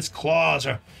 man, as its claws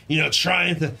are,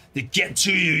 trying to get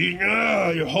to you.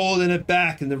 You're holding it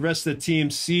back, and the rest of the team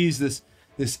sees this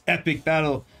epic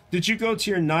battle. Did you go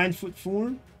to your 9-foot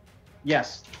form?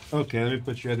 Yes. Okay, let me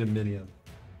put your other mini on.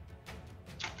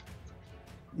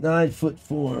 9-foot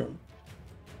form.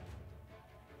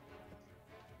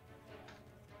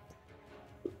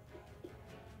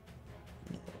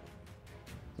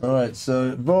 All right,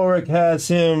 so Volric has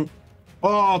him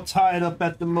all tied up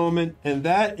at the moment, and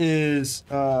that is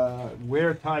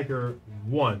Were Tiger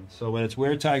 1. So when it's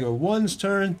Were Tiger 1's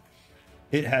turn,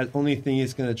 it has only thing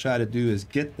it's going to try to do is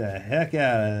get the heck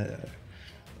out of there.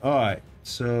 All right,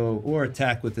 so or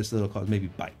attack with this little card, maybe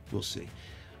bite. We'll see.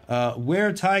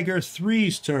 Were Tiger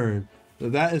 3's turn. So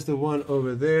that is the one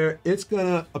over there. It's going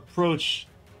to approach.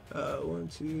 1,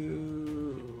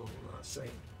 2. Hold on a second.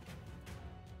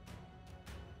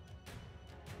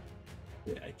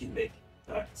 Yeah, I can make it.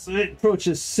 All right, so it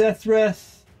approaches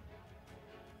Sethreth.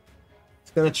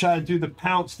 It's going to try to do the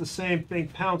pounce, the same thing.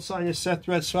 Pounce on you,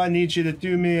 Sethreth. So I need you to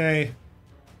do me a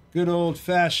good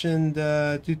old-fashioned...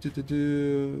 hold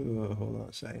on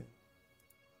a second.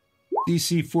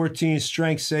 DC 14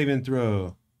 strength saving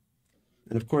throw.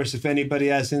 And of course, if anybody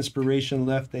has inspiration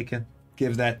left, they can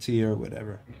give that to you or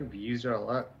whatever. You can use it a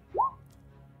lot.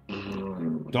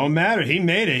 Don't matter. He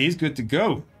made it. He's good to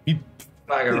go.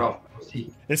 Bugger off.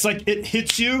 It's like it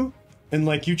hits you, and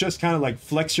like you just kind of like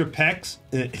flex your pecs,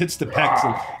 and it hits the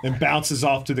pecs and bounces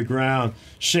off to the ground,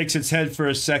 shakes its head for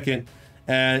a second,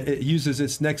 and it uses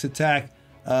its next attack.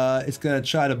 It's going to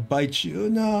try to bite you.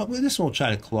 No, this won't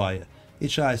try to claw you. It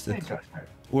tries to...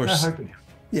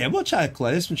 Yeah, we'll try to claw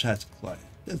you. This one tries to claw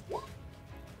you.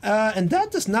 And that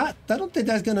does not... I don't think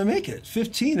that's going to make it.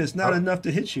 15 is not enough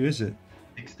to hit you, is it?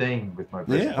 16 with my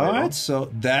yeah, all right.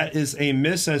 So that is a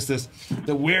miss as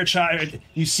the werechild.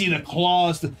 You see the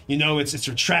claws, it's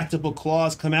retractable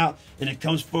claws come out, and it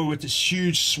comes forward with this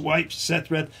huge swipe,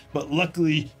 Sethreth. But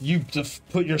luckily, you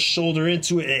put your shoulder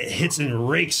into it, and it hits and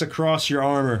rakes across your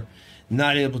armor,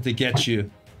 not able to get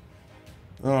you.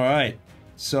 All right.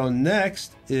 So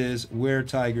next is Were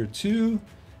Tiger 2.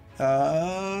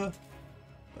 It's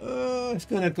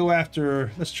gonna go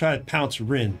after. Let's try to pounce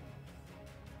Rin.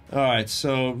 All right,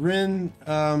 so Rin,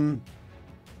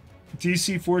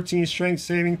 DC 14 strength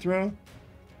saving throw.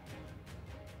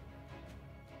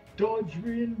 Dodge,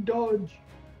 Rin, dodge.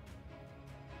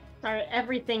 Sorry,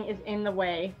 everything is in the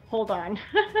way. Hold on.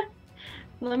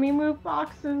 Let me move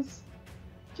boxes.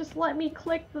 Just let me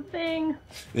click the thing.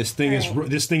 This thing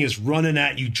is running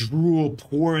at you, drool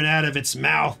pouring out of its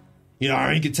mouth. You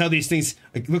know, you can tell these things,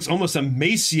 it looks almost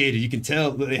emaciated. You can tell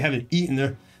that they haven't eaten.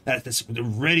 They're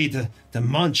ready to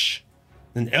munch.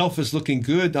 An elf is looking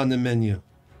good on the menu.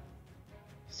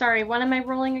 Sorry, what am I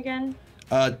rolling again?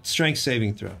 Strength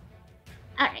saving throw.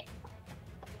 All right.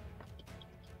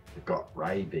 You've got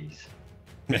rabies.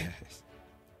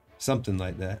 Something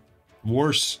like that.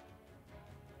 Worse.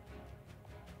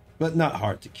 But not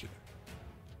hard to cure.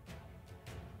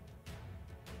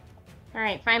 All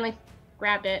right, finally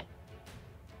grabbed it.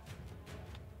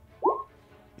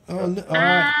 Oh,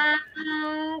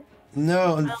 no.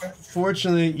 No,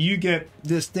 unfortunately, you get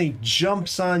this thing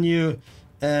jumps on you,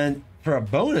 and for a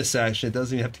bonus action, it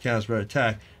doesn't even have to count as for an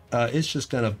attack. It's just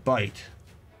going to bite.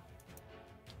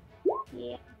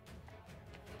 Yeah.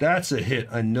 That's a hit.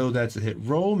 I know that's a hit.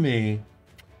 Roll me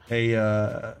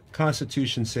a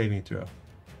Constitution saving throw.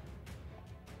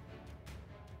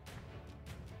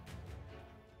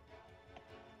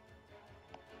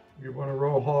 You want to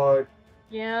roll hard?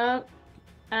 Yep.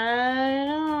 I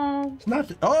know. It's not.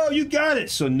 Oh, you got it.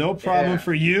 So no problem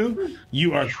for you.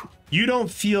 You don't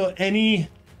feel any,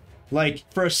 like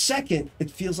for a second,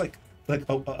 it feels like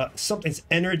something's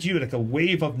entered you, like a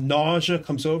wave of nausea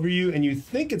comes over you, and you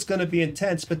think it's going to be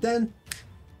intense, but then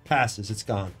passes. It's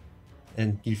gone,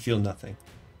 and you feel nothing.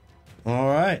 All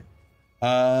right.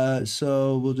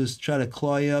 So we'll just try to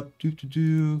claw you up.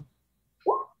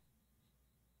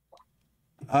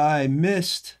 I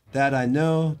missed. That I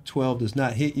know. 12 does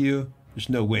not hit you. There's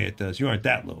no way it does. You aren't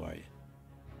that low, are you?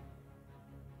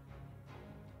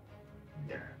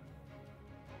 Yeah.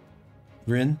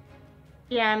 Rin?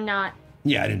 Yeah, I'm not.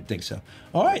 Yeah, I didn't think so.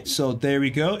 All right, so there we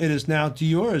go. It is now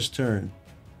Diora's turn.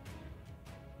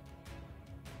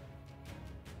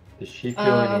 Does she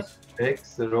feel any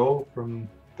effects at all from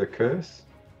the curse?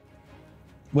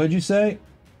 What did you say?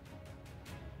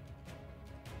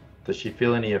 Does she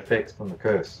feel any effects from the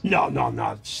curse? No.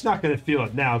 She's not going to feel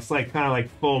it now. It's like kind of like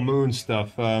full moon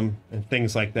stuff and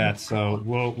things like that. So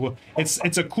we'll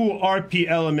it's a cool RP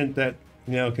element that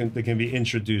that can be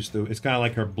introduced to. It's kind of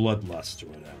like her bloodlust or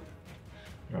whatever.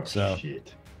 Oh So.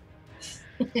 Shit!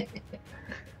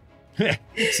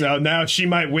 So now she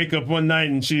might wake up one night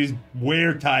and she's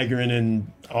were-tigering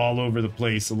and all over the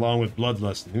place along with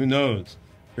bloodlust. Who knows?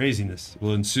 Craziness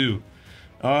will ensue.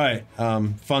 All right,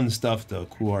 fun stuff though,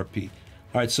 cool RP.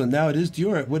 All right, so now it is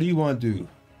Diora. What do you want to do?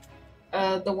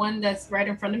 The one that's right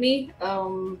in front of me.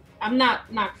 I'm not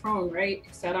prone, right?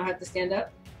 So I don't have to stand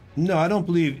up. No, I don't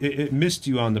believe it missed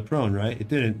you on the prone, right? It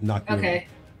didn't knock you Okay. over.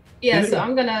 Yeah, so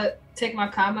I'm gonna take my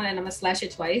comma and I'm gonna slash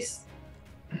it twice.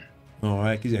 All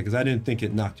right, because I didn't think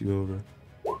it knocked you over.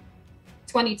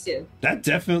 22. That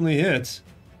definitely hits.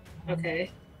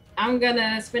 Okay. I'm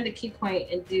gonna spend a key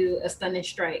point and do a stunning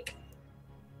strike.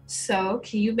 So,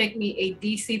 can you make me a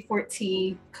DC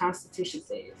 14 Constitution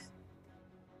save?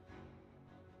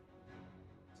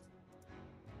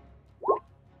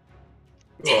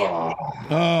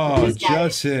 Oh,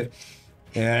 just hit.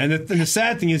 Yeah, and the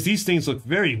sad thing is these things look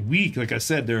very weak. Like I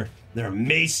said, they're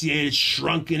emaciated,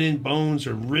 shrunken in bones,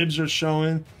 or ribs are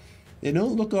showing. They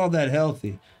don't look all that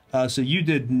healthy. So you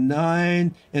did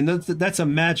 9, and that's a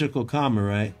magical comma,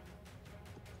 right?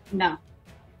 No.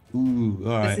 Ooh,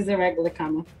 all right. This is a regular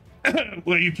comma.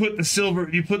 Well, you put the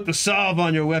salve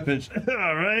on your weapons.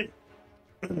 All right.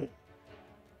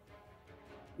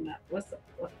 No, what's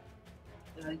up?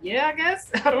 Yeah, I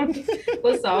guess. I don't.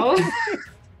 What's all?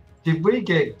 Did we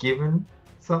get given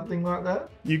something like that?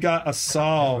 You got a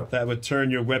salve that would turn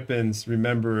your weapons.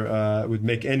 Remember, would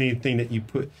make anything that you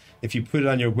put. If you put it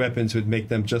on your weapons, would make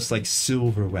them just like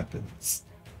silver weapons.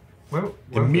 Well,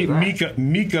 And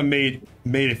Mika made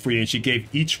it for you, and she gave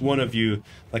each one of you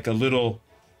like a little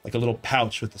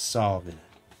pouch with the salve in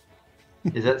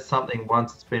it. Is that something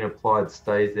once it's been applied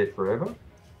stays there forever?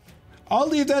 I'll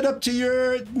leave that up to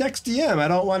your next DM. I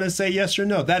don't want to say yes or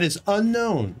no. That is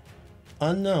unknown.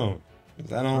 Unknown.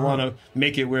 I don't want to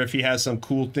make it where if he has some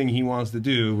cool thing he wants to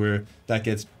do where that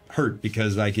gets hurt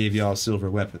because I gave you all silver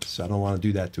weapons. So I don't want to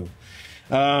do that to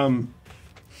him.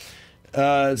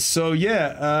 So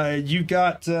yeah, you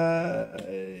got,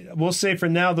 we'll say for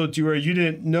now though, to where you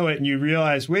didn't know it and you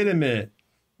realize, wait a minute,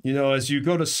 as you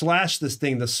go to slash this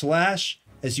thing, the slash,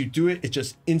 as you do it, it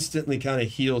just instantly kind of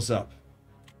heals up.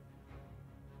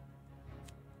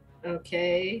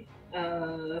 Okay.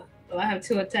 Well, I have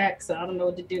 2 attacks, so I don't know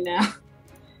what to do now.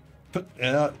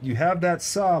 You have that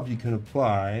salve you can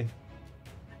apply.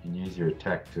 You can use your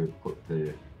attack to put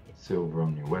the silver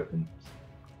on your weapon.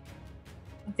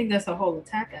 I think that's a whole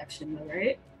attack action, though,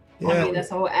 right? Yeah. I mean, that's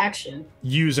a whole action.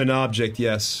 Use an object,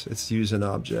 yes. It's use an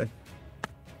object.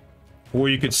 Or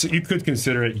you could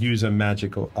consider it use a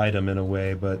magical item in a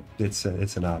way, but it's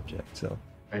an object.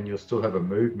 And you'll still have a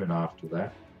movement after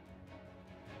that.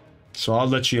 So I'll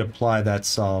let you apply that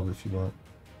solve if you want.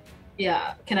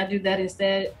 Yeah, can I do that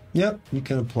instead? Yep, you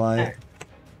can apply it.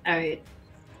 All right.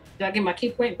 Do I get my key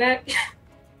point back?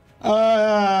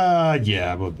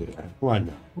 Yeah, we'll do that. Why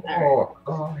not? Oh,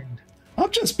 kind. I'm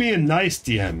just being nice,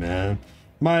 DM, man.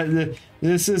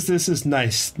 This is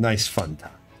nice fun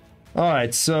time. All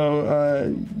right,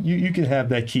 so you can have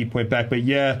that key point back, but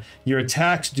yeah, your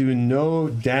attacks do no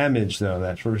damage though.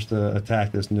 That first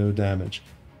attack does no damage,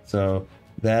 so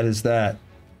that is that.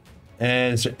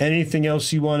 And is there anything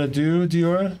else you want to do,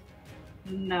 Diora?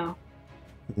 No.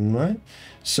 All right.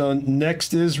 So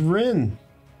next is Rin.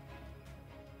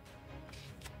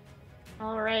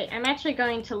 All right, I'm actually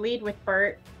going to lead with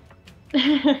Bert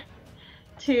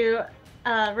to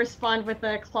respond with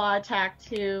a claw attack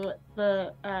to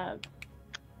the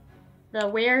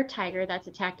were tiger that's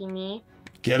attacking me.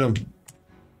 Get him.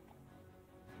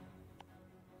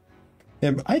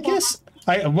 And I guess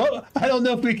I don't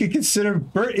know if we could consider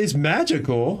Bert is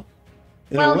magical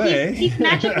in a way. He's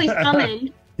magically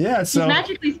summoned. Yeah, so he's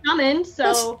magically summoned.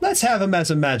 So let's have him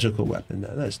as a magical weapon.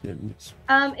 That's ignore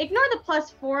the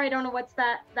 +4. I don't know what's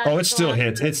that. Oh, it still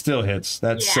hits. It still hits.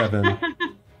 That's 7.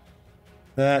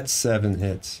 That's 7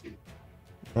 hits.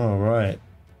 All right.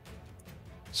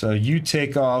 So you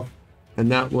take off,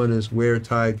 and that one is Were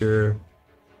Tiger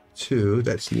 2.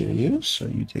 That's near you. So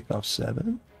you take off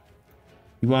 7.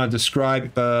 You want to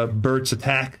describe Bert's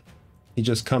attack? He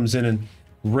just comes in and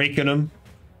raking him.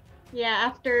 Yeah,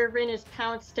 after Rin is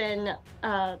pounced and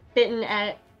bitten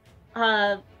at,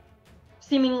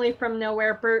 seemingly from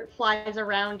nowhere, Bert flies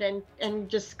around and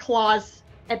just claws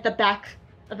at the back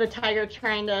of the tiger,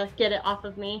 trying to get it off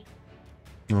of me.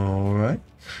 All right.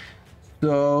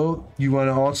 So you want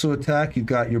to also attack? You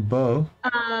got your bow.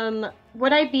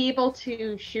 Would I be able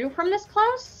to shoot from this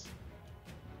close?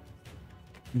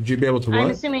 Would you be able to what?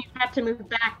 I'm assuming I have to move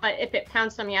back, but if it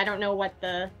pounced on me, I don't know what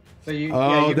the... So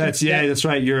that's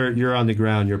right. You're on the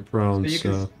ground. You're prone.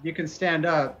 So you can stand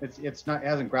up. It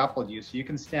hasn't grappled you, so you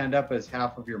can stand up as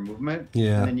half of your movement.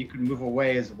 Yeah. And then you can move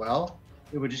away as well.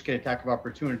 It would just get attack of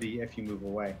opportunity if you move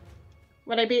away.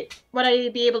 Would I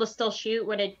be able to still shoot?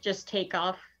 Would it just take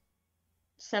off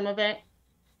some of it?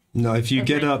 No, if you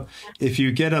get up,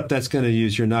 that's going to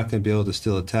use. You're not going to be able to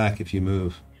still attack if you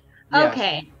move.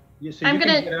 Okay. Yeah, so can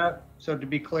get up. So to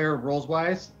be clear, rules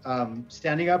wise,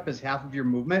 standing up is half of your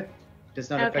movement.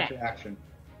 Does not affect your action.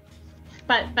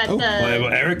 But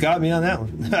well, Eric got me on that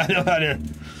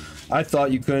one. I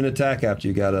thought you couldn't attack after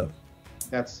you got up.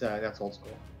 That's old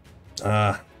school.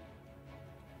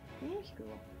 New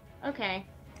school. Okay.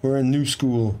 We're in new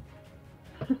school.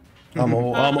 I'm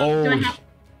old.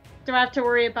 Do I have to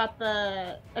worry about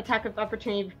the attack of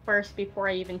opportunity first before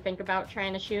I even think about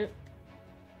trying to shoot?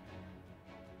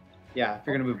 Yeah, if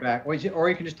you're gonna move back, or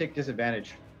you can just take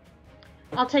disadvantage.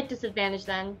 I'll take disadvantage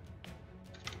then.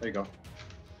 There you go.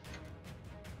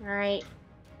 All right.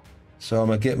 So I'm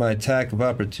gonna get my attack of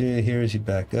opportunity here as you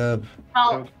back up.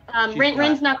 Well,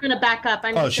 Rin's not gonna back up.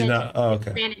 I'm just she's not. Oh,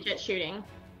 okay. Disadvantage at shooting.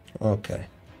 Okay.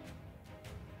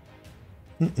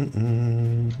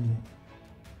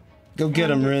 Go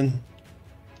get him, Rin.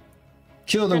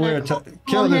 Kill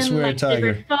this were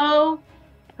tiger. Foe.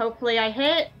 Hopefully I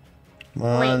hit. Come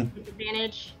on.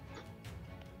 Disadvantage.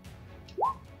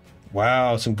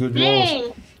 Wow, some good Dang.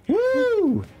 rolls.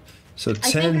 Woo! So 10.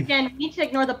 I think again, we need to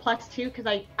ignore the +2 because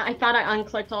I thought I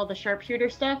unclicked all the sharpshooter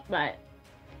stuff, but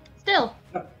still.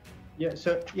 Yeah.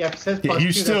 So it says +2.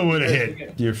 You still would have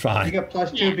hit. You're fine. You get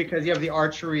 +2 because you have the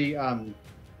archery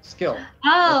skill.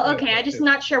 Oh, okay. I'm just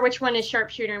not sure which one is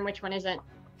sharpshooter and which one isn't.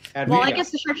 I guess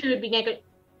the sharpshooter would be negative.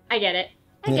 I get it.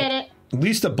 I get it. At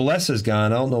least the bless is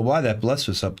gone. I don't know why that bless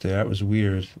was up there. That was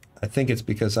weird. I think it's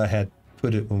because I had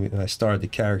put it when I started the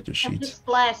character sheets. I'm just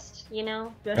blessed, you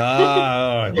know. All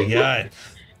right, we got it.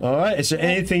 All right. Is there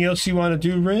anything else you want to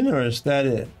do, Rin, or is that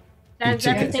it? That's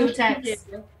everything you can do.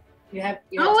 You have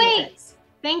wait. Attacks.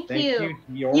 Thank you,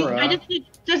 you. Diora. I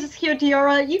just hear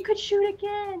Diora. You could shoot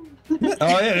again.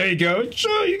 Oh yeah, there you go.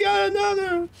 Sure, you got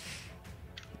another.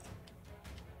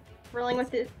 Rolling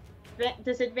with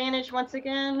disadvantage once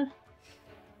again.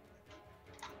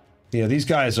 Yeah, these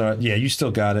guys are. Yeah, you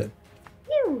still got it.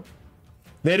 Phew.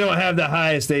 They don't have the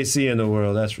highest AC in the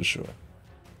world, that's for sure.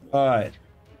 All right.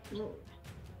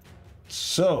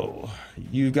 So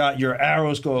you got your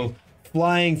arrows go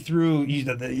flying through.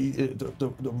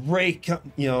 The rake,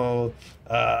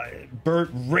 Bert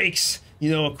rakes,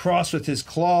 across with his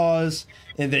claws,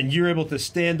 and then you're able to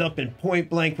stand up in point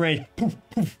blank range. Poof,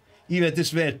 poof. Even at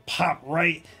this event, pop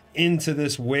right into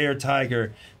this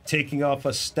were-tiger, taking off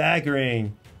a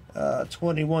staggering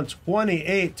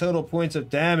 28 total points of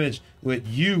damage with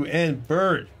you and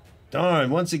Bert. Darn,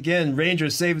 once again,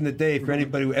 Rangers saving the day for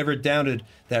anybody who ever doubted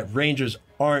that Rangers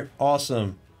aren't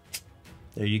awesome.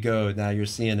 There you go. Now you're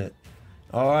seeing it.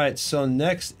 All right, so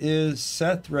next is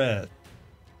Sethred.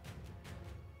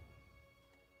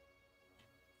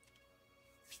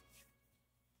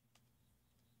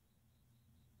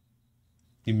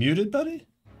 You muted, buddy?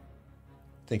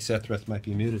 I think Sethred might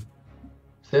be muted.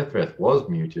 Sethred was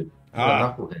muted.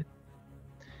 Knucklehead.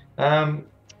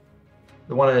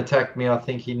 The one that attacked me, I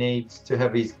think he needs to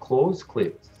have his claws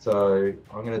clipped. So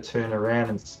I'm going to turn around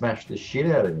and smash the shit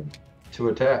out of him. 2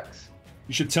 attacks.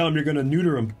 You should tell him you're going to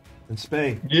neuter him and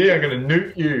spay. Yeah, I'm going to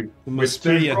nuke you with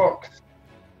 2 rocks.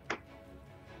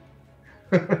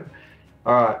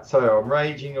 Alright, so I'm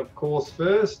raging, of course,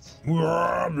 first.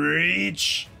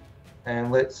 Rage!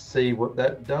 And let's see what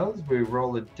that does. We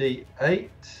roll a d8.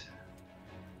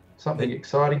 Something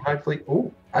exciting, hopefully.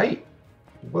 Oh, 8.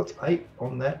 What's 8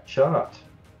 on that chart?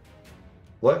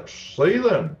 Let's see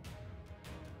then.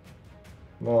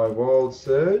 My wild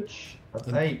surge,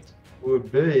 an 8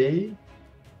 would be...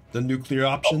 The nuclear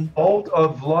option? A bolt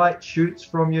of light shoots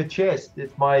from your chest.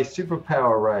 It's my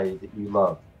superpower ray that you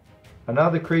love.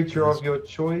 Another creature of your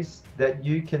choice that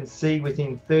you can see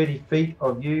within 30 feet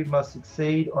of you must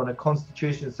succeed on a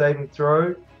Constitution saving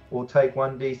throw or take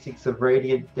 1d6 of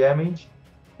radiant damage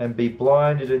and be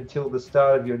blinded until the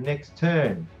start of your next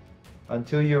turn.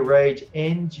 Until your rage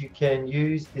ends, you can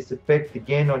use this effect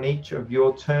again on each of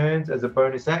your turns as a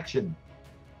bonus action.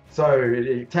 So it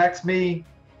attacks me,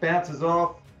 bounces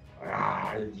off.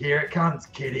 Here it comes,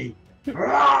 kitty.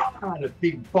 And a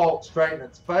big bolt straight in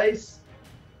its face.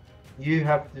 You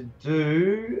have to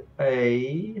do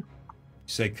a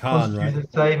Constitution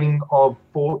saving of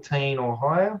 14 or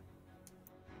higher.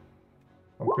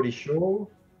 I'm pretty sure.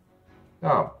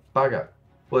 Oh, bugger.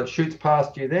 Well, it shoots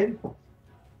past you then.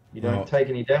 You don't take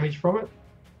any damage from it.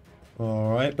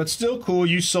 All right, but still cool.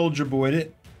 You soldier boyed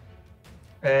it.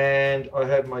 And I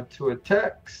have my 2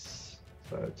 attacks.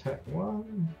 So attack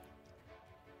 1.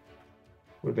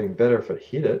 Would have been better if it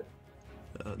hit it.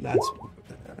 That's...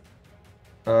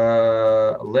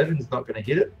 11's not going to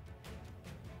hit it.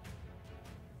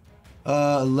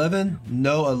 11?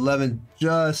 No, 11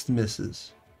 just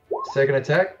misses. Second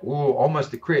attack. Ooh,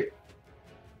 almost a crit.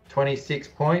 26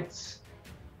 points.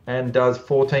 And does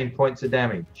 14 points of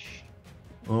damage.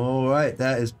 All right,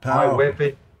 that is powerful. My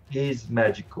weapon is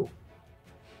magical.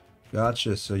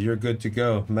 Gotcha, so you're good to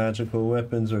go. Magical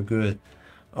weapons are good.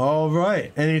 All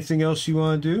right, anything else you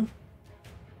want to do?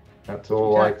 That's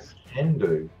all I can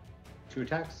do. 2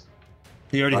 attacks?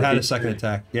 He already had a second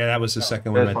attack. Yeah, that was the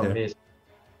second one right there. Missed.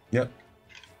 Yep.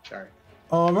 Sorry.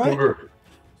 All right.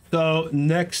 So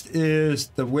next is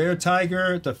the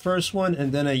were-tiger, the first one,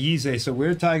 and then a Yize. So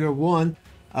were-tiger 1,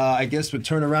 I guess, would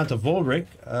turn around to Volric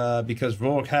because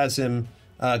Volric has him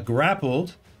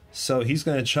grappled. So he's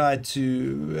going to try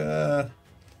to...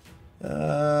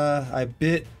 I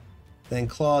bit, then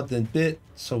clawed, then bit,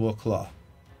 so we'll claw.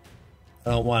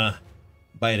 I don't want to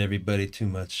bite everybody too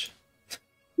much.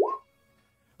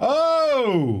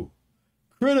 Oh!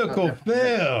 Critical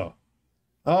fail!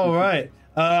 All right.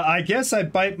 I guess I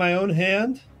bite my own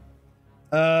hand.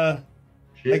 I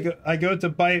go to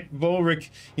bite Volric,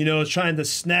 trying to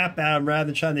snap at him rather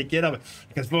than trying to get up.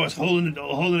 Because Volric's holding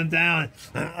him down.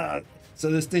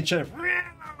 So this thing tries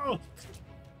to...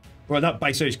 Well, not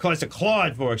bite, sorry, he tries to claw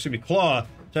at Volric. Should be claw.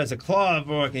 Tries to claw at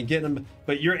Volric and get him.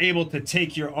 But you're able to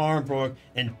take your arm, Volric,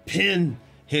 and pin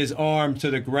his arm to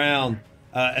the ground.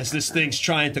 As this thing's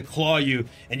trying to claw you,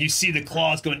 and you see the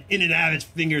claws going in and out of its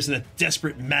fingers in a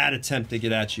desperate, mad attempt to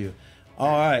get at you.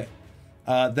 All right,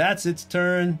 that's its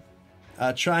turn,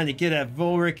 trying to get at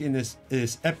Volric in this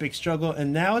epic struggle,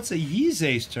 and now it's a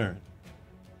Yize's turn.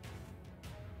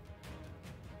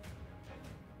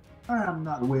 I am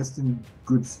not wasting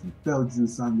good spell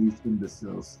juice on these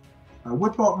imbeciles. I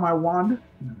whip out my wand,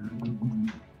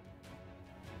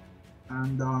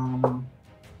 and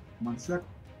 1 sec.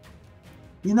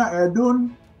 Ina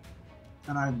Erdun,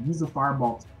 and I use a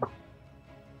firebolt.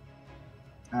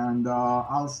 And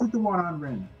I'll shoot the one on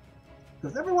Ren.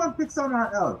 Because everyone picks on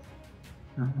our elf.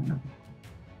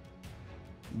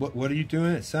 What are you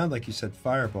doing? It sounded like you said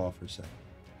fireball for a second.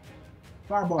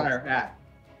 Fireball. Fire at.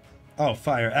 Oh,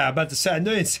 fire. About to say, I know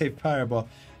you didn't say fireball.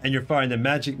 And you're firing the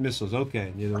magic missiles.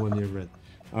 Okay, you're the one you read.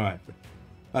 All right.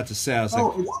 About to say, I was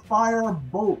like... it's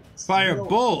firebolt.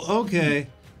 Firebolt, okay.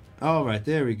 All right,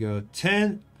 there we go.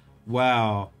 10.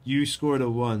 Wow, you scored a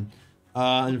 1.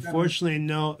 Unfortunately,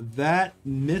 no, that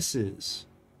misses.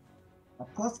 A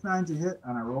 +9 to hit,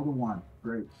 and I rolled a 1.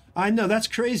 Great. I know, that's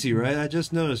crazy, right? I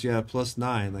just noticed you have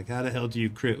 +9. Like, how the hell do you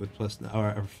crit with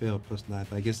 +9 or fail +9?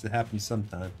 But I guess it happens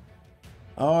sometime.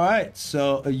 All right,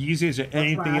 so Yuzi, is there That's my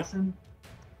anything? action.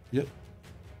 Yep.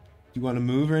 You want to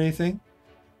move or anything?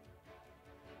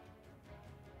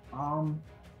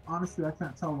 Honestly, I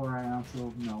can't tell where I am,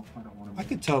 so no, I don't want to. I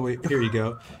can tell where. Here you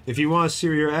go. If you want to see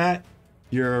where you're at,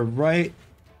 you're right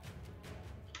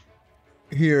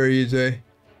here, EJ.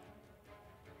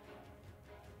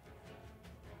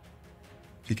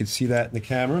 You can see that in the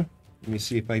camera. Let me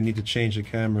see if I need to change the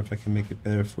camera, if I can make it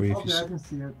better for you. Okay, I can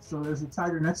see it. So there's a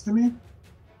tiger next to me.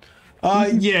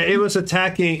 Yeah, it was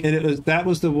attacking, and that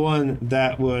was the one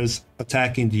that was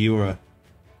attacking Diora.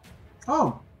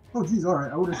 Oh, geez, all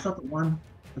right. I would have shot the one.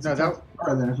 No, that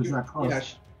then if it's that close. Yeah,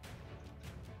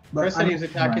 But Chris said he was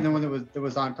I'm- attacking the one that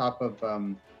was on top of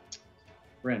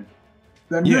Rin.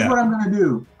 Then here's Yeah. what I'm gonna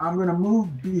do. I'm gonna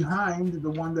move behind the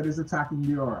one that is attacking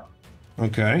Diora,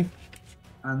 Okay.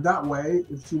 and that way,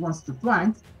 if she wants to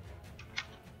flank,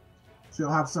 she'll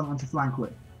have someone to flank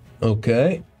with.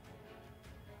 Okay.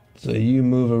 So you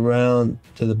move around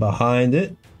to the behind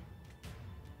it,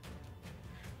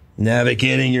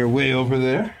 navigating your way over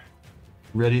there,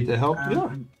 ready to help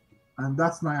you. And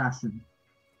that's my action.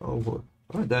 Oh boy.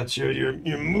 Oh, that's your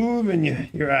move and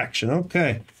your action.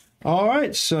 Okay. All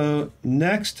right. So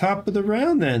next, top of the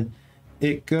round, then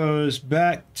it goes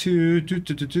back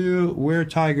to Were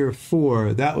Tiger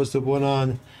 4. That was the one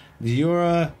on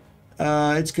Diora.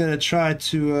 It's gonna try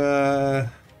to.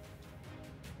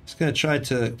 It's gonna try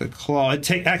to claw. It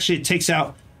takes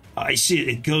out. I see it.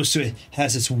 It goes to it.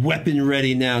 Has its weapon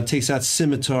ready now. It takes out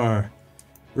scimitar,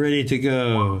 ready to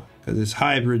go because it's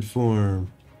hybrid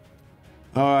form.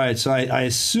 All right, so I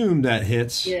assume that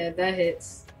hits. Yeah, that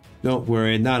hits. Don't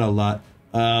worry, not a lot.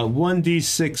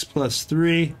 1d6 plus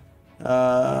 3.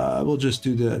 We'll just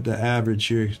do the average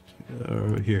here.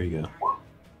 Here you go.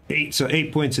 8. So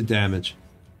 8 points of damage.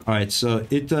 All right, so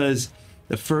it does.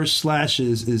 The first slash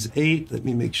is 8. Let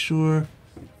me make sure.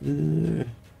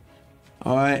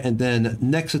 All right, and then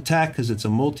next attack, because it's a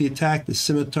multi-attack, the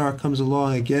scimitar comes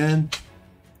along again.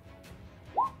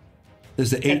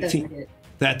 There's the That 18. doesn't hit.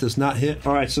 That does not hit.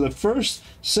 All right, so the first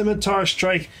scimitar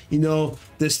strike,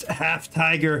 this half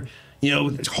tiger,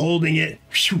 holding it,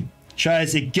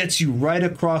 it gets you right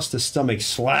across the stomach,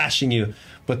 slashing you.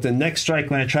 But the next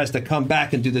strike, when it tries to come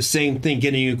back and do the same thing,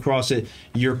 getting you across it,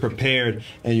 you're prepared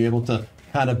and you're able to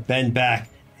kind of bend back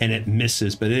and it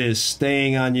misses. But it is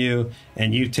staying on you,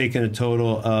 and you've taken a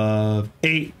total of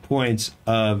 8 points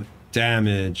of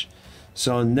damage.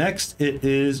 So next it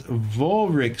is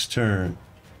Volric's turn.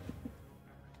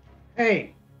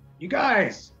 Hey, you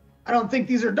guys! I don't think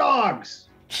these are dogs.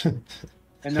 And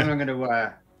then I'm going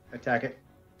to attack it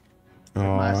with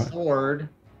All my right. sword,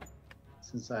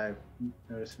 since I've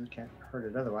noticed we can't hurt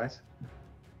it otherwise.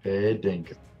 Fair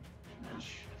dink.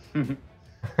 Let's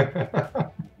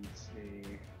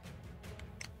see.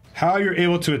 How you're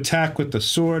able to attack with the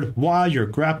sword while you're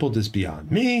grappled is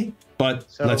beyond me, but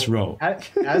So, let's roll.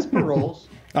 As per rolls,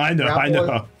 I know.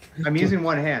 grapple- I'm using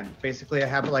one hand. Basically, I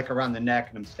have it like around the neck,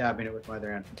 and I'm stabbing it with my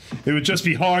other hand. It would just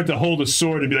be hard to hold a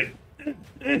sword and be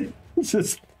like, it's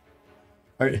just.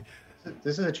 All right.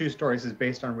 This is a true story. This is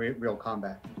based on real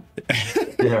combat.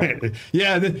 Yeah.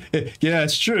 Yeah,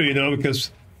 it's true,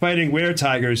 because fighting were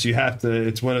tigers, you have to,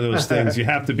 it's one of those things, you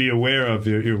have to be aware of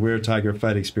your were tiger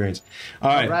fight experience. All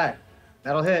right. All right,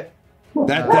 that'll hit.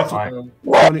 That Uh, definitely.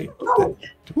 so- 20,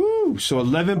 woo, so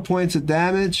 11 points of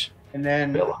damage. And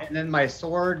then my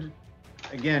sword,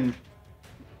 again,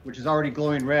 which is already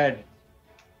glowing red,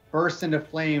 bursts into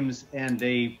flames, and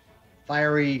a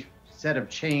fiery set of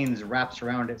chains wraps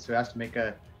around it. So it has to make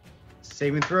a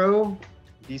saving throw,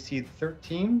 DC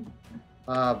 13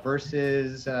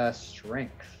 versus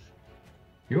strength.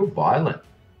 You're violent.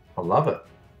 I love it.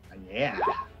 Yeah.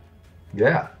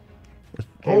 Yeah.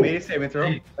 Okay, made a saving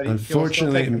throw. But he'll still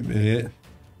Unfortunately,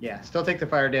 take, still take the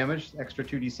fire damage, extra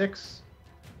 2d6.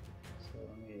 So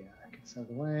let me get this out of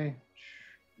the way.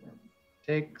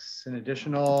 Takes an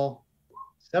additional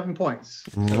 7 points.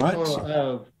 So a What?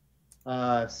 total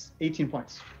of 18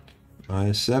 points.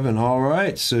 -7. All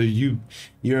right. So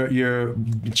your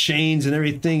chains and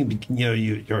everything,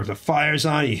 you're the fire's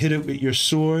on. You hit it with your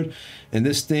sword, and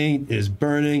this thing is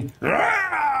burning.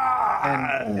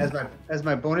 And as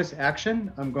my bonus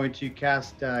action, I'm going to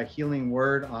cast Healing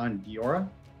Word on Diora.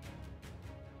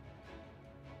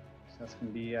 So that's going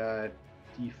to be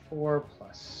D4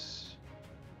 plus.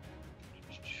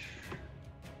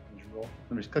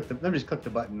 Let me just click the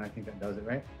button. I think that does it,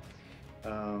 right?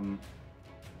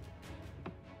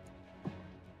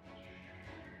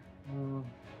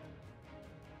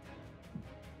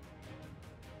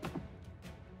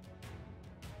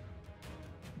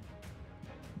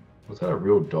 Was that a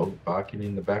real dog barking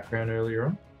in the background earlier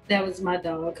on? That was my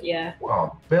dog. Yeah.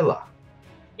 Oh, Bella.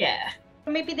 Yeah.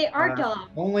 Or maybe they are dogs.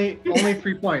 Only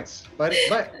 3 points, but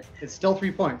it's still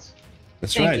 3 points.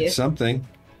 That's Thank right. you. Something.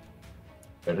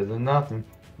 Better than nothing.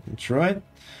 That's right.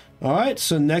 All right.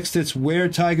 So next it's Were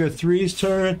Tiger 3's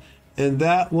turn, and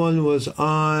that one was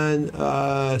on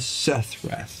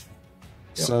Sethreth.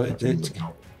 So it's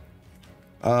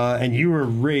and you were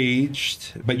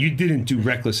raged, but you didn't do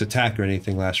reckless attack or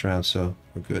anything last round, so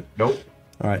we're good. Nope.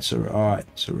 All right, so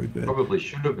we're good. Probably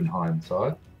should have been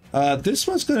hindsight. This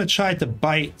one's going to try to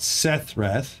bite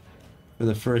Sethreth for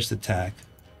the first attack.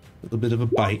 A little bit of a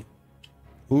bite.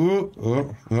 Ooh,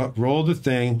 roll the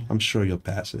thing. I'm sure you'll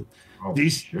pass it. Oh,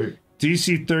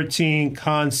 DC 13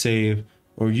 con save,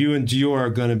 or you and Dior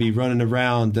are going to be running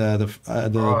around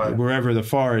wherever the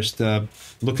forest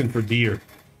looking for deer,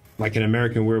 like an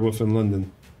American Werewolf in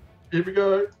London. Here we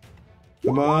go.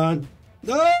 Come on.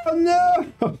 Oh,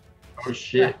 no! Oh,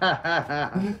 shit.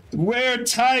 Were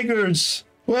tigers?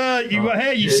 Well,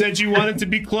 you said you wanted to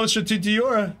be closer to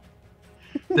Diora.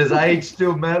 Does age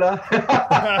still matter?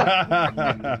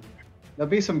 There'll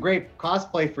be some great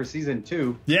cosplay for season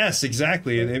 2. Yes,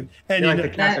 exactly. And Like the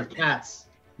cast of cats.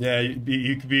 Yeah,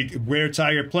 you could be Were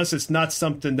Tiger. Plus, it's not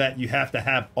something that you have to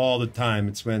have all the time.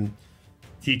 It's when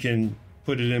he can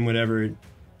put it in whenever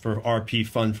for RP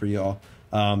fun for y'all,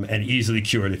 and easily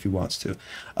cure it if he wants to.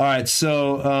 All right,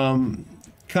 so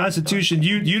Constitution,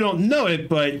 you don't know it,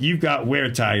 but you've got Were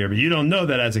Tiger, but you don't know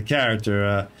that as a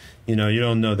character. You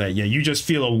don't know that yet. You just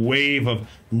feel a wave of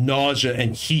nausea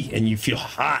and heat, and you feel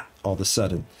hot all of a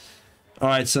sudden. All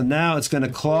right, so now it's going to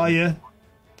claw you.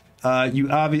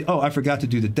 I forgot to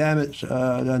do the damage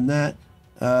on that.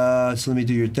 So let me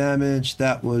do your damage.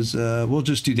 That was, we'll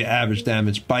just do the average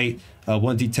damage. Bite,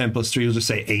 1d10 plus 3. We'll just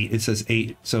say 8. It says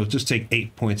 8. So just take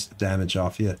 8 points of damage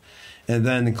off you. And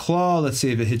then the claw, let's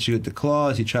see if it hits you with the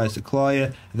claws. He tries to claw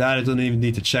you. That I don't even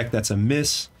need to check. That's a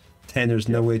miss. 10, there's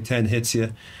no way 10 hits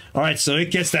you. All right, so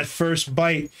it gets that first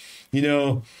bite.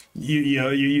 You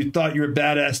thought you were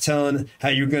badass telling how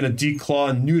you're going to declaw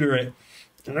and neuter it.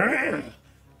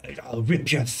 I'll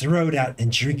rip your throat out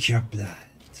and drink your blood.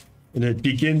 And it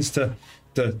begins to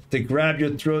grab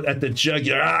your throat at the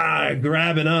jugular,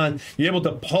 grabbing on. You're able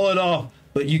to pull it off,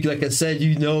 but like I said,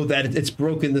 you know that it's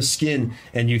broken the skin,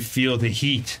 and you feel the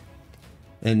heat.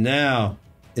 And now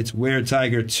it's Were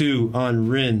Tiger 2 on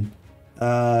Rin.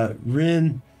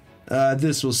 Rin,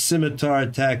 this will scimitar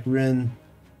attack Rin.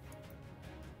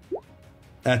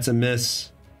 That's a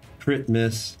miss. Crit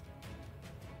miss.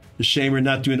 It's a shame we're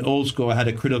not doing old school. I had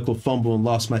a critical fumble and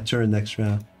lost my turn next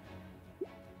round.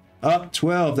 Up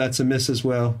 12. That's a miss as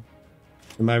well.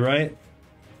 Am I right?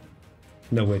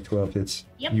 No, wait, 12 hits.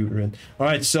 Yep. You, Rin. All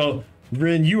right, so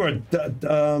Rin, you are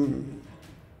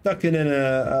ducking in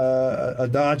a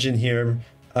dodge in here.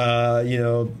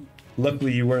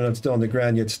 Luckily you weren't still on the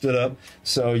ground. You had stood up.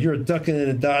 So you're ducking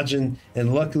and dodging,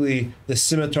 and luckily the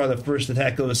scimitar, the first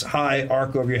attack goes high,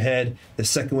 arc over your head. The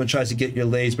second one tries to get your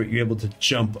legs, but you're able to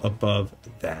jump above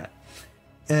that.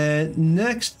 And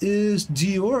next is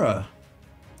Diora.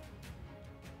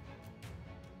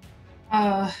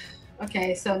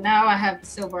 Okay, so now I have the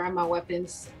silver on my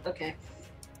weapons. Okay.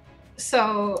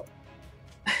 So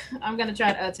I'm gonna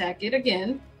try to attack it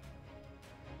again.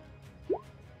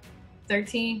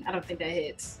 13. I don't think that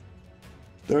hits.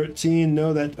 13.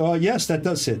 No, that. Oh, yes, that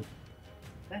does hit.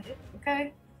 That hit.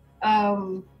 Okay.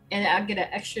 And I get an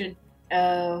extra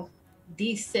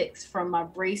D6 from my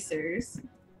bracers.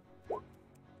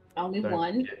 Only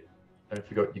one. Don't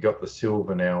forget you got the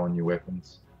silver now on your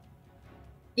weapons.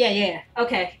 Yeah.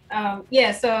 Okay.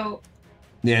 So.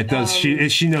 Yeah, it does.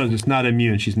 She knows it's not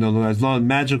immune. She's no longer, as long as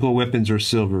magical weapons are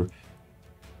silver.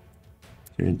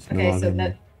 Okay,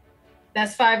 so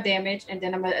that's 5 damage, and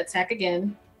then I'm gonna attack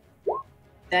again.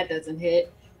 That doesn't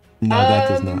hit. No, that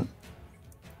does not.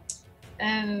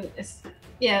 And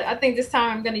I think this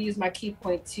time I'm gonna use my key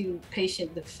point to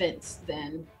patient defense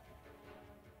then.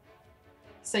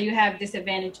 So you have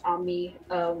disadvantage on me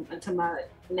until my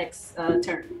next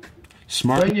turn.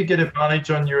 Smart. Don't you get advantage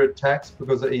on your attacks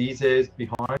because he's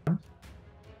behind?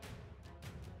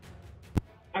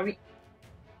 Are we?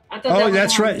 Oh,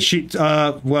 that's right. She.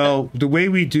 Well, the way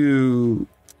we do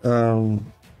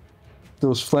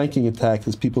those flanking attacks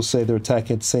is people say they're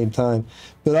attacking at the same time,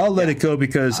 but I'll let it go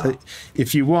because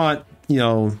if you want,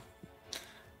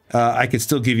 I could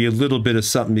still give you a little bit of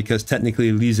something because technically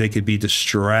Elise could be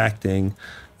distracting.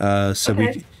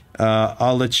 Okay.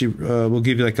 I'll let you. We'll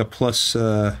give you like a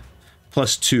 +2.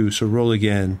 So roll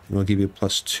again. And we'll give you a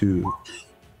 +2.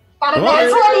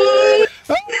 Oh,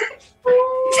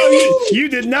 you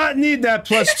did not need that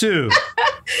 +2.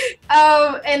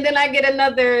 And then I get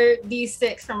another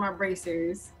D6 from our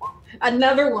bracers.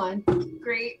 Another one.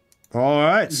 Great. All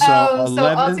right. So So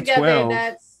 11, altogether, 12.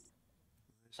 that's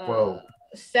 12.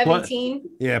 17.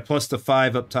 Yeah, plus the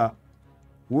 5 up top.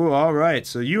 Whoa, all right.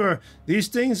 So these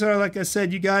things are, like I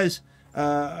said, you guys,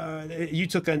 you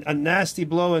took a nasty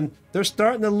blow, and they're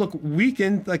starting to look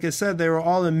weakened. Like I said, they were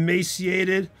all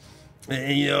emaciated,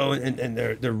 and you know, and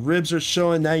their ribs are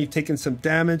showing. Now you've taken some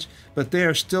damage, but they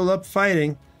are still up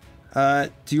fighting.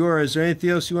 Diora, is there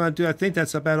anything else you want to do? I think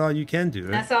that's about all you can do,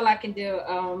 right? That's all I can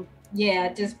do.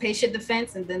 Yeah, just patient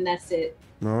defense, and then that's it.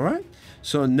 All right.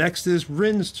 So next is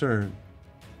Rin's turn.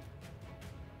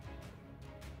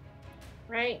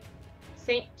 Right.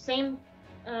 Same.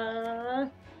 Yeah.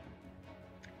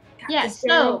 this, So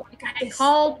girl. We got this.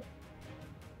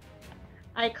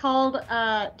 I called.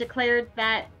 Declared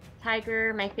that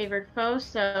tiger my favorite foe.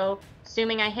 So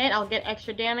assuming I hit, I'll get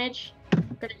extra damage.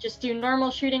 I'm gonna just do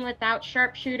normal shooting without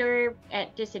sharpshooter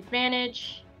at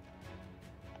disadvantage.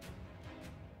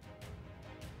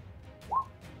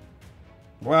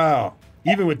 Wow.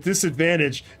 Even with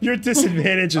disadvantage, your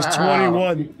disadvantage is Wow.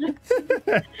 21.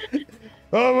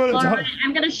 Oh, what a All right,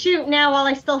 I'm gonna shoot now while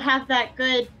I still have that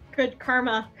good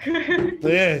karma.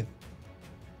 Yeah.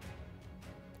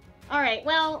 All right.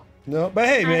 Well, No, but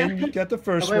hey, man, you got the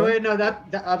first Oh, wait, one. wait, no, that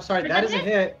I'm sorry, that is a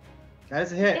hit. That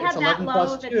is a hit. they It's have that 11 low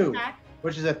plus of an 2, attack.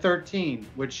 which is a 13,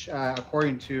 which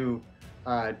according to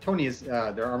Tony is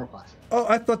their armor class. Oh,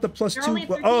 I thought the plus They're 2. only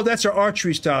 13. Oh, that's your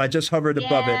archery style. I just hovered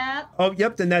above it. Yep. Oh,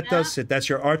 yep, then that does Yep. hit. That's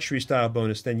your archery style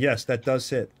bonus. Then yes, that does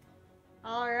hit.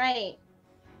 All right.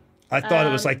 I thought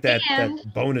it was like that and-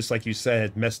 bonus, like you said,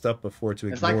 had messed up before to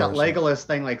ignore. It's like that or something. Legolas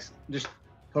thing, like just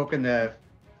poking the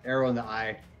arrow in the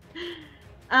eye.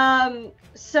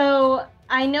 So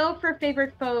I know for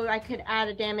favorite foe, I could add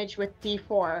a damage with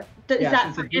D4. Is Yes, that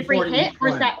it's a for every D4 to hit, each or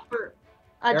is one. that for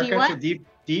a Erica, D what? it's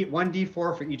a one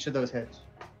D4 for each of those hits.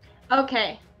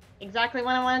 Okay, exactly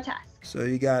what I wanted to ask. So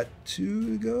you got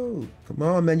 2 to go. Come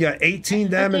on, man. You got 18 Extra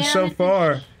damage so damage.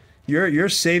 far. You're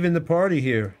saving the party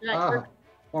here. Did I Ah, work?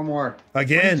 one more.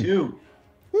 Again. 22.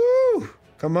 Woo!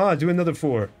 Come on, do another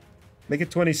 4. Make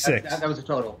it 26. That was a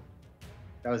total.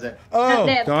 That was it. Oh,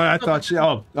 That's it. no, I thought she.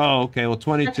 Oh, okay. Well, That's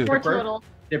 22. 4 total.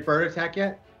 Did Bird attack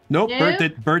yet? Nope, No.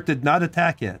 Bert did not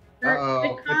attack yet. Uh-oh,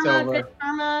 Good it's karma, over. good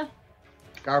karma.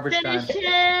 Garbage time. Finish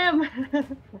him.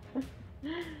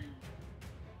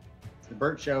 It's the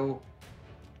Burt show.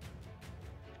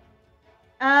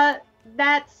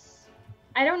 That's.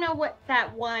 I don't know what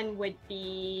that one would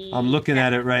be. I'm looking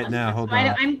at it right now. Hold So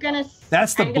on. I'm gonna.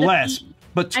 That's the I'm gonna bless. be-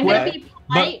 But I'm gonna 12. be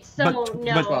polite, so but-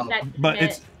 no, but- that's But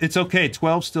it. it's okay.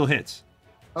 12 still hits.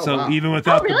 Oh, So wow. even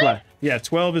without Oh, really? the bless. Yeah,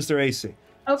 12 is their AC.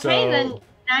 Okay, so- then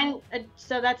 9.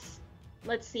 So that's.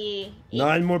 Let's see.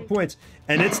 9 more points.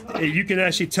 And it's you can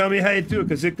actually tell me how you do it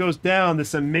because it goes down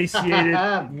this emaciated,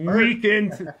 Bert.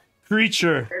 weakened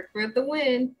creature. Work for the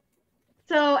win.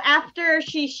 So after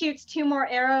she shoots 2 more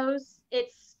arrows,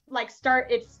 it's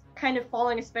kind of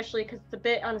falling, especially because it's a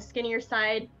bit on the skinnier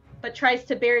side, but tries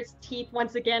to bare its teeth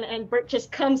once again, and Bert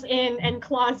just comes in and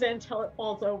claws it until it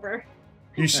falls over.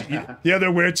 You see, the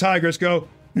other weird tigers go,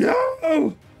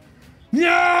 no,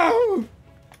 no,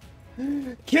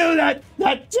 kill that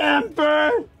damn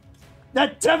bird,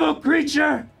 that devil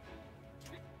creature.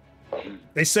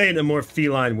 They say it in a more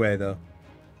feline way, though.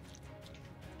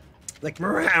 Like,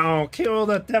 meow, kill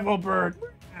the devil bird.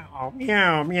 Meow,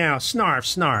 meow, meow. Snarf,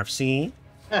 snarf, see?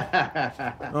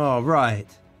 All right.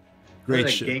 Great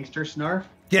Great shit. gangster snarf.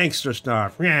 Gangster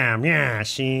snarf. Meow, meow,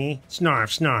 see?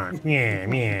 Snarf, snarf. Meow,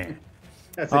 meow.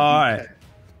 That's a All deep right. cut.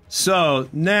 So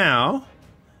now,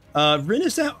 Rin,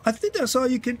 is that? I think that's all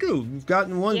you can do. You've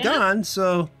gotten one Yeah. gone,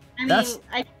 so I that's.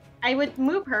 mean, I would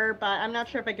move her, but I'm not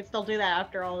sure if I could still do that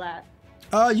after all that.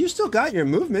 You still got your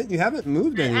movement. You haven't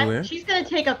moved anywhere. She's gonna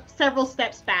take several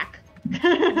steps back.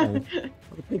 I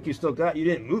think you still got. You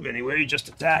didn't move anywhere. You just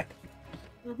attacked.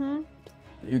 Mm-hmm.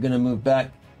 You're gonna move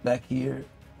back here.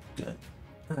 Good.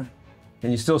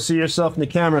 Can you still see yourself in the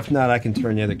camera? If not, I can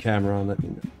turn the other camera on. Let me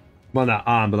know. Well, not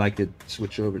on, but I could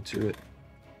switch over to it.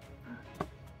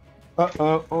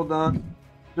 Uh-oh, hold on.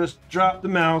 Just drop the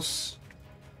mouse.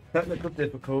 Technical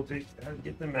difficulty. Gotta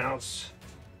get the mouse.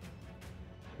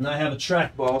 And I have a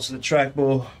trackball, so the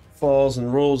trackball falls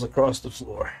and rolls across the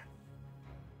floor.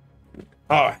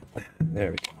 All right,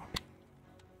 there we go.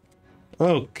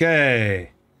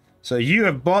 Okay, so you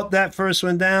have bought that first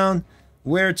one down.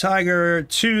 Where Tiger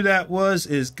 2 that was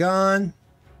is gone.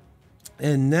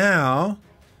 And now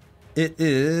it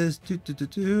is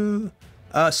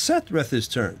Sethreth's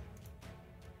turn.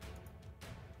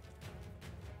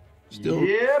 Still,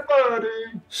 yeah, buddy.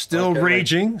 still Okay.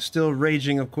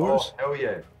 raging, of course. Oh, hell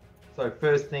yeah. So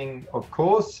first thing, of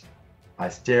course, I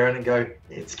stare at it and go,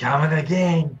 it's coming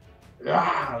again.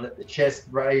 Ah, let the chest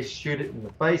raise, shoot it in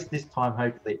the face. This time,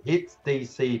 hopefully, it hits.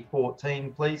 DC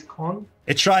 14, please, Con.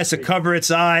 It tries to cover its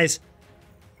eyes.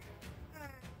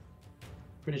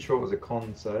 Pretty sure it was a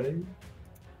con save.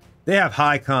 They have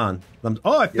high con.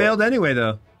 Oh, I failed anyway,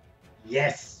 though.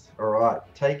 Yes. All right.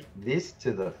 Take this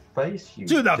to the face, you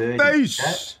To the dirty face.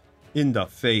 cat. In the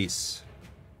face.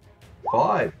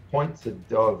 5 points of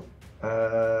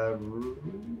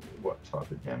what type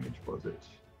of damage was it?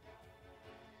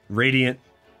 Radiant.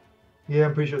 Yeah,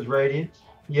 I'm pretty sure it's radiant.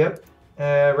 Yep.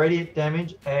 Radiant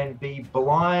damage and be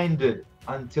blinded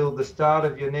until the start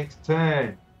of your next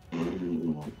turn.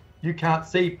 You can't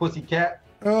see, pussycat.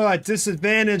 Oh, at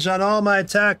disadvantage on all my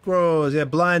attack rolls. Yeah,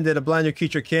 blinded. A blinded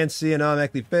creature can't see and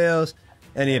automatically fails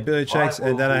any ability checks.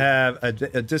 And then I have a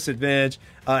disadvantage.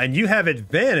 And you have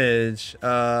advantage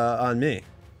on me.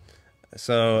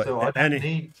 So I don't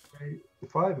need.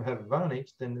 If I have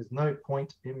advantage, then there's no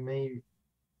point in me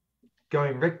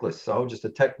going reckless. So I'll just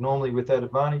attack normally without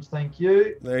advantage. Thank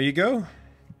you. There you go.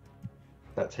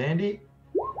 That's handy.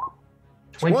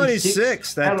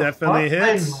 26. That definitely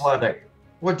hits. Then, laddie.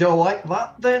 Would you like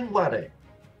that then, laddie?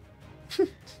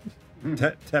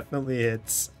 That definitely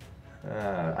hits.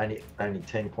 Only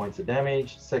 10 points of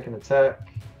damage. Second attack.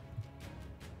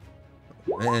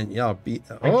 Man, y'all beat.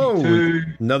 22. Oh,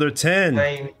 another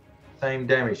 10. Same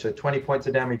damage. So 20 points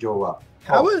of damage all up.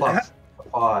 Plus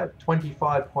 5.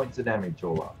 25 points of damage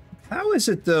all up. How is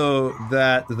it, though,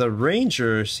 that the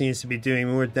ranger seems to be doing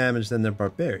more damage than the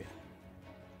barbarian?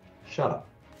 Shut up.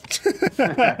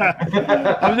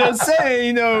 I'm just saying,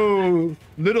 you know,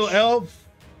 little elf.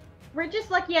 We're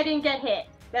just lucky I didn't get hit.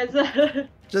 That's a...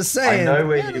 Just saying. I know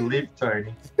where you live,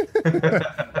 Tony.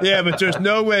 Yeah, but there's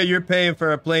no way you're paying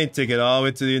for a plane ticket all the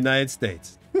way to the United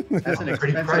States. That's an I'm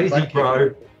pretty expensive crazy, butt bro.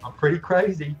 kicker. I'm pretty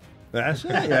crazy. That's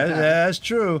that's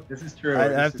true. This is true. I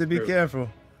This have is to be true. careful.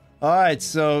 All right,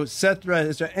 so Seth,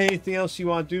 is there anything else you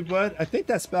want to do, bud? I think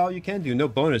that's about all you can do. No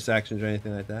bonus actions or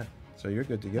anything like that. So you're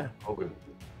good to go. All good.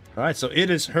 All right, so it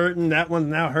is hurting. That one's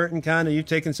now hurting kind of. You've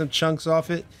taken some chunks off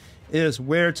it. It is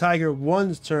Were Tiger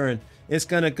 1's turn. It's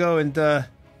going to go and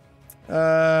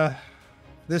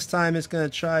this time it's going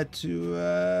to try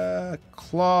to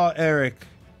claw Eric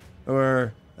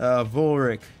or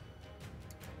Volric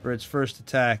for its first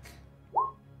attack.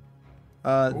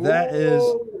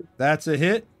 That's a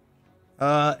hit.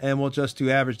 And we'll just do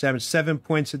average damage. 7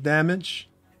 points of damage.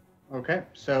 Okay,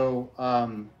 so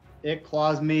it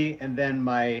claws me, and then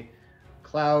my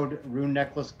cloud rune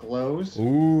necklace glows,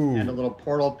 Ooh. and a little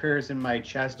portal appears in my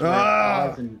chest where it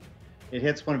claws, and it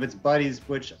hits one of its buddies,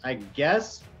 which I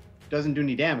guess doesn't do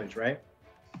any damage, right?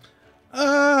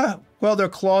 Well, their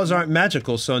claws aren't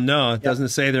magical, so no. It doesn't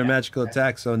say they're magical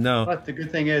attacks, so no. But the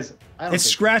good thing is, I don't It think-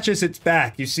 scratches its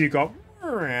back. You see it go.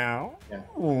 Meow. Yeah.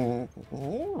 Oh.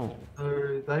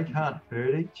 So they can't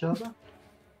hurt each other?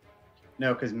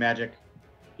 No, because magic.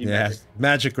 Yeah,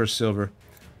 magic or silver.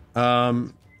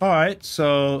 All right,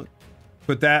 so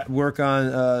with that, work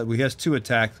on. We has 2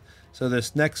 attacks. So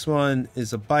this next one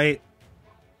is a bite.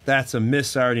 That's a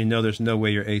miss. I already know there's no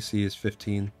way your AC is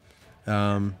 15.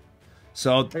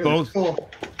 So Hey, both. cool.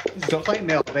 This is plate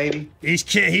mail, baby. He's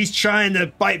trying to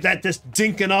bite that, just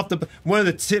dinking off one of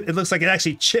the tip. It looks like it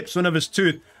actually chips one of his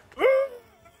tooth.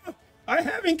 I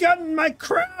haven't gotten my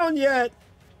crown yet.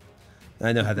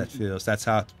 I know how that feels. That's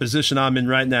how the position I'm in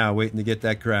right now, waiting to get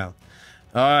that crown.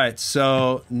 All right,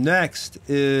 so next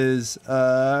is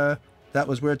that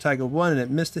was Were Tiger 1 and it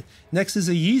missed it. Next is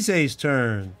Ayize's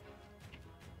turn.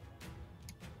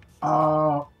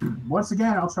 Once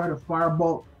again, I'll try to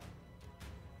firebolt.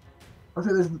 Okay,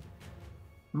 there's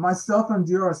myself and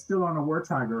Dio are still on a Were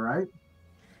Tiger, right?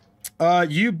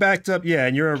 You backed up, yeah,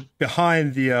 and you're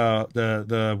behind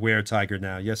the Were Tiger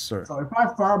now. Yes, sir. So if I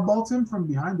firebolt him from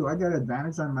behind, do I get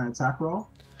advantage on my attack roll?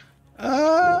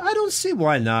 I don't see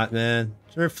why not, man.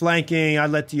 They're flanking. I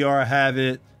let Diara have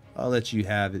it. I'll let you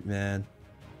have it, man.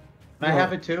 Can I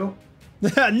have it too?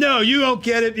 No, you don't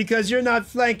get it because you're not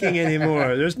flanking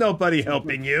anymore. There's nobody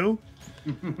helping you.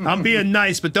 I'm being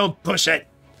nice, but don't push it.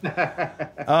 All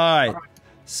right.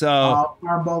 So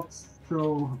Firebolt.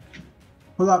 So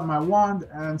pull out my wand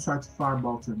and try to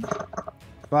firebolt him.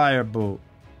 firebolt.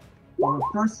 Well, the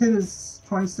first hit is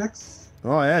 26,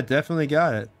 Oh yeah, definitely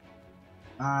got it.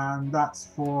 and that's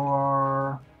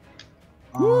for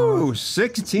Ooh,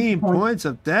 16 points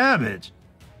of damage.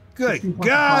 16 Good points of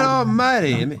God fire.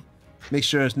 Almighty! Let me make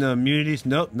sure there's no immunities.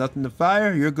 Nope, nothing to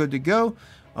fire. You're good to go.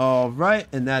 All right,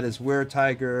 and that is Were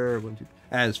Tiger.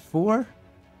 As 4.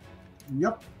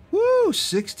 Yep. Woo,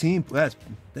 16.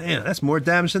 That's more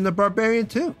damage than the barbarian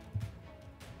too.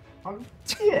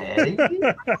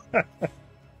 Yeah.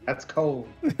 That's cold.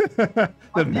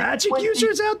 The magic 20.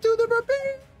 users outdo the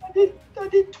barbarian. I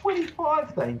did 25,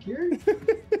 thank you.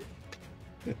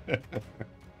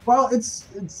 Well,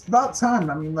 it's about time.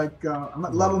 I mean, like, I'm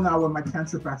at level now where my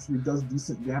cantrip actually does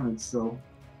decent damage, so...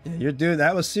 Yeah, you're doing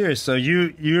that was serious. So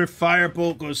your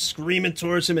firebolt goes screaming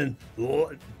towards him and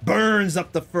burns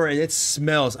up the fur, and it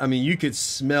smells. I mean, you could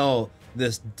smell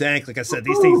this dank. Like I said,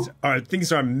 these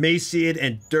things are emaciated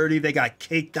and dirty. They got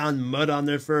caked on mud on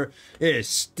their fur. It is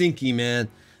stinky, man.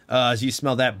 As you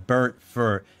smell that burnt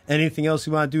fur. Anything else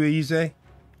you want to do, Ize?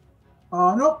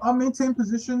 Nope, I'll maintain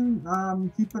position,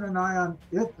 keeping an eye on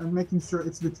it and making sure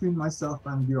it's between myself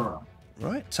and Biora.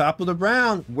 Right, top of the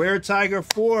round. Were-Tiger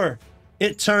 4.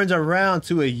 It turns around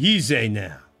to a Yize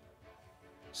now.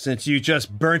 Since you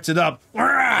just burnt it up.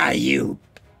 You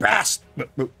bastard.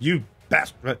 You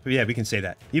bastard. Yeah, we can say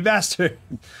that. You bastard.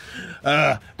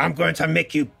 I'm going to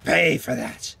make you pay for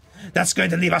that. That's going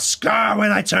to leave a scar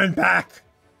when I turn back.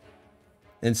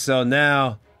 And so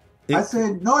now... I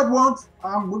say, no, it won't.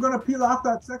 We're going to peel off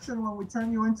that section when we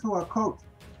turn you into a coat.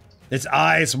 Its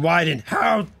eyes widen.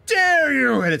 How dare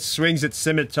you! And it swings its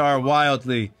scimitar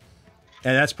wildly.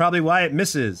 And that's probably why it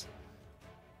misses.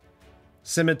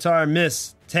 Scimitar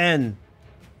miss. 10.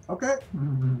 Okay.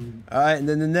 Alright, and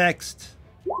then the next.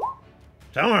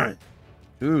 Darn.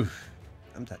 Oof.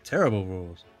 I'm that terrible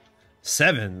rolls.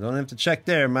 7. Don't have to check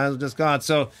there. Might as well just gone.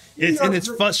 So it's in its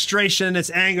frustration,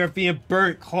 its anger of being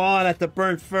burnt, clawing at the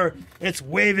burnt fur. It's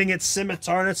waving its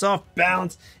scimitar and it's off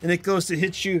balance. And it goes to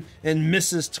hit you and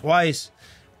misses twice.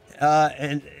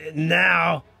 And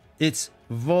now it's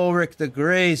Volric the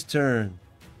Grey's turn.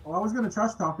 Well, I was going to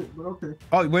trash talk it, but okay.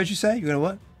 Oh, what did you say? You're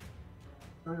going to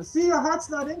what? See, your heart's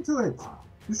not into it.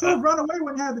 You should have run away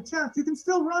when you had the chance. You can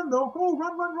still run, though. Go,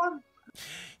 run.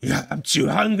 Yeah, I'm too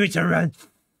hungry to run.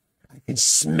 I can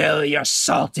smell your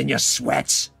salt and your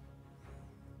sweat.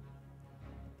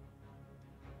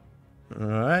 All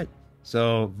right.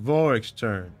 So Vorik's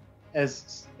turn.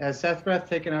 Has Sethbreath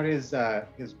taken out his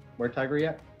Were-Tiger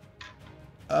yet?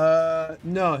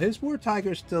 No, his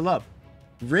War-Tiger's still up.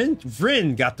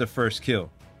 Vryn got the first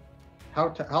kill.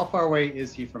 How far away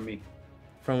is he from me?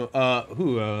 From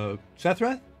who?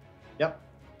 Sethrath? Yep.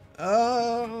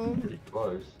 Pretty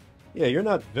close. Yeah, you're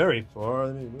not very far.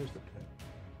 Let me where's the pen?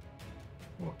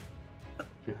 What?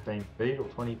 15 feet or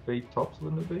 20 feet tops,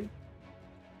 wouldn't it be?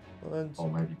 Or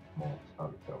maybe more. It's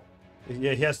hard to tell.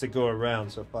 Yeah, he has to go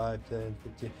around, so 5, 10,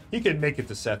 15. He can make it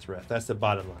to Sethrath. That's the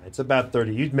bottom line. It's about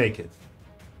 30. You'd make it.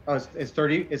 Oh, it's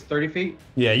 30. It's 30 feet.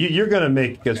 Yeah, you're gonna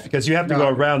make it because you have to go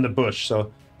around the bush.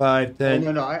 So 5, 10.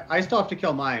 No. I still have to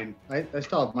kill mine. I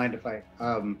still have mine to fight.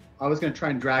 I was gonna try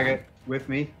and drag it with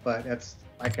me, but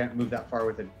I can't move that far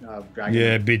with a dragon.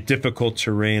 Yeah, it'd be difficult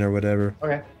terrain or whatever.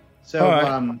 Okay, so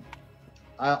right.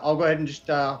 I'll go ahead and just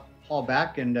haul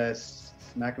back and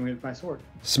smack him with my sword.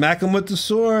 Smack him with the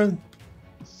sword.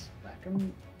 Smack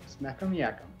him,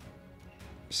 yak him.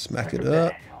 Smack it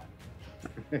up.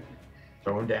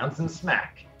 Throw him down some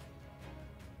smack.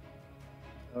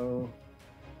 Oh,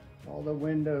 all the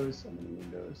windows, so many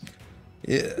windows.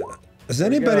 Yeah. Is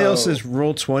anybody else's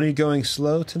Roll20 going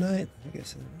slow tonight? I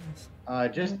guess it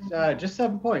is. Just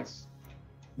 7 points.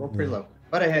 Roll pretty low,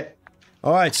 but I hit.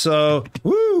 All right, so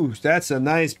that's a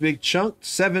nice big chunk.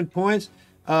 7 points.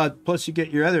 Plus you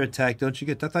get your other attack, don't you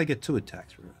get? I thought I get 2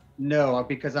 attacks for it. No,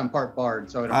 because I'm part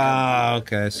bard, so I don't.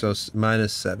 Okay, so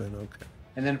 -7. Okay.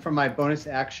 And then for my bonus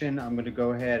action, I'm going to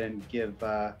go ahead and give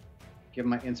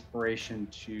my inspiration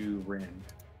to Rin.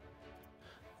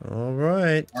 All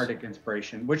right. Arctic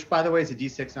inspiration, which by the way is a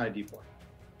D6, not a D4.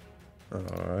 All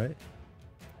right.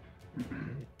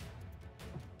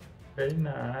 Very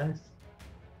nice.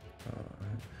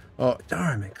 Oh,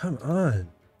 darn it. Come on.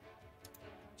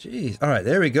 Jeez. All right,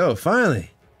 there we go.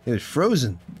 Finally. It was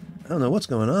frozen. I don't know what's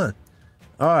going on.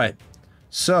 All right.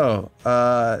 So,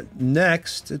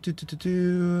 next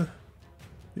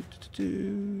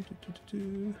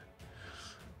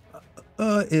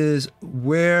is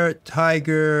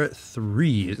Were-Tiger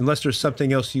 3. Unless there's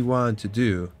something else you want to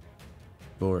do,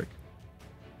 Borg.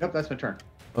 Nope, that's my turn.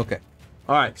 Okay.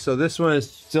 All right. So this one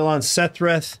is still on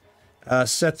Sethrath.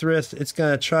 Sethrath, it's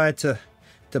gonna try to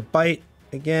bite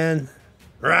again.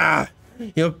 Rah!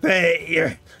 You'll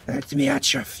pay. Let me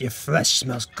at your flesh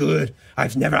smells good.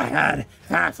 I've never had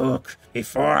half-orc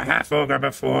before.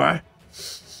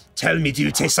 Tell me, do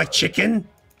you taste like chicken?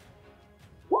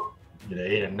 You're gonna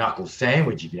eat a knuckle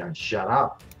sandwich if you don't shut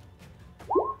up.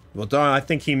 Well, darn, I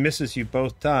think he misses you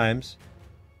both times.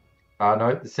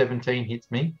 No, the 17 hits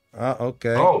me.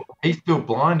 Okay. Oh, he's still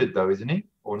blinded though, isn't he?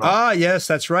 Or not? Yes,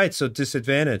 that's right. So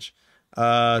disadvantage.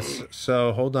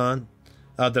 So hold on.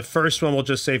 The first one, we'll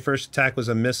just say first attack was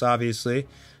a miss, obviously.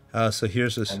 So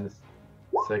here's this. And the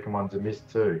second one's a miss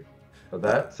too. So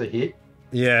that's a hit.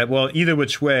 Yeah, well, either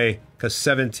which way, because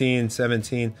 17. So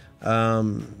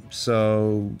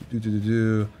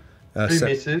Two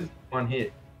misses, one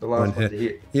hit. The last one's a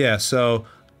hit. Yeah, so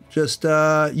just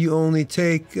you only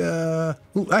take. Ooh,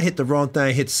 I hit the wrong thing.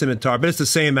 I hit scimitar, but it's the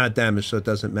same amount of damage, so it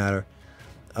doesn't matter.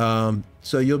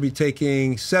 So you'll be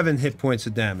taking 7 hit points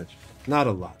of damage. Not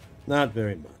a lot. Not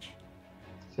very much.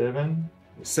 7.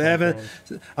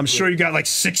 I'm sure you got like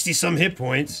 60 some hit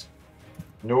points.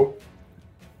 Nope.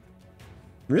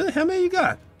 Really? How many you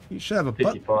got? You should have a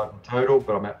 55 in total,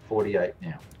 but I'm at 48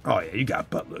 now. Oh yeah, you got a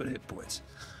buttload of hit points.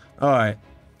 All right.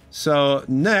 So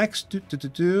next,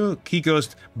 he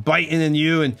goes biting in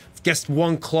you and gets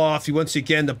one claw. If you once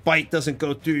again the bite doesn't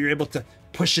go through, you're able to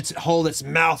hold its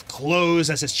mouth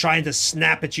closed as it's trying to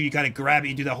snap at you. You got to grab it.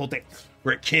 You do that whole thing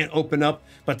where it can't open up,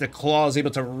 but the claw is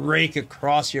able to rake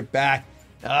across your back.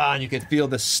 And you can feel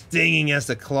the stinging as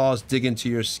the claws dig into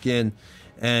your skin.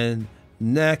 And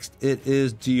next, it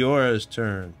is Diora's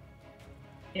turn.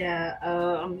 Yeah,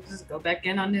 I'm just go back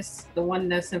in on this. The one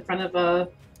that's in front of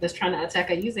that's trying to attack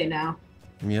Ayuze now.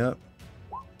 Yep.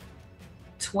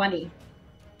 20.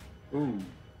 Ooh.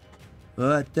 Well,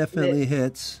 that definitely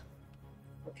hits.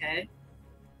 Okay.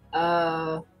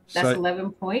 That's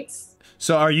 11 points.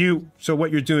 So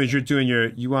what you're doing is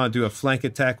you want to do a flank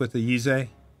attack with the Yize?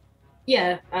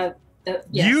 Yeah.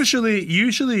 Yes.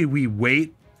 Usually we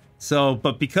wait. So,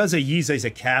 but because a Yize is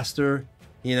a caster,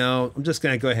 I'm just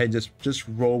gonna go ahead and just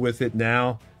roll with it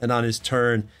now. And on his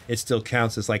turn, it still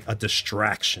counts as like a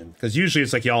distraction. Because usually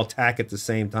it's like y'all attack at the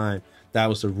same time. That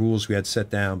was the rules we had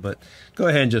set down. But go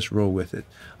ahead and just roll with it.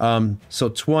 So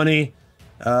 20,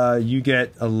 you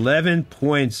get 11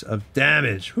 points of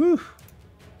damage. Whew.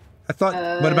 I thought.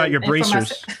 What about your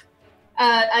bracers?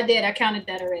 I did. I counted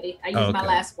that already. I used my Okay.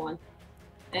 last one,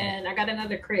 and I got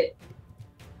another crit.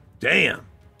 Damn.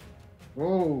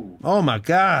 Whoa. Oh my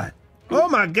god. Oh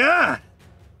my god.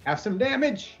 Have some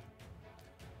damage.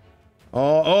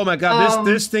 Oh my god.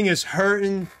 This thing is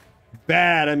hurting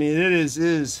bad. I mean, it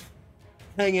is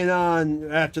hanging on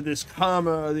after this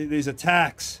these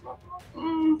attacks.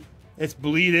 It's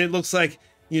bleeding. It looks like,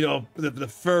 the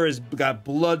fur has got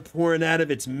blood pouring out of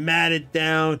it. It's matted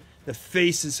down. The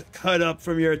face is cut up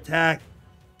from your attack.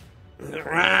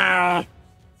 Okay.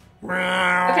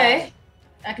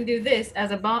 I can do this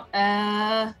as a bump.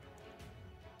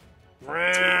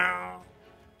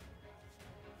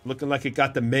 Looking like it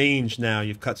got the mange now.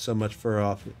 You've cut so much fur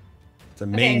off. It's a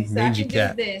Okay, so I mangy can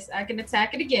cat. do this. I can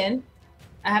attack it again.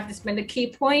 I have to spend a key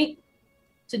point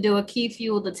to do a key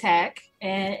fueled attack,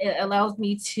 and it allows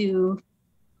me to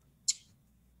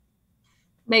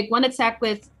make one attack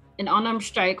with an unarmed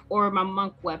strike or my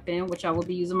monk weapon, which I will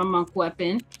be using my monk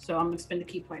weapon. So I'm gonna spend a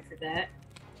key point for that.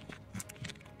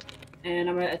 And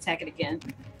I'm gonna attack it again.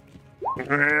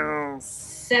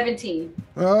 17.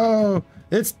 Oh,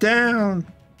 it's down.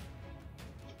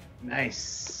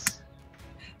 Nice.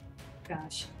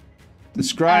 Gosh.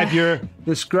 Describe your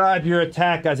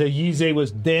attack as a Yize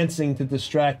was dancing to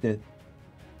distract it.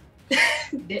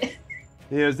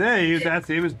 He was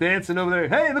dancing over there.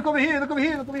 Hey, look over here, look over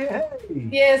here, look over here. Hey.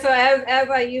 Yeah, so as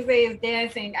I usually is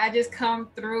dancing, I just come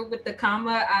through with the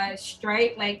comma. I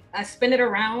strike, like I spin it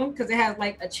around because it has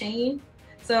like a chain.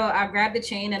 So I grab the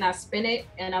chain and I spin it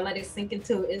and I let it sink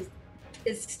into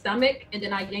his stomach, and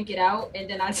then I yank it out, and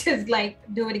then I just like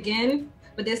do it again.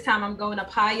 But this time I'm going up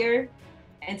higher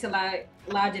until I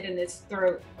lodge it in his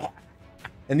throat.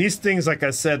 And these things, like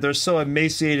I said, they're so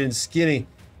emaciated and skinny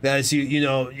that as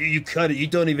you cut it, you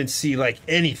don't even see like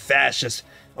any fat, just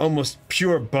almost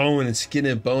pure bone and skin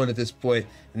and bone at this point.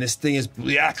 And this thing is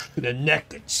the neck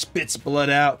that spits blood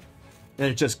out, and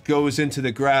it just goes into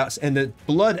the grass, and the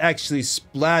blood actually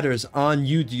splatters on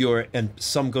you, Dior, and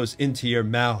some goes into your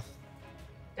mouth.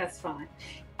 That's fine.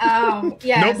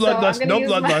 Yeah. No bloodlust. No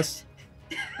bloodlust.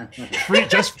 Free,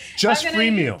 just free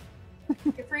meal.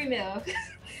 Free meal.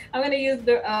 I'm gonna use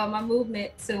my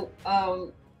movement to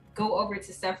go over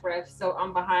to Sephiroth, so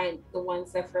I'm behind the one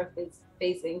Sephiroth is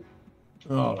facing.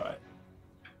 All right.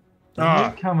 Are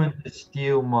you coming to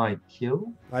steal my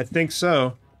kill? I think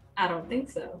so. I don't think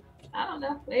so. I don't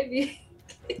know. Maybe.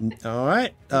 All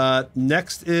right.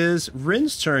 Next is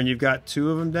Rin's turn. You've got 2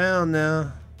 of them down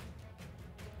now.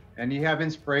 And you have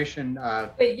inspiration.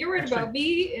 Wait, you're worried about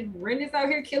me and Rin is out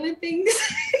here killing things?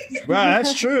 Wow,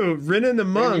 that's true. Rin and the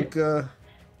monk. Erica,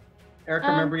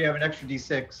 remember you have an extra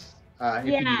D6. If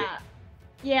you need it.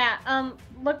 Yeah.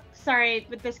 Look. Sorry,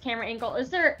 with this camera angle, is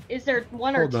there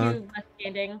one or Hold two on. left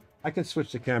standing? I can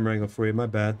switch the camera angle for you. My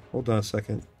bad. Hold on a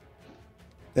second.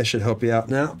 That should help you out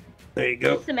now. There you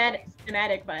go. Schematic,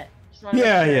 but just wanna make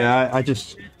Yeah, sure. yeah. I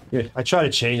just I try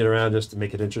to change it around just to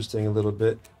make it interesting a little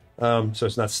bit, so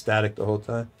it's not static the whole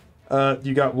time.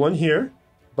 You got one here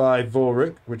by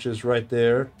Volric, which is right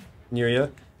there near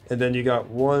you, and then you got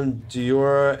one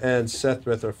Diora and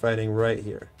Sethrith are fighting right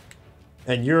here,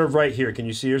 and you're right here. Can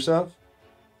you see yourself?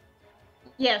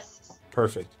 Yes.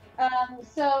 Perfect.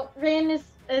 So Rin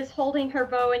is holding her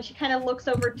bow, and she kind of looks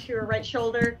over to her right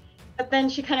shoulder, but then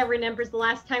she kind of remembers the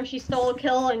last time she stole a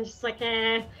kill, and just like,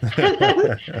 eh,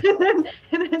 and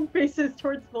then faces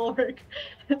towards Volric.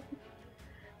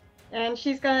 And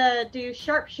she's gonna do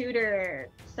sharpshooter,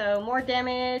 so more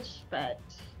damage, but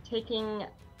taking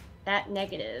that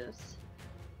negatives.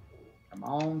 Come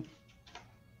on.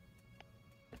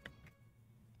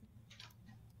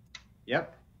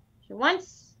 Yep. She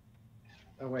once.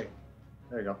 Oh wait.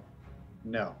 There you go.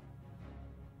 No.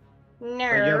 No.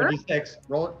 Right, you have a D6.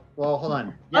 Roll it. Well, hold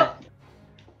on. Yeah. Oh,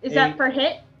 is that for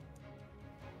hit?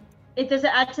 Does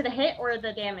it add to the hit or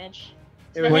the damage?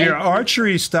 It Well, was- your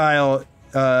archery style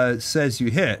says you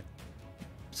hit.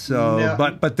 So,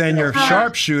 No. but then your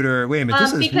sharpshooter. Wait a minute.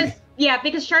 This is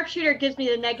because sharpshooter gives me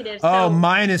the negative. oh, So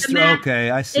minus the 3. math- Okay,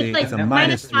 I see. It's like It's a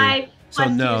minus 3. -5 So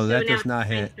plus no, 2, that now does not it's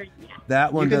hit. -3, yeah.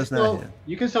 That one you can does still, not hit.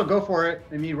 You can still go for it.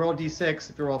 I mean, roll D6.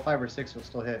 If you roll 5 or 6, you'll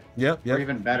still hit. Yep, Or yep.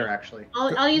 even better, actually.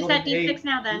 I'll use that Roll an D6 8.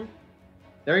 now then.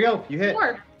 There you go. You hit.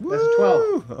 4. That's a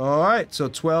 12. Woo! All right, so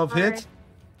 12 All hits. right.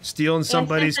 Stealing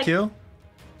somebody's since I- kill.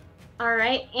 All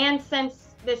right, and since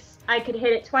I could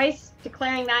hit it twice,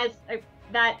 declaring that as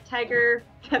that tiger,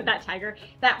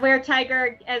 that were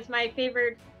tiger as my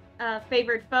favored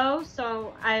foe.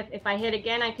 So if I hit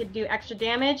again, I could do extra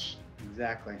damage.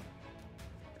 Exactly.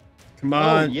 Come Oh,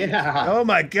 on. yeah. Oh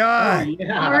my Oh, God.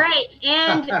 yeah. All right,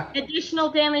 and additional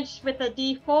damage with a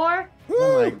D4.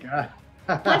 Oh, my Woo! God.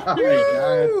 Oh, my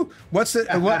God. Woo! What's it?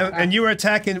 What, and you were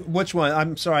attacking which one?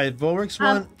 I'm sorry, Volric's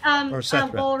one? Or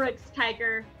Sethrith? Volric's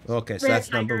tiger. Okay, so Rare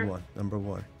that's number tiger. one. Number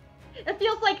one. It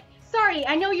feels like, sorry,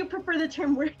 I know you prefer the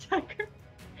term were tiger.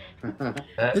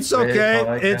 It's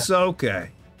okay. It's okay.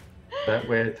 That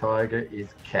were tiger is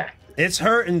cat. It's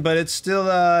hurting, but it's still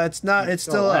it's not it's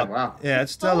still alive, up. wow. Yeah,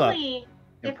 it's still up. If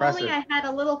Impressive. only I had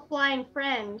a little flying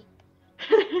friend.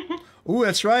 Ooh,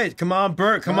 that's right. Come on,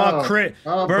 Bert. Come on, Oh. crit.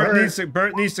 Oh, Bert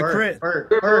Bert. needs to crit.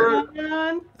 Bert.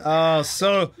 Oh,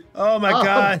 so oh my Oh,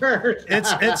 God. Bert.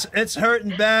 It's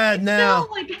hurting bad now.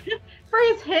 Still, like, for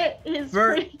his hit is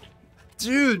Bert. pretty.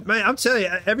 Dude, man, I'm telling you,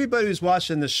 everybody who's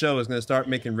watching this show is going to start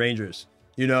making Rangers.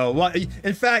 You know, what?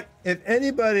 In fact, if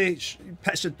anybody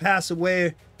should pass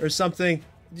away or something,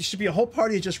 there should be a whole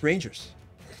party of just Rangers.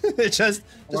 It's just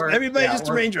everybody just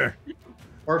a Ranger.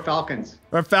 Or Falcons.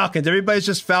 Or Falcons. Everybody's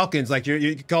just Falcons. Like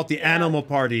you call it the Animal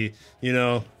Party. You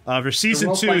know, for season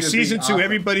role playing two. would be Season two, awesome.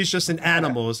 everydy's just an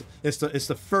animal. It's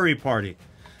the furry party.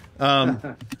 All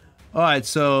right,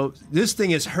 so this thing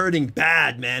is hurting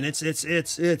bad, man. It's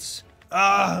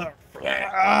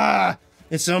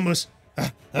almost.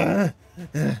 Yeah,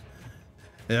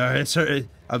 it's hurt.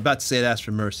 I'm about to say it, ask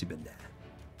for mercy, but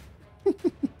nah.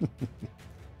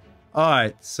 All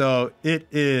right, so it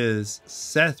is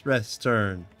Sethrith's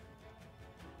turn.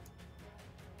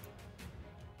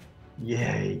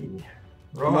 Yay.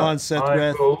 Right. Come on,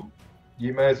 Sethrith.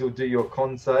 You may as well do your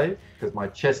con save because my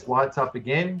chest lights up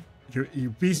again. Your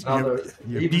Even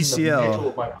the BCL. metal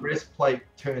of my breastplate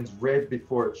turns red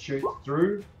before it shoots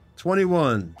through.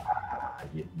 21.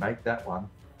 You make that one.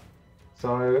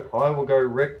 So I will go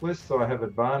reckless, so I have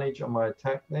advantage on my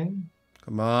attack then.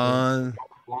 Come on. Not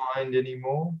blind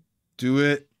anymore. Do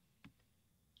it.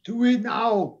 Do it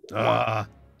now.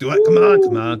 Do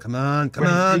it. Come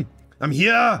on. I'm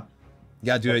here. You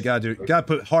gotta do it. You gotta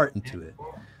put heart into it.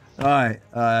 All right.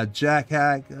 Jack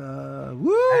Hack.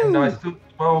 Woo. And I still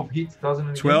 12 hits, doesn't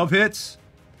it? 12 hits.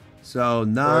 So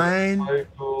 9.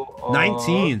 Total of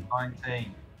 19.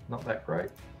 19. Not that great.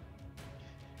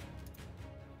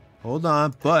 Hold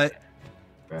on, but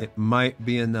Okay. it might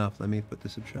be enough. Let me put the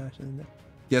subtraction in there.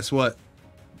 Guess what?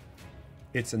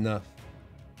 It's enough.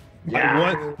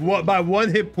 Yeah. By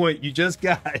one hit point, you just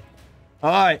got it.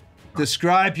 All right.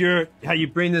 Describe how you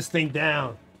bring this thing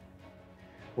down.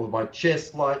 Well, my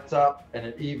chest lights up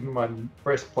and even my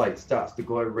breastplate starts to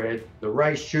glow red. The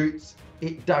ray shoots,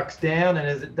 it ducks down, and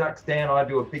as it ducks down, I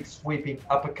do a big sweeping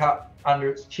uppercut under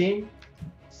its chin,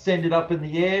 send it up in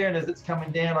the air, and as it's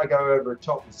coming down, I go over the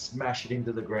top and smash it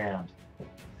into the ground.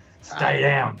 Stay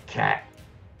down, cat.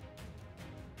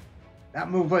 That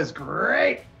move was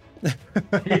great.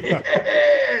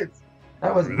 Yes!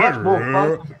 That was much more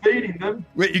fun than feeding them.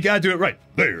 Wait, you gotta do it right.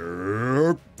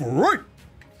 They're right.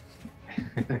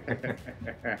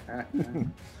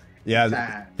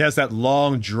 Yeah, he has that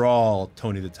long drawl,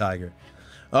 Tony the Tiger.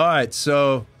 All right,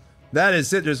 so that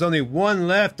is it. There's only one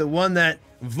left, the one that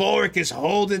Volric is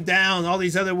holding down. All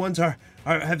these other ones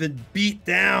have been beat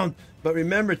down. But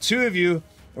remember, 2 of you,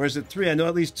 or is it 3? I know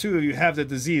at least 2 of you have the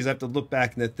disease. I have to look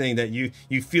back in the thing that you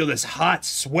feel this hot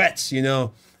sweats, you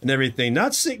know, and everything.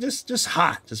 Not sick, just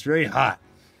hot, just very hot.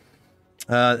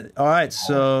 All right,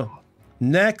 so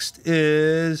next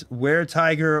is Were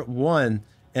Tiger 1,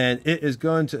 and it is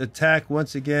going to attack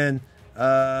once again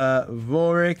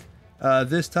Volric.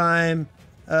 This time,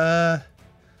 let's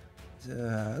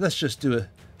just do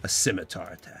a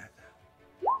scimitar attack.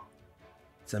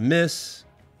 It's a miss.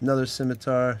 Another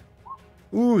scimitar.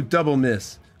 Ooh, double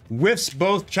miss. Whiffs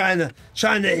both, trying to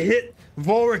hit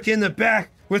Volric in the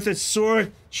back with its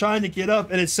sword, trying to get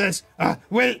up, and it says,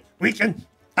 "Wait, we can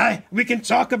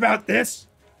talk about this.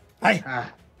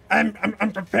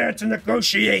 I'm prepared to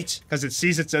negotiate." Because it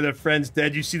sees its other friends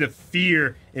dead. You see the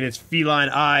fear in its feline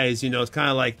eyes. You know, it's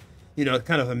kind of like, you know,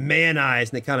 kind of a man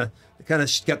eyes, and they kind of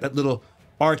got that little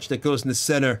arch that goes in the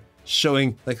center,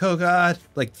 showing like, oh God,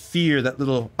 like fear. That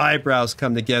little eyebrows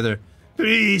come together.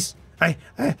 Please,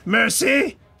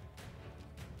 mercy.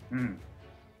 You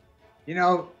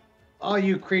know, all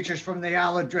you creatures from the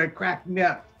Aladred crack me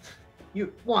up.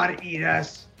 You want to eat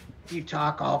us. You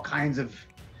talk all kinds of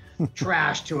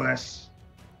trash to us.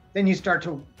 Then you start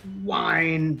to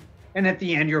whine, and at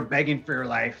the end you're begging for your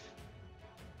life.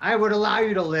 I would allow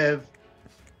you to live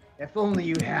if only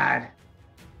you had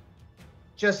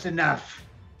just enough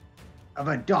of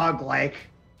a dog-like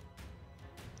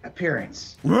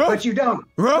appearance. Ruff, but you don't.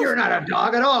 ruff. You're not a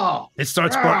dog at all. It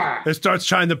starts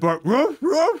trying to bark. Ruff,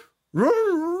 ruff, ruff,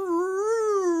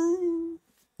 ruff.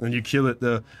 And you kill it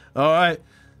though. All right,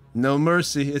 no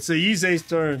mercy. It's Aize's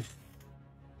turn.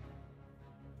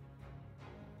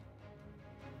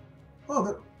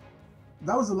 Oh,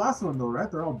 that was the last one though, right?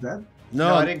 They're all dead?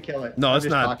 No, I didn't kill it. No, I'm it's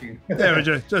just not. talking. They were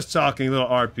just talking, a little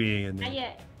RPing, and Not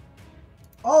yet.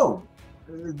 Oh,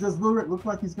 does Lurik look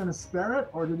like he's going to spare it,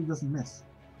 or did he just miss?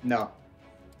 No.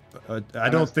 I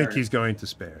don't think he's going to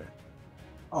spare it.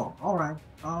 Oh, all right.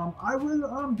 I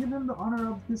will give him the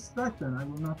honor of his strike then. I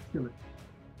will not kill it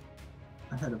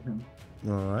ahead of him.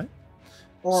 All right.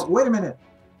 Or wait a minute,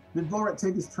 did Volric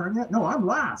take his turn yet? No, I'm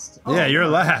last. Oh, Yeah, you're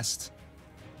last.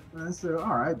 So,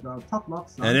 all right, tough luck.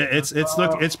 Son. And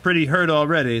it's pretty hurt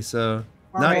already. So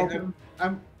all now, right,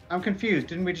 I'm confused.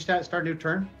 Didn't we just start a new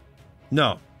turn?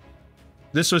 no,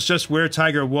 this was just Were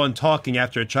Tiger 1 talking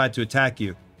after it tried to attack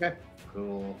you. Okay.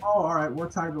 Cool. Oh, all right, we're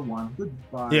Tiger 1.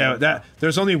 Goodbye. Yeah,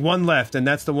 there's only one left, and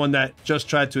that's the one that just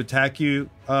tried to attack you,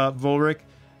 Volric.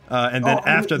 And then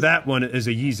after that one is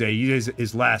Aize. Aize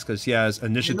is last because he has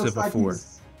initiative of 4.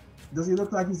 Does he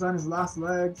look like he's on his last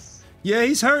legs? Yeah,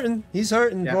 he's hurting. He's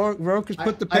hurting. Yeah. Volric has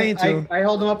put the pain to him. I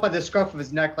hold him up by the scruff of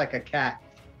his neck like a cat.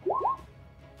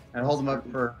 I hold him up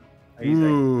for Aize.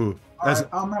 Ooh, All right,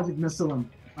 I'll magic missile him.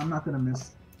 I'm not going to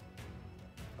miss.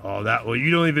 Oh,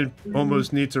 you don't even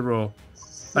almost need to roll.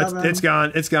 Seven. It's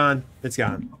gone. It's gone. It's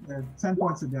gone. Okay, 10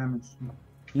 points of damage.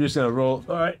 You're just gonna roll.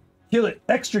 All right, kill it.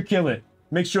 Extra kill it.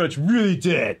 Make sure it's really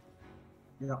dead.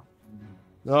 Yeah.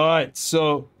 All right.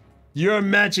 So your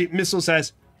magic missile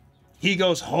says he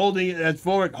goes holding it. As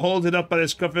Volric holds it up by the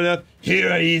scruff of it. Here,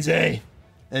 Aize,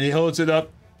 and he holds it up.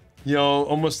 You know,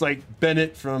 almost like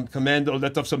Bennett from Commando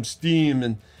let off some steam,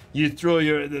 and you throw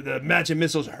the magic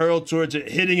missiles hurled towards it,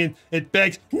 hitting it. It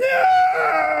begs,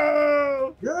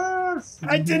 no! Yes.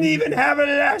 I didn't even have a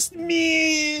last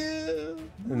meal.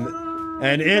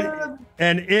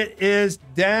 And it is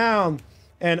down,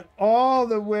 and all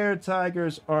the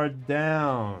were-tigers are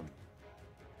down.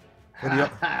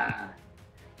 That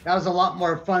was a lot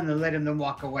more fun than letting them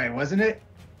walk away, wasn't it?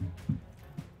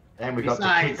 And we got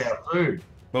to keep our food.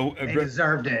 But They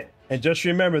deserved it. and just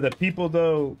remember, the people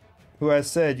though who has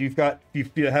said you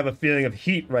have a feeling of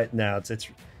heat right now. It's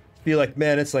feel like,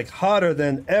 man, it's like hotter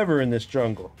than ever in this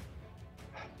jungle.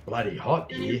 Bloody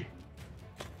hot here.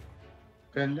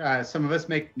 And some of us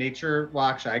make nature. Well,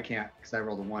 actually, I can't because I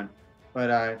rolled a 1.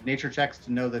 But nature checks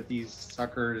to know that these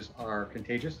suckers are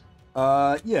contagious.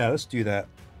 Yeah, let's do that.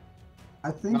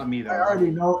 I think Not me, though. I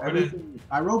already know everything.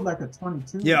 I rolled like a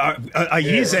 22. Yeah,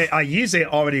 Aize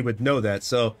already would know that,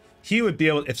 so he would be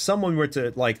able. If someone were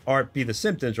to like be the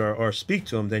symptoms or speak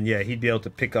to him, then yeah, he'd be able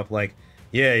to pick up like,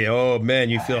 yeah, oh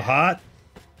man, you feel hot.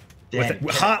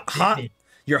 Hot.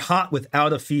 You're hot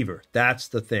without a fever. That's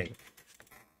the thing.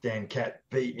 Damn cat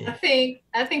beat me.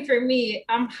 I think for me,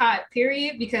 I'm hot,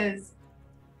 period, because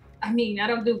I mean, I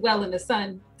don't do well in the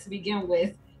sun to begin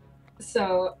with.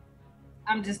 So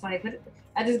I'm just like,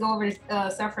 I just go over to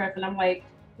Surfref and I'm like,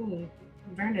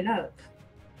 burning up.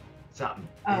 Something.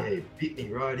 Yeah, bit me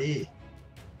right here.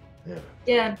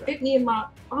 Yeah, bit me in my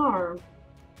arm.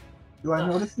 Do I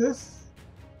notice this?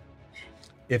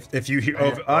 If you hear,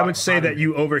 I would say that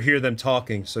you overhear them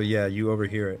talking. So yeah, you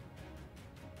overhear it.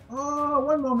 Oh,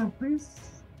 one moment, please.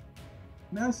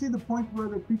 May I see the point where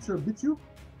the creature bit you?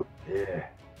 Yeah,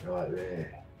 right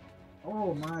there.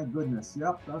 Oh my goodness.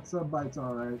 Yep, that's a bite,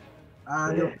 all right.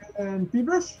 And you're feeling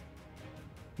feverish?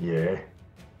 Yeah.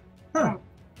 Huh.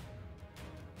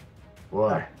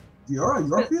 Why? Diora,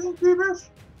 you're feeling feverish?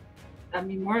 I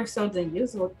mean, more so than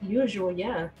usual,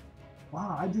 yeah.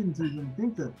 Wow, I didn't even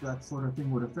think that that sort of thing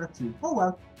would affect you. Oh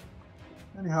well.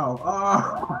 Anyhow,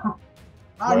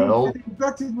 are you getting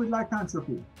infected with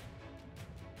lycanthropy?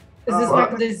 Is this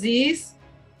like a disease?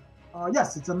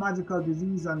 Yes, it's a magical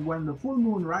disease, and when the full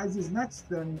moon rises next,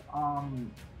 then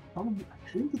probably I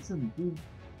think it's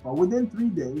within 3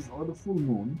 days or the full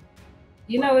moon.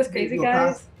 You know what's crazy,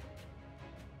 guys?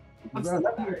 If you're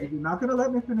not gonna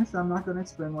let me finish, I'm not gonna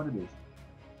explain what it is.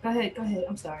 Go ahead.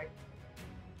 I'm sorry.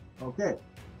 Okay.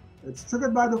 It's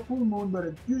triggered by the full moon, but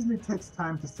it usually takes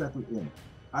time to settle in.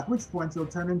 At which point you'll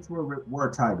turn into a war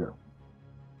tiger.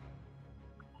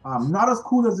 Not as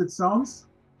cool as it sounds.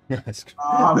 Not as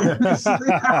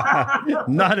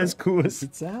cool as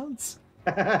it sounds.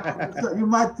 So you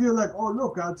might feel like, oh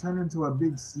look, I'll turn into a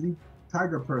big sleek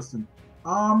tiger person.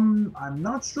 I'm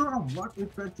not sure what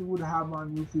effect it would have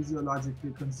on you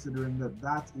physiologically, considering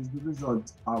that is the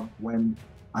result of when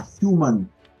a human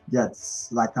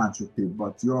gets lycanthropy,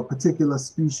 but your particular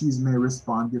species may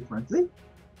respond differently.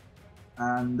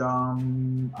 And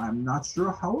I'm not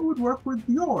sure how it would work with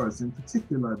yours, in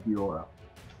particular, Diora.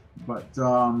 But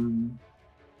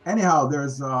anyhow,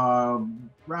 there's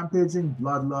rampaging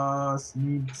bloodlust,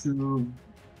 need to,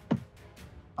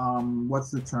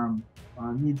 what's the term?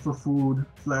 Need for food,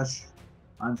 flesh,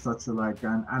 and such alike,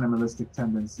 and animalistic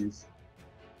tendencies.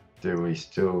 Do we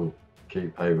still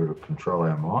keep able to control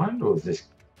our mind, or is this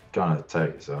gonna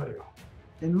take us over?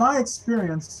 In my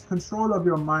experience, control of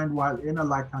your mind while in a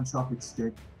lycanthropic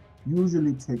state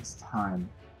usually takes time.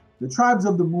 The tribes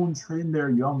of the moon train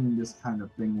their young in this kind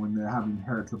of thing when they have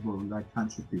inheritable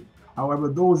lycanthropy. However,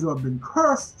 those who have been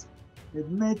cursed, it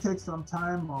may take some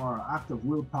time or act of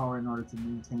willpower in order to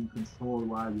maintain control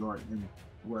while you're in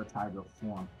war tiger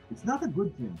form. It's not a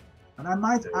good thing. And I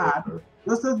might add,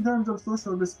 just in terms of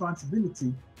social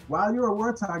responsibility, while you're a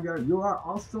war tiger, you are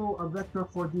also a vector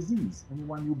for disease.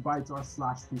 Anyone you bite or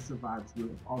slash who survives will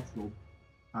also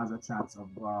has a chance of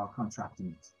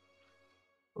contracting it.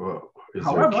 Well,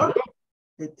 however,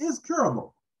 it is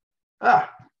curable.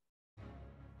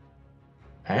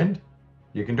 And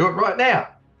you can do it right now,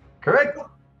 correct?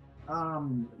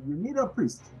 You need a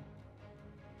priest.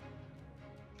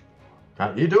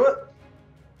 Can't you do it?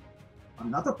 I'm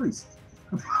not a priest.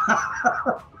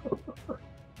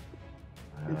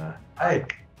 Hey,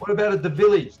 what about at the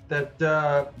village,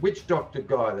 that witch doctor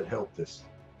guy that helped us?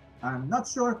 I'm not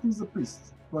sure if he's a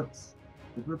priest, but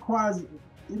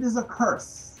it is a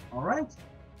curse, all right?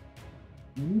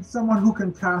 You need someone who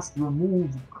can cast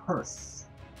remove curse.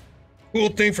 Cool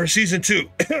thing for season 2.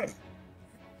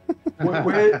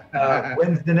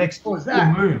 When's the next full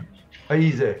moon? Are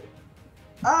you there?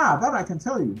 That I can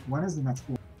tell you. When is the next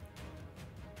full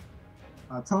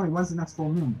moon? Tony, when's the next full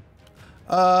moon?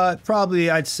 Probably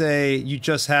I'd say you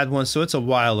just had one, so it's a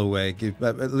while away.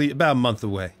 At least about a month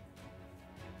away.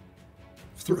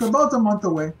 It's about a month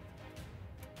away.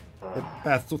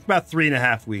 About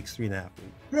 3.5 weeks. 3.5 weeks.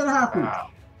 3.5 weeks.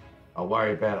 I'll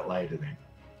worry about it later then.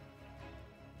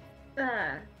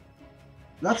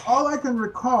 That's all I can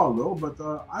recall, though, but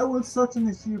I will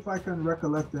certainly see if I can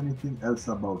recollect anything else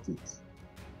about it.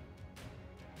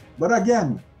 But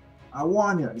again, I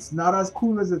warn you, it's not as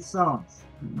cool as it sounds.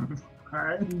 All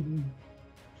right?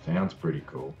 Sounds pretty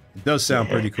cool. It does sound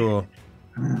pretty cool.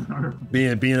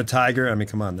 Being a tiger, I mean,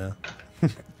 come on now.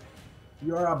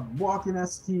 You're a walking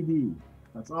STD.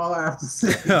 That's all I have to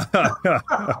say.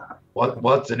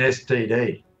 What's an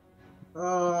STD?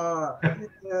 A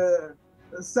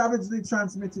savagely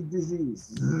transmitted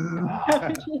disease.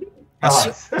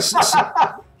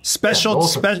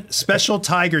 Special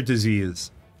tiger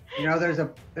disease. You know, there's a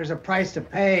price to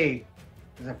pay.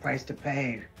 There's a price to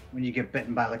pay when you get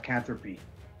bitten by lycanthropy.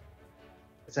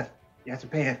 You have to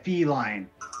pay a feline.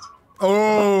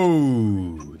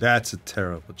 Oh, that's a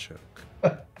terrible joke.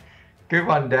 Good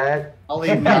one, Dad. I'll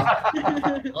leave now.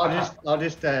 I'll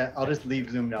just leave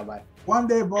Zoom now. Bye. One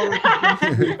day, boy.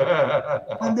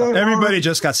 Everybody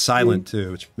just got silent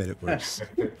too, which made it worse.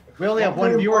 We only have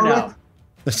one viewer now.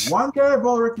 One day,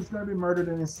 Volric is going to be murdered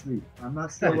in his sleep. I'm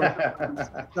not sure whether he's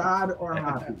sad or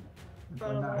happy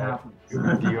when that happens.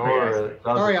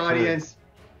 Sorry, audience.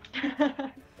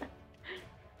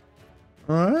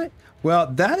 All right. Well,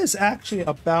 that is actually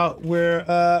about where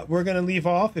we're going to leave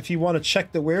off. If you want to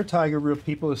check the Weretiger real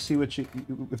people to see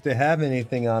if they have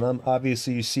anything on them.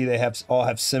 Obviously, you see they all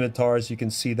have scimitars. You can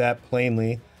see that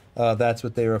plainly. That's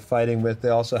what they were fighting with. They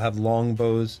also have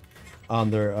longbows on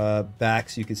their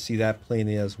backs. You can see that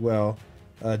plainly as well.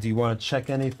 Do you want to check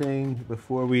anything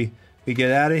before we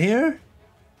get out of here?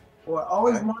 Well, I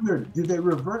always wondered, do they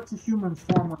revert to human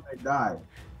form when they die?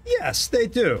 Yes, they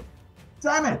do.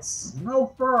 Damn it!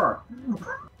 No fur.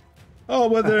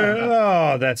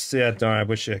 Oh, that's darn. I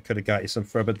wish I could have got you some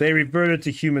fur, but they reverted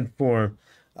to human form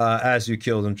as you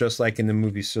killed them, just like in the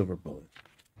movie Silver Bullet.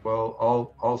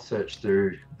 Well, I'll search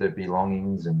through the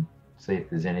belongings and see if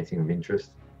there's anything of interest.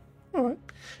 All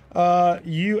right.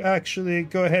 You actually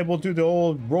go ahead. We'll do the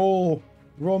old roll.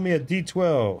 Roll me a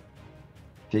d12.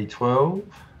 D12.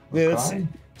 Yeah, Okay. let's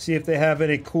see if they have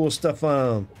any cool stuff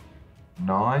on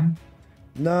them.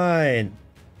 9.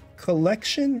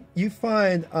 Collection. You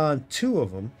find on 2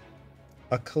 of them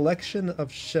a collection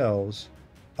of shells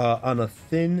on a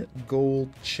thin gold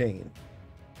chain.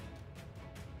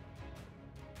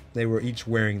 They were each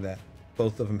wearing that.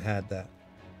 Both of them had that.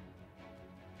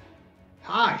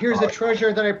 Here's the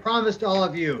treasure that I promised all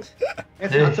of you.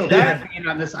 It's not so bad being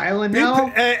on this island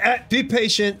now. Be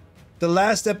patient. The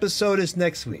last episode is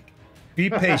next week. Be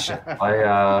patient.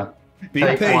 Be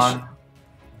patient.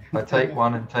 I take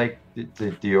one and take the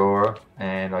Diora,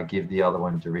 and I give the other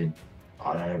one to Rin.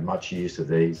 I don't have much use of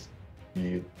these.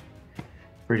 You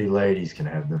pretty ladies can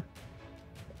have them.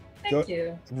 Thank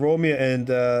you. Roll me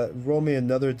another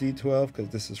d12 because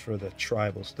this is for the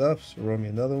tribal stuff. So roll me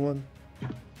another one.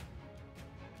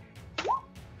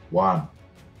 1.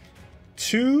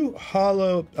 2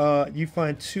 hollow. You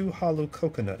find 2 hollow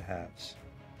coconut halves.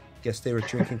 Guess they were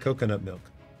drinking coconut milk.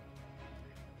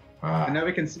 And now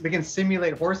we can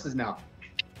simulate horses now.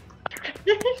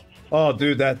 Oh,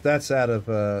 dude, that's out of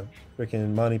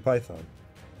freaking Monty Python.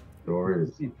 Sure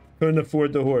is. Couldn't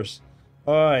afford the horse.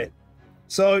 All right.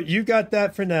 So you got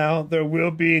that for now. There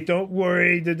will be. Don't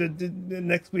worry. The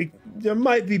next week there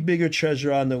might be bigger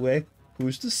treasure on the way.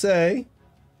 Who's to say?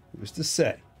 Who's to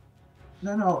say?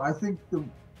 No. I think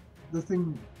the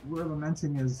thing we're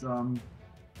lamenting is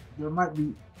there might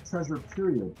be treasure.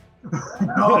 Period.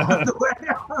 I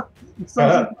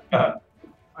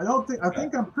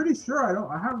think I'm pretty sure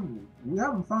we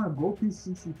haven't found a gold piece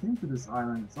since we came to this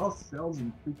island. It's all shells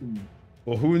and freaking.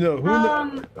 Well, who knows?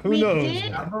 Who knows?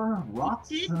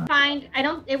 Rocks? We did find,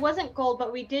 it wasn't gold,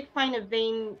 but we did find a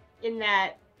vein in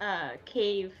that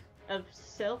cave of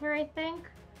silver, I think.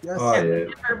 Yes. That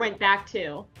we never went back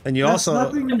to. And you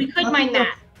also. We could mine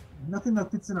that. Nothing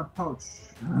that fits in a pouch.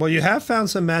 Well, you have found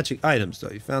some magic items,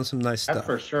 though. You found some nice stuff. That's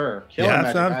for sure.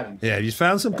 Items. Yeah, you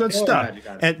found some good stuff,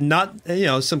 and not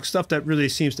some stuff that really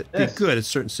seems to be good in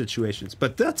certain situations.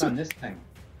 But that's on this thing.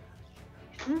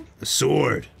 The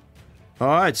sword. All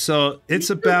right, so it's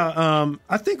about.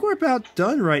 I think we're about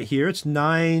done right here. It's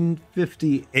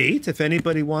 9:58. If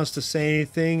anybody wants to say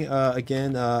anything,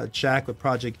 again, Jack with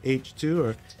Project H2,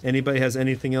 or anybody has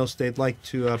anything else they'd like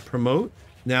to promote,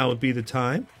 now would be the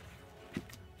time.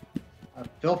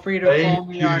 Feel free to follow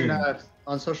me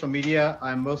on social media.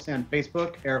 I'm mostly on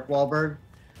Facebook, Eric Wahlberg,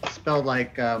 spelled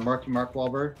like Marky Mark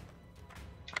Wahlberg.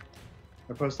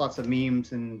 I post lots of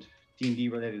memes and D&D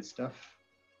related stuff.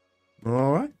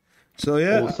 All right. So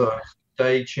yeah. Also,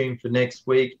 stay tuned for next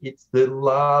week. It's the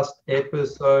last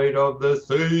episode of the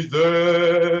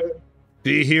season.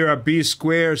 Be here or be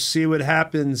square. See what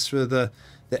happens for the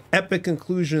epic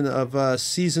conclusion of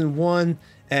season 1.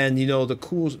 And, the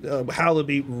cool, how they'll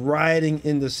be riding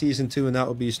into season 2, and that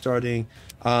will be starting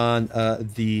on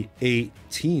the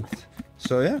 18th.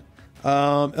 So, yeah.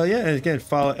 And again,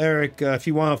 follow Eric. If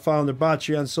you want to follow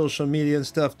Nerdbauchery on social media and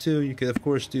stuff, too, you can, of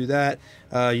course, do that.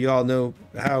 You all know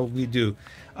how we do.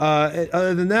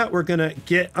 Other than that, we're going to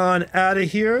get on out of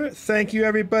here. Thank you,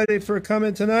 everybody, for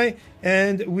coming tonight,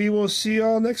 and we will see you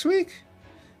all next week.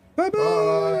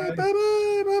 Bye-bye.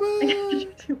 Bye-bye.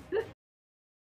 Bye-bye.